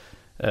vidare.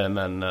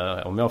 Men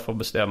om jag får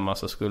bestämma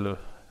så skulle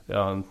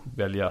jag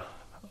välja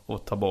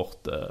att ta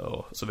bort det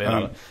och så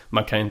vidare.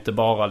 Man kan ju inte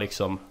bara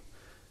liksom...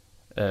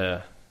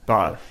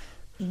 bara...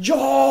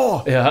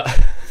 Ja!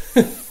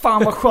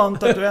 Fan vad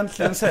skönt att du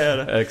äntligen säger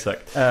det.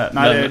 Exakt.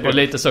 Och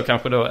lite så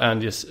kanske då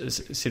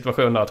Angies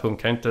situation där, att hon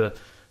kan inte...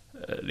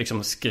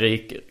 liksom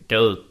skrika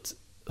ut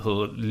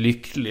hur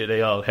lycklig det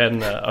gör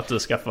henne att du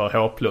skaffar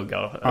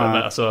hårpluggar.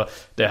 Alltså,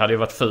 det hade ju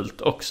varit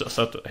fult också.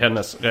 Så att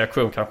hennes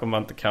reaktion kanske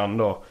man inte kan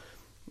då.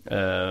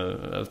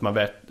 Man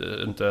vet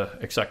inte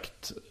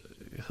exakt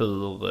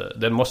hur...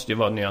 Den måste ju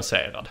vara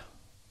nyanserad.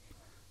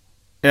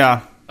 Ja.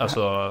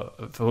 Alltså,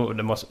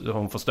 för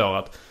hon förstår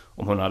att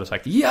om hon hade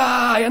sagt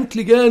ja,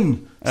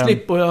 äntligen!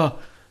 Slipper jag...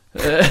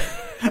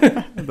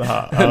 det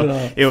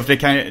här, Jo,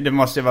 det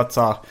måste ju varit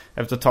så här,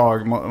 efter ett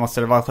tag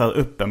måste det vara så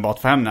uppenbart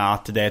för henne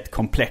att det är ett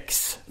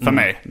komplex för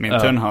mig, min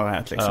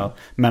tunnhörighet liksom.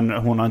 Men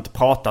hon har inte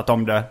pratat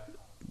om det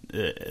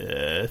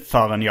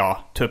förrän jag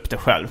tog upp det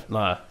själv.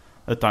 Nej.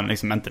 Utan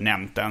liksom inte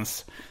nämnt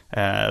ens.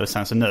 Och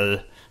sen så nu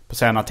på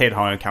senare tid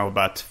har hon kanske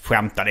börjat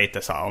skämta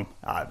lite så här om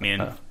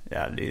min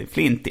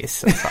flintis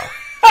så här.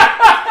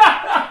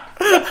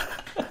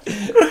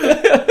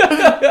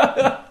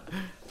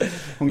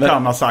 Hon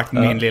kan ha sagt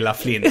min lilla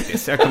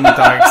flintis. Jag kommer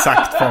inte ha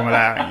exakt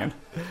formuleringen.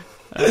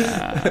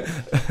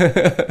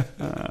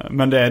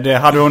 Men det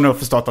hade hon nog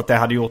förstått att det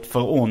hade gjort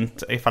för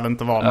ont ifall det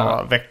inte var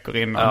några veckor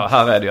innan. Ja,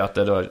 här är det ju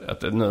att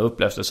det nu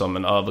upplevs det som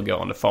en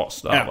övergående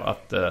fas där.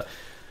 Att,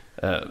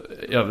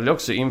 jag vill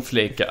också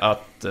inflika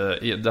att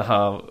det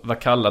här, vad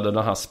kallade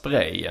den här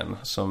sprayen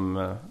som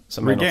är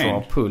någon form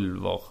av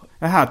pulver.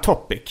 Det här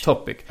Topic.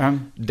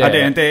 Det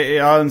är inte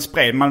en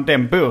spray, men det är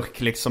en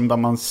burk liksom där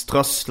man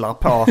strösslar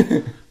på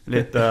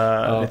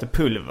lite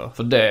pulver.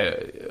 För det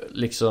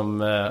liksom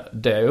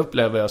det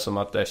upplever jag som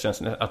att det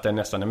känns att det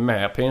nästan är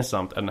mer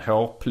pinsamt än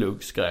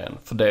hårpluggsgrejen.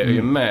 För det är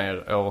ju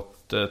mer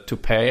åt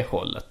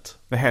tupé-hållet.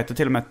 Det heter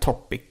till och med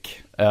Topic.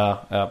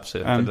 Ja,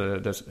 precis. Det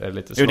är lite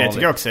snarligt. Jo, det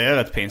tycker jag också är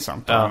rätt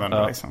pinsamt att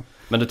använda liksom.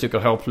 Men du tycker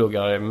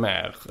hårpluggar är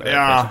mer?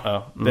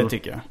 Det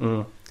tycker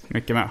jag.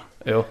 mycket mer.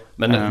 Jo,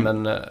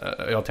 men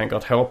jag tänker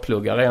att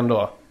hårpluggar är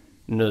ändå,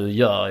 nu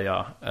gör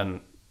jag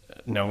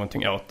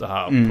någonting åt det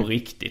här på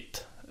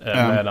riktigt.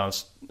 Medan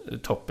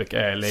Topic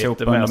är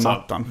lite mer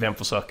så, vem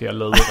försöker jag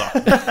lura?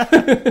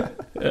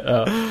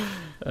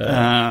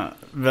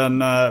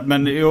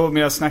 Men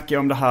jag snackade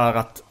om det här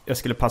att jag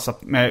skulle passa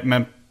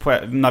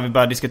när vi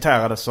började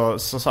diskutera det så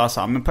sa jag så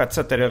här, men på ett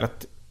sätt är det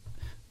rätt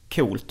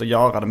coolt att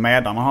göra det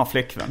medan man har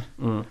flickvän.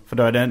 För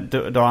då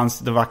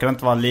verkar det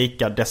inte vara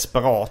lika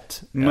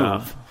desperat move.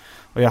 Ja.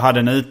 Och jag hade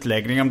en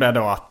utläggning om det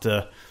då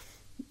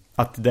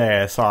att det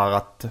är så här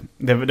att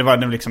det var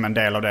liksom en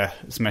del av det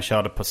som jag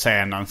körde på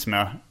scenen som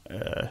jag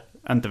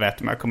inte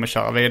vet om jag kommer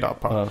köra vidare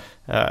på.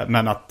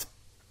 Men att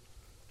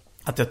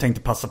jag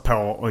tänkte passa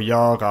på att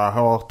göra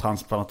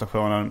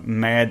hårtransplantationen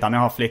medan jag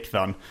har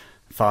flickvän.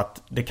 För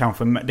att det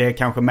är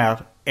kanske mer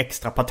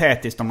extra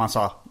patetiskt om man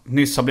sa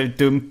nyss har blivit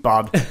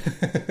dumpad,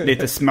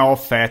 lite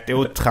småfett,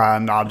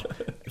 otränad,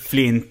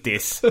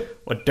 flintis.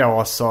 Och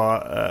då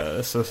så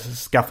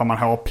skaffar man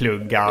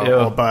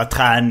hårpluggar och börjar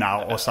träna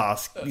och så här,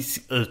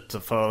 ut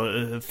för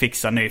att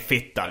fixa ny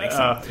fitta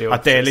liksom.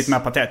 Att det är lite mer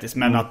patetiskt.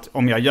 Men att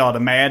om jag gör det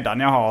medan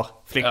jag har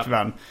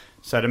flickvän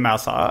så är det mer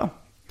så här.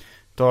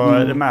 Då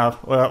är det mer,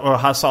 och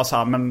här sa så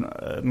här, men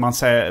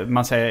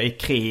man säger i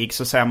krig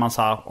så säger man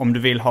så här, om du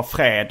vill ha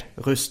fred,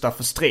 rusta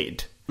för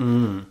strid.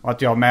 Och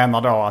att jag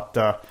menar då att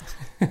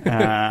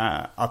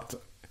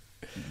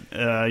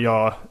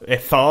jag är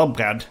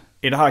förberedd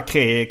i det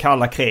här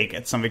kalla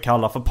kriget som vi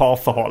kallar för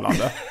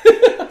parförhållande.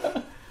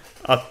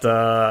 Att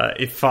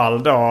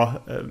ifall då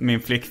min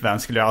flickvän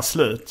skulle göra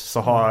slut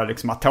så har jag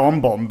liksom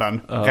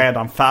atombomben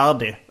redan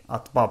färdig.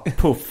 Att bara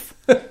puff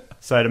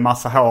så är det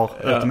massa hår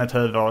utom ett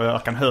huvud och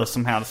jag kan hur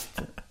som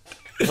helst,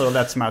 hur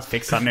lätt som helst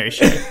fixa en ny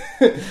tjej.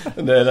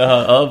 Det är det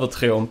här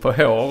övertron på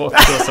hår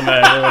också som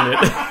är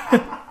roligt.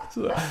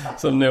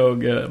 Som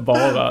nog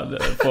bara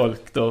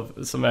folk då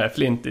som är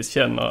flintis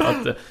känner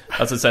att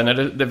alltså sen är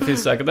det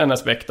finns säkert en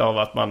aspekt av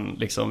att man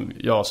liksom,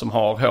 jag som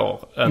har hår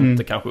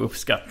inte kanske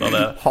uppskattar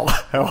det. Har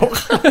hår.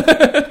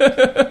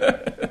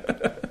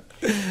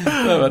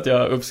 Men att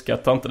jag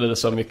uppskattar inte det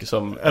så mycket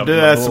som du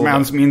är som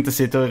en som inte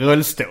sitter i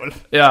rullstol.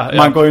 Ja.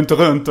 Man går ju inte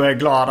runt och är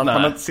glad att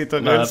man inte sitter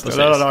i rullstol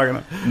hela dagarna.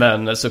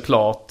 Men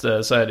såklart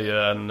så är det ju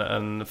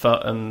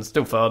en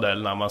stor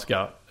fördel när man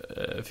ska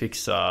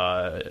fixa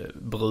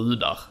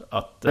brudar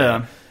att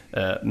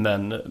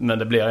men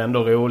det blir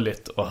ändå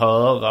roligt att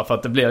höra, för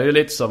att det blir ju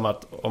lite som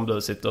att om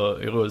du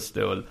sitter i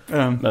rullstol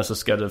men så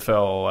ska du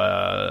få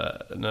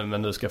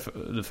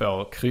du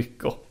få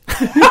kryckor.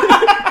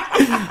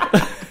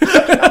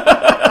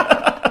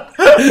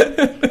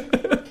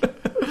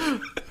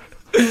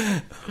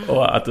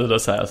 Och att du då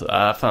säger så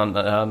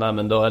nej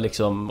men då är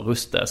liksom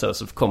rustad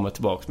så kommer jag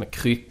tillbaka med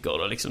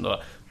kryckor och liksom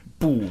då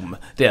boom,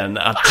 den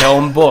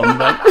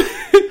atombomben.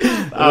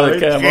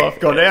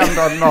 Kryckor, det är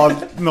ändå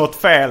något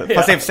fel.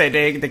 Fast i och för sig,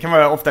 det kan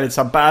vara ofta lite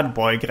så bad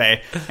boy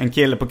grej. En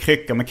kille på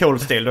kryckor med cool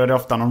stil, då är det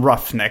ofta någon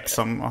roughneck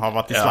som har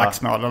varit i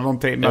slagsmål eller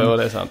någonting. Men, jo,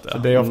 det är sant. Så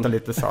det är ofta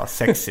lite så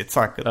sexigt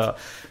säkert.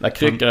 Nej,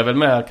 kryckor är väl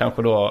mer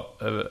kanske då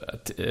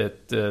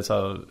ett så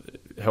här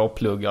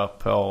hårpluggar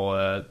på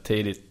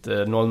tidigt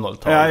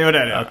 00-tal. Ja, jo, det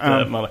är det.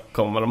 Att man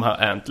kommer med de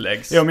här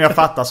antlegs. Jo, men jag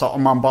fattar så.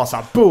 Om man bara så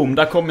här, boom,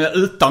 där kommer jag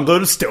utan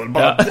rullstol.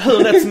 Bara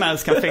hur lätt som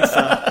helst kan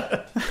fixa.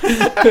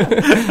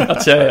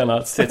 Att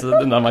tjejerna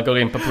sitter, när man går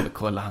in på puben,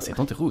 kolla, han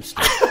sitter inte i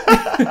rullstol.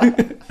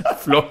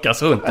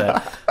 Flockas runt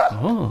det.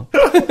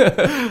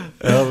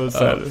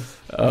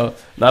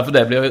 Nej, för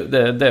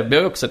det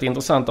blir också ett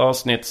intressant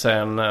avsnitt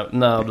sen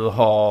när du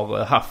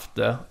har haft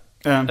det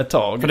ett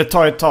tag. För det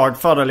tar ju ett tag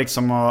för det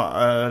liksom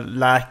att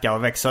läka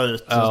och växa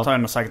ut. Så tar det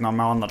nog säkert några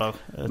månader.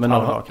 Men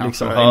att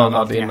liksom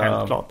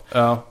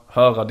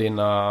höra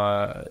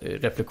dina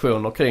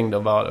reflektioner kring det.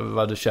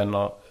 Vad du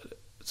känner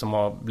som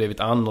har blivit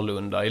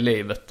annorlunda i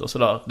livet och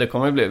sådär. Det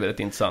kommer ju bli väldigt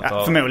intressant.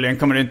 Förmodligen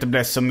kommer det inte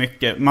bli så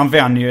mycket. Man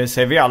vänjer ju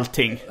sig vid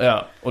allting.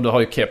 Ja, och du har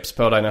ju keps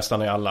på dig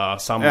nästan i alla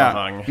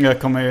sammanhang.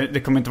 Det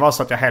kommer inte vara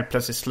så att jag helt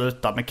plötsligt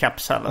slutar med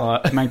keps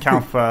heller. Men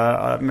kanske,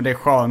 men det är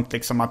skönt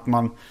liksom att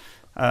man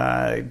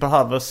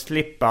behöver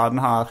slippa den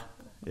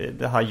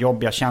här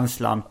jobbiga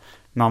känslan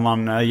när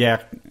man ger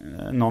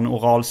någon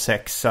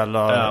oralsex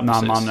eller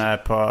när man är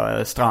på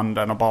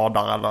stranden och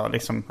badar eller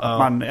liksom att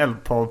man eller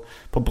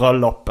på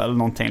bröllop eller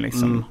någonting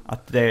liksom.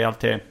 Att det är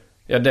alltid.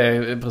 Ja, det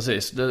är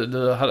precis.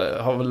 Du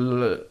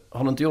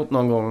har du inte gjort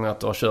någon gång att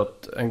du har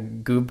kört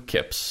en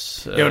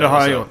gubbkeps? Jo, det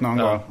har jag gjort någon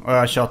gång. Och jag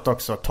har kört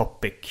också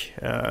Topic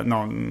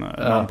någon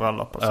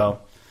bröllop och så. Ja.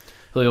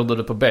 Hur gjorde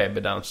du på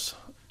Babydance?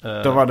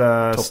 Då var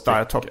det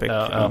Style Topic.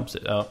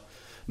 Ja.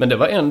 Men det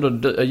var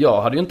ändå,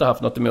 jag hade ju inte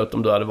haft något emot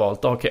om du hade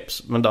valt att ha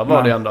keps. Men där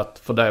var det ändå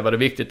att för dig var det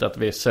viktigt att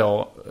vi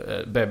såg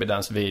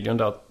Babydance-videon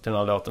där till den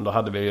här låten. Då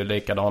hade vi ju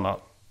likadana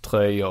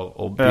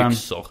tröjor och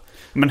byxor.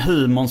 Men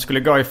humorn skulle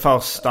gå i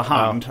första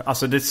hand.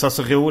 Alltså det såg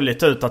så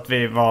roligt ut att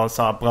vi var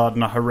så här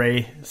bröderna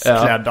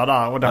Hooray-klädda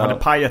där. Och det hade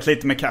pajat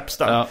lite med caps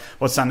där.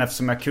 Och sen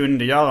eftersom jag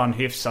kunde göra en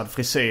hyfsad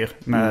frisyr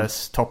med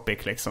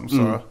Topic liksom,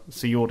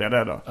 så gjorde jag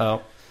det då.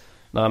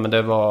 Nej, men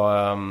det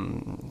var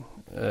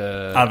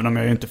Även om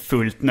jag är ju inte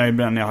fullt nöjd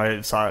med den. Jag har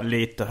ju så här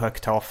lite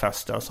högt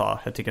hårfäste och så här.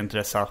 Jag tycker inte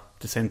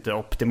det ser inte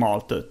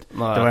optimalt ut.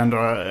 Nej. Det var ändå,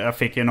 jag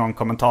fick ju någon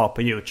kommentar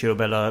på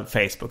YouTube eller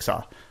Facebook så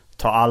här: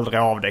 ta aldrig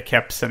av dig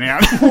kepsen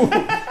igen.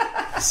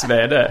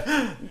 Svede?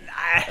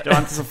 Nej, det var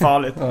inte så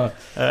farligt.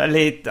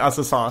 Lite,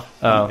 alltså så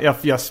här,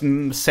 jag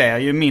ser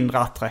ju mindre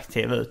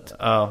attraktiv ut.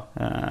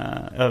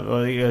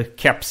 Och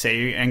keps är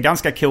ju en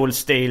ganska cool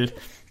stil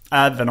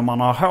även om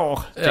man har hår,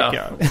 tycker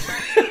jag.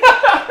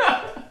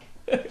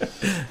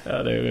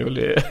 Ja, det är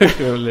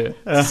rolig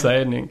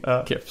sägning.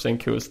 Keps är en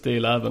cool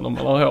stil även om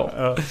man har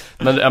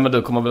hår. Men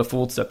du kommer väl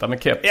fortsätta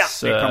med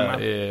keps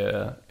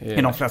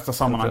i de flesta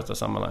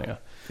sammanhang.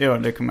 Jo,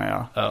 det kommer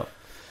jag göra.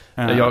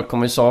 Jag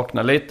kommer ju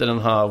sakna lite den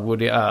här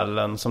Woody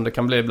Allen som det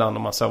kan bli ibland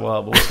om man sover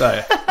över hos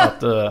dig.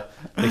 Att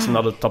liksom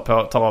när du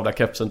tar av dig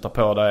kepsen, tar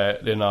på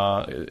dig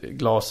dina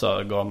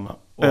glasögon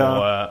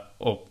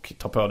och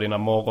tar på dina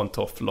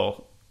morgontofflor.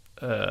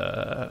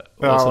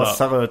 Och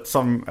ser ut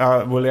som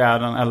Woody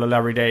Allen eller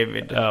Larry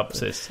David. Ja,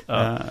 precis.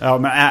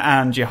 Men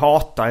Angie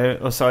hatar ju,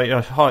 och så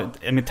jag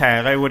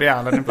imiterar Woody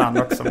Allen ibland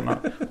också.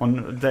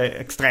 Det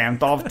är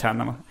extremt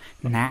avtändande.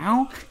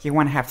 Now? You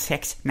wanna have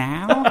sex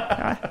now?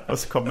 Och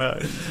så kommer jag...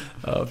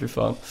 Ja, fy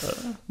fan.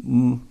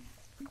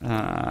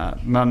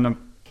 Men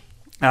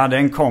det är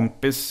en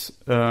kompis,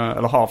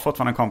 eller har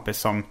fortfarande en kompis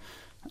som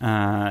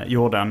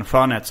gjorde en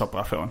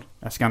skönhetsoperation.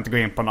 Jag ska inte gå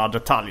in på några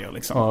detaljer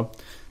liksom.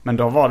 Men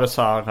då var det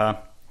så här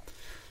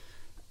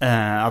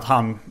att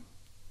han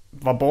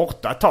var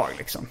borta ett tag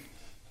liksom.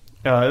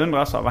 Jag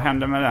undrar så här, vad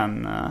hände med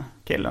den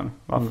killen?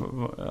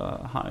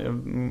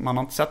 Man har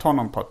inte sett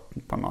honom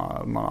på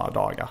några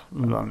dagar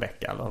eller en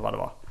vecka eller vad det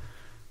var.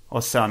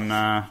 Och sen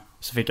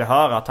så fick jag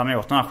höra att han har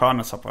gjort den här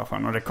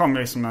skönhetsoperationen. Och det kom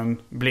ju som en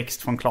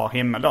blixt från klar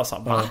himmel då. Så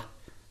här,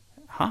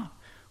 bara,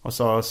 och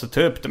så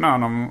tog upp det med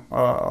honom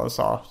och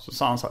så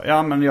sa han så här,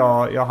 ja men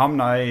jag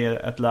hamnade i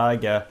ett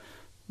läge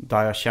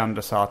där jag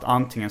kände så att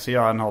antingen så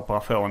gör jag den här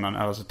operationen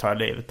eller så tar jag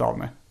livet av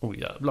mig.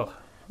 Jävlar.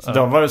 Så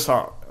då var det så,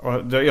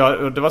 och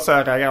det var så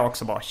jag reagerade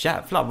också bara,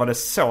 jävlar var det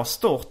så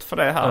stort för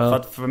det här? För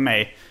att för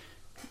mig,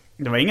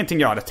 det var ingenting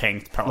jag hade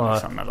tänkt på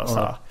liksom, eller så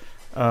här.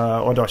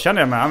 Och då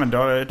kände jag mig, men då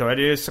är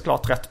det ju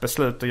såklart rätt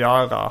beslut att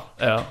göra.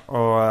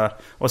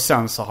 Och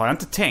sen så har jag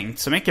inte tänkt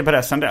så mycket på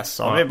det sen dess.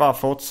 Så har vi bara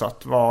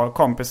fortsatt vara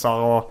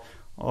kompisar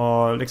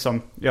och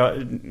liksom,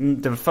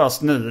 det var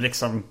först nu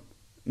liksom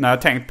när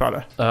jag tänkt på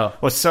det.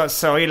 Och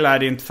så illa är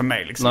det inte för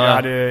mig liksom.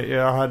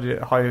 Jag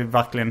har ju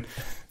verkligen,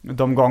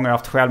 de gånger jag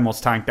haft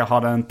självmordstankar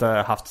har det inte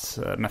haft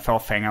med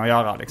fåfänga att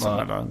göra liksom,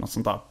 eller något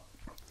sånt där.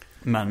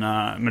 Men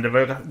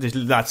det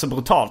lät så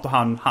brutalt och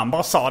han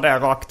bara sa det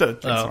rakt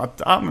ut liksom, att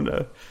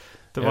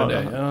det var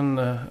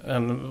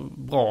en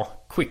bra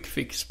quick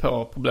fix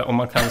på problem. Om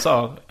man kan så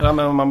här,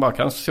 men om man bara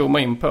kan zooma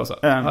in på så.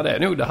 Det är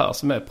nog det här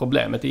som är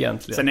problemet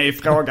egentligen. Sen är ju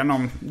frågan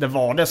om det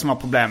var det som var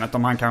problemet,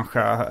 om han kanske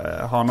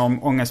har någon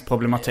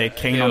ångestproblematik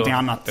kring någonting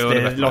annat.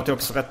 Det låter ju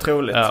också rätt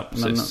troligt. Ja,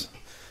 precis.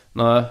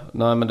 Nej,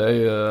 men det är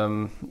ju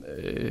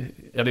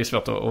det är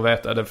svårt att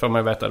veta. Det får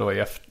man ju veta då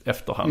i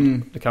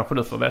efterhand. Det kanske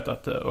du får veta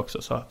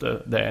också, så att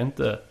det är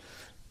inte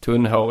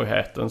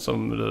tunnhårigheten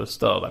som du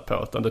stör dig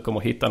på, utan du kommer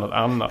hitta något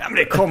annat. Ja, men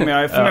det kommer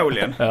jag ju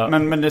förmodligen.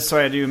 Men så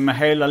är det ju med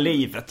hela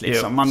livet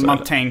liksom. Man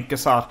tänker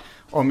så här,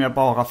 om jag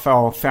bara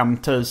får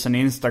 5000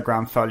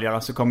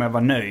 Instagram-följare så kommer jag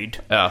vara nöjd.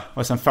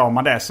 Och sen får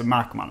man det så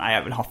märker man, nej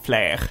jag vill ha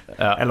fler.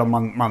 Eller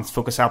man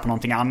fokuserar på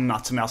någonting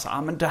annat som jag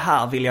säger, men det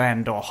här vill jag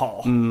ändå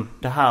ha.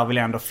 Det här vill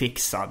jag ändå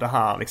fixa. Det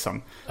här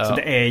liksom. Så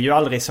det är ju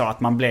aldrig så att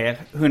man blir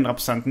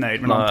 100%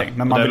 nöjd med någonting.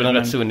 Men det är väl en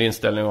rätt sund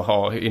inställning att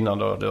ha innan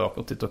du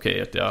åker till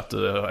Turkiet. Att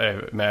du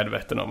är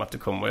medveten om att du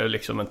kommer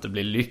liksom inte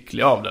bli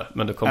lycklig av det.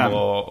 Men du kommer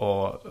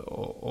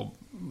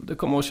det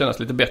kommer att kännas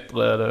lite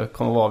bättre. Det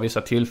kommer att vara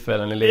vissa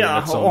tillfällen i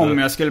livet som om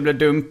jag skulle bli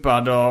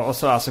dumpad och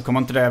så kommer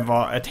inte det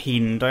vara ett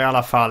hinder i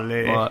alla fall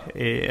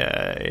i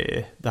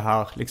det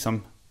här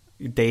liksom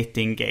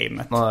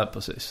dating-gamet. Nej,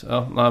 precis.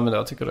 Men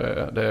jag tycker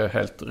det är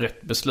helt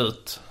rätt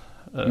beslut.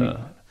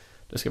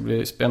 Det ska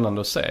bli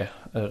spännande att se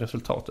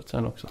resultatet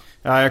sen också.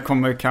 Ja, jag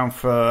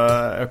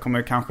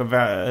kommer kanske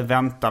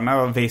vänta med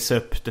att visa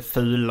upp det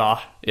fula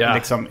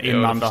liksom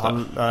innan det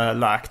har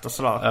läkt och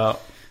sådär.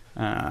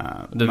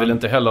 Du vill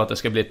inte heller att det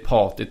ska bli ett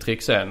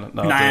partytrick sen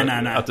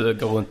nej. Att du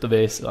går runt och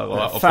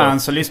visar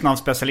fans och lyssnar av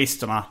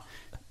specialisterna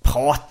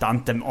pratar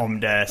inte om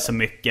det så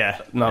mycket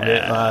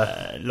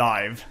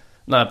live.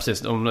 Nej,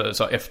 precis.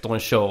 Så efter en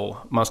show,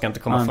 man ska inte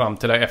komma fram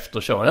till det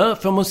efter show.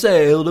 Får man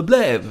se hur det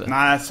blev?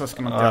 Nej, så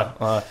ska man inte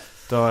göra.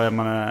 Då är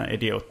man en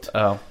idiot.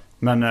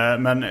 Men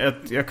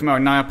jag kommer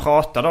ihåg när jag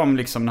pratade om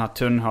liksom den här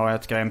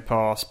tunnhårighetsgrejen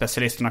på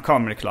Specialisterna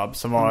Comedy Club,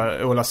 så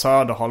var Ola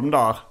Söderholm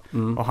där.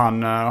 Och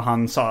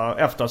han sa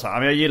efter så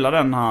här, jag gillar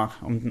den här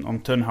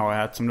om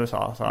tunnhårighet som du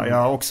sa. Så här, jag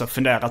har också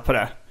funderat på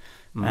det.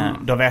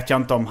 Då vet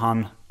jag inte om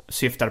han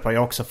syftade på att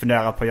jag också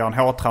funderar på att göra en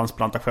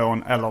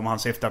hårtransplantation, eller om han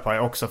syftade på att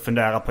jag också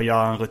funderar på att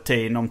göra en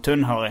rutin om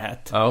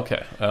tunnhårighet.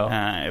 Okej.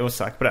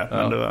 Osäker på det.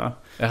 Men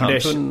är han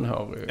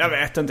tunnhårig? Jag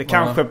vet inte.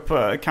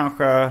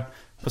 Kanske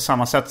På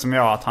samma sätt som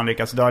jag, att han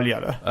lyckas dölja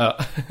det. Ja.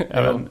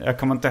 Jag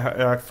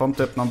får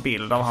inte upp någon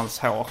bild av hans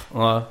hår.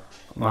 Nej.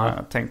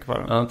 Jag tänker på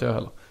det. Ja, inte jag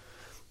heller.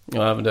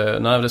 Ja, men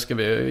det ska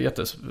bli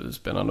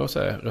jättespännande att se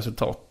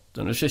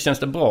resultaten. Nu känns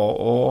det bra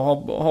och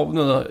har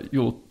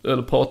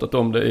nu pratat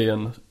om det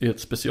i ett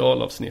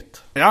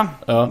specialavsnitt. Ja,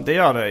 det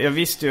gör det. Jag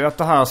visste ju att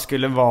det här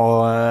skulle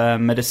vara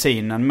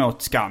medicinen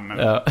mot skammen.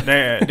 Ja.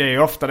 Det är ju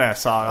ofta det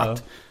så här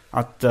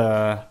att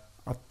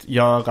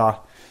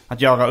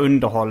göra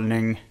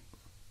underhållning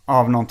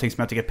av någonting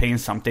som jag tycker är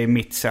pinsamt. Det är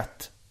mitt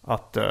sätt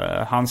att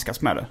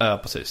handskas med det. Ja,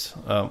 precis.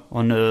 Ja.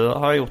 Och nu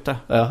har jag gjort det.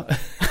 Ja.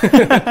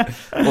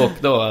 Och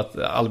då att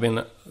Albin,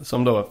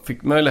 som då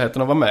fick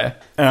möjligheten att vara med.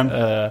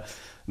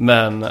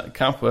 Men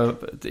kanske,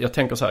 jag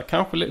tänker så här,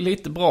 kanske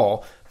lite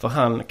bra. För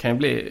han kan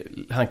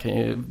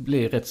ju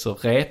bli rätt så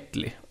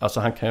rätlig. Alltså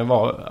han kan ju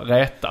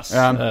rätas.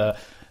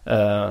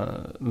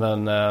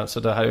 Men så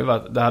det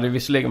hade ju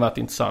visserligen varit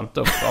intressant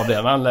av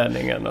den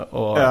anledningen.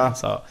 Och,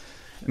 så här.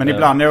 Men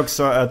ibland är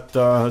också ett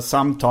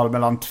samtal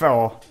mellan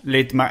två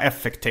lite mer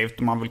effektivt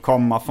om man vill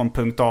komma från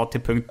punkt A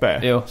till punkt B.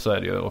 Jo, så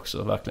är det ju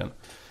också, verkligen.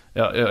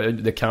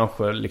 Det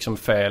kanske liksom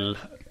fel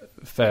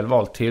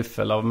valt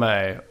tillfälle av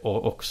mig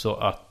och också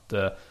att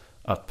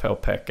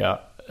påpeka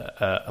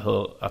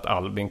att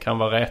Albin kan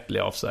vara rätlig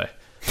av sig.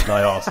 När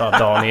jag så här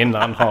dagen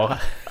innan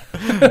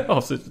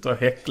har suttit och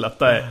häcklat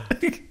dig.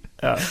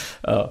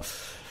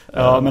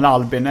 Ja, men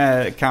Albin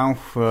är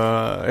kanske...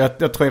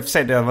 Jag tror i och för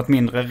sig det har varit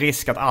mindre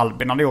risk att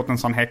Albin hade gjort en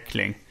sån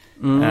häckling.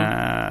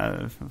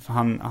 För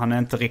han är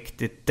inte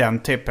riktigt den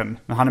typen.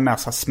 Men han är mer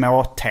så här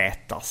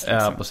småtätas. Liksom.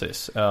 Ja,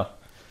 precis. Ja.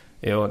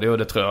 Jo,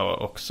 det tror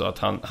jag också. Att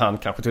han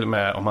kanske till och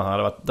med, om han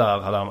hade varit där,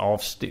 hade han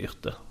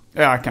avstyrt det.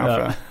 Ja,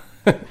 kanske.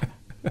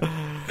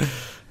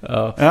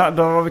 Ja,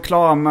 då var vi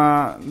klara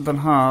med den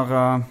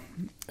här...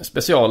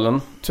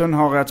 specialen.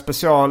 Tunnhåret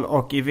special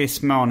och i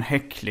viss mån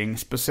häckling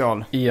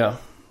special. Ja.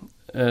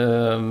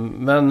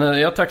 Men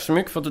tack så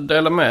mycket för att du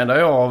delade med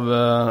dig av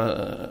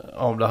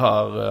det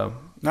här.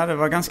 Nej, det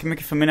var ganska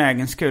mycket för min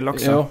egen skull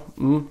också.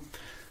 Jo.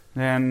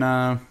 Det är en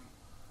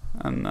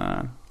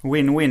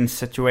win-win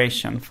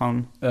situation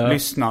från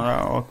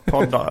lyssnare och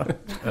poddare.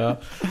 Ja.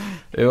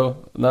 Jo,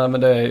 nej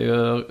men det är ju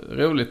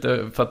roligt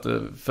för att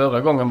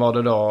förra gången var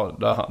det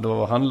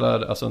då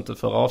handlade, alltså inte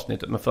förra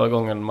avsnittet, men förra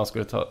gången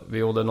vi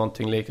gjorde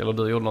någonting liknande,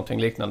 eller du gjorde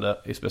någonting liknande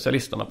i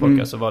specialisterna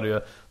podcast, så var det ju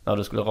när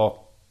du skulle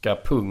raka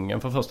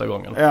pungen för första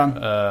gången.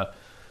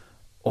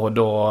 Och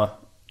då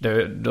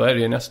är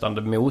det ju nästan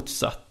det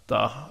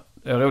motsatta.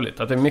 Det är roligt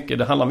att det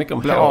handlar mycket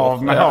om hår.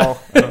 Av med hår.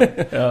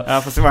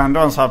 Ja, fast det var ändå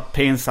en sån här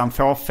pinsam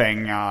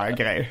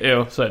fåfänga-grej.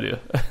 Jo, så är det ju.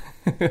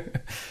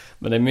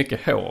 Men det är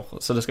mycket hår.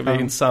 Så det ska bli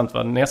intressant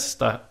vad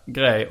nästa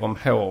grej om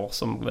hår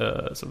som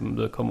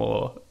du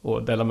kommer att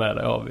dela med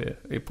dig av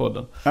i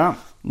podden. Ja,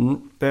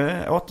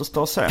 det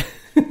återstår att se.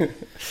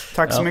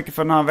 Tack så mycket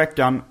för den här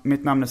veckan.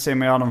 Mitt namn är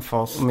Simon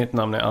Gärdenfors. Och mitt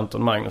namn är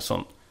Anton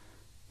Magnusson.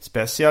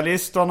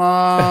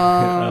 Specialisterna!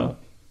 Ja.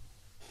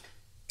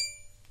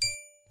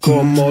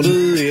 Kommer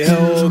du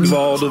ihåg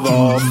var du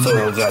var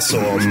förra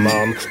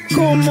sommaren?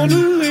 Kommer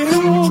du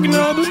ihåg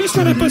när du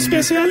lyssnade på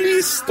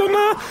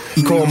specialisterna?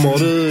 Kommer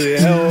du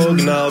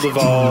ihåg när du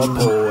var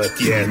på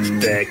ett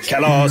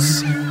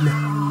jättekalas?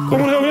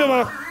 Kommer du ihåg det,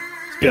 va?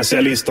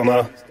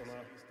 Specialisterna,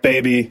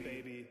 baby.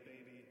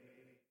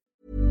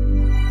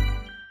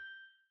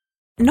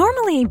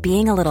 Normally,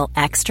 being a little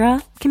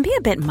extra can be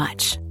a bit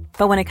much.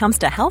 But when it comes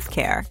to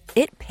healthcare,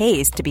 it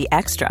pays to be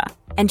extra.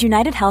 And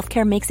United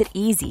Healthcare makes it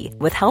easy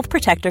with Health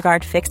Protector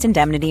Guard fixed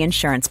indemnity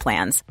insurance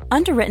plans.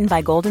 Underwritten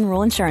by Golden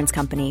Rule Insurance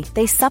Company,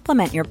 they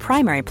supplement your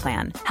primary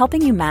plan,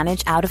 helping you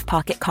manage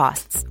out-of-pocket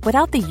costs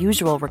without the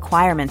usual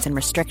requirements and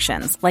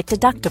restrictions like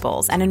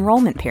deductibles and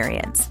enrollment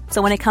periods.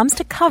 So when it comes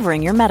to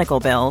covering your medical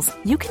bills,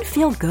 you can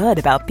feel good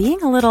about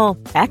being a little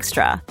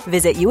extra.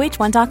 Visit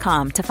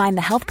UH1.com to find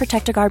the Health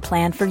Protector Guard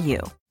plan for you.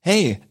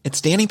 Hey,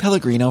 it's Danny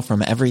Pellegrino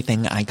from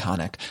Everything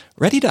Iconic.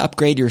 Ready to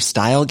upgrade your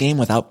style game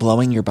without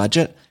blowing your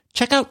budget?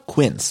 Check out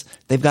Quince.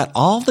 They've got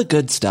all the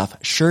good stuff,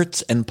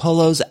 shirts and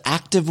polos,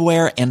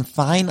 activewear, and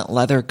fine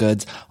leather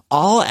goods,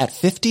 all at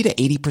 50 to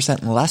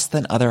 80% less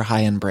than other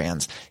high-end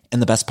brands.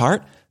 And the best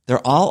part?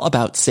 They're all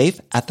about safe,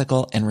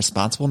 ethical, and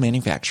responsible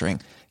manufacturing.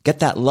 Get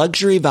that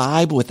luxury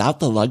vibe without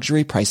the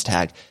luxury price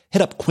tag.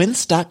 Hit up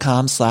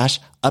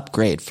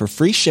quince.com/upgrade for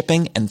free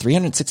shipping and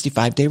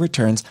 365-day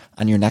returns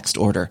on your next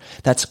order.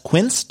 That's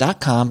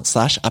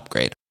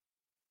quince.com/upgrade.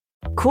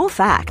 Cool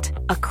fact,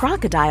 a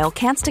crocodile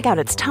can't stick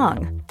out its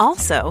tongue.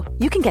 Also,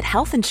 you can get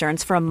health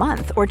insurance for a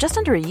month or just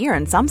under a year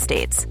in some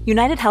states.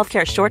 United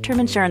Healthcare short-term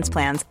insurance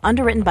plans,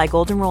 underwritten by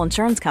Golden Rule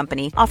Insurance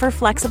Company, offer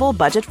flexible,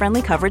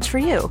 budget-friendly coverage for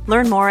you.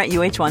 Learn more at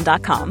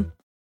UH1.com.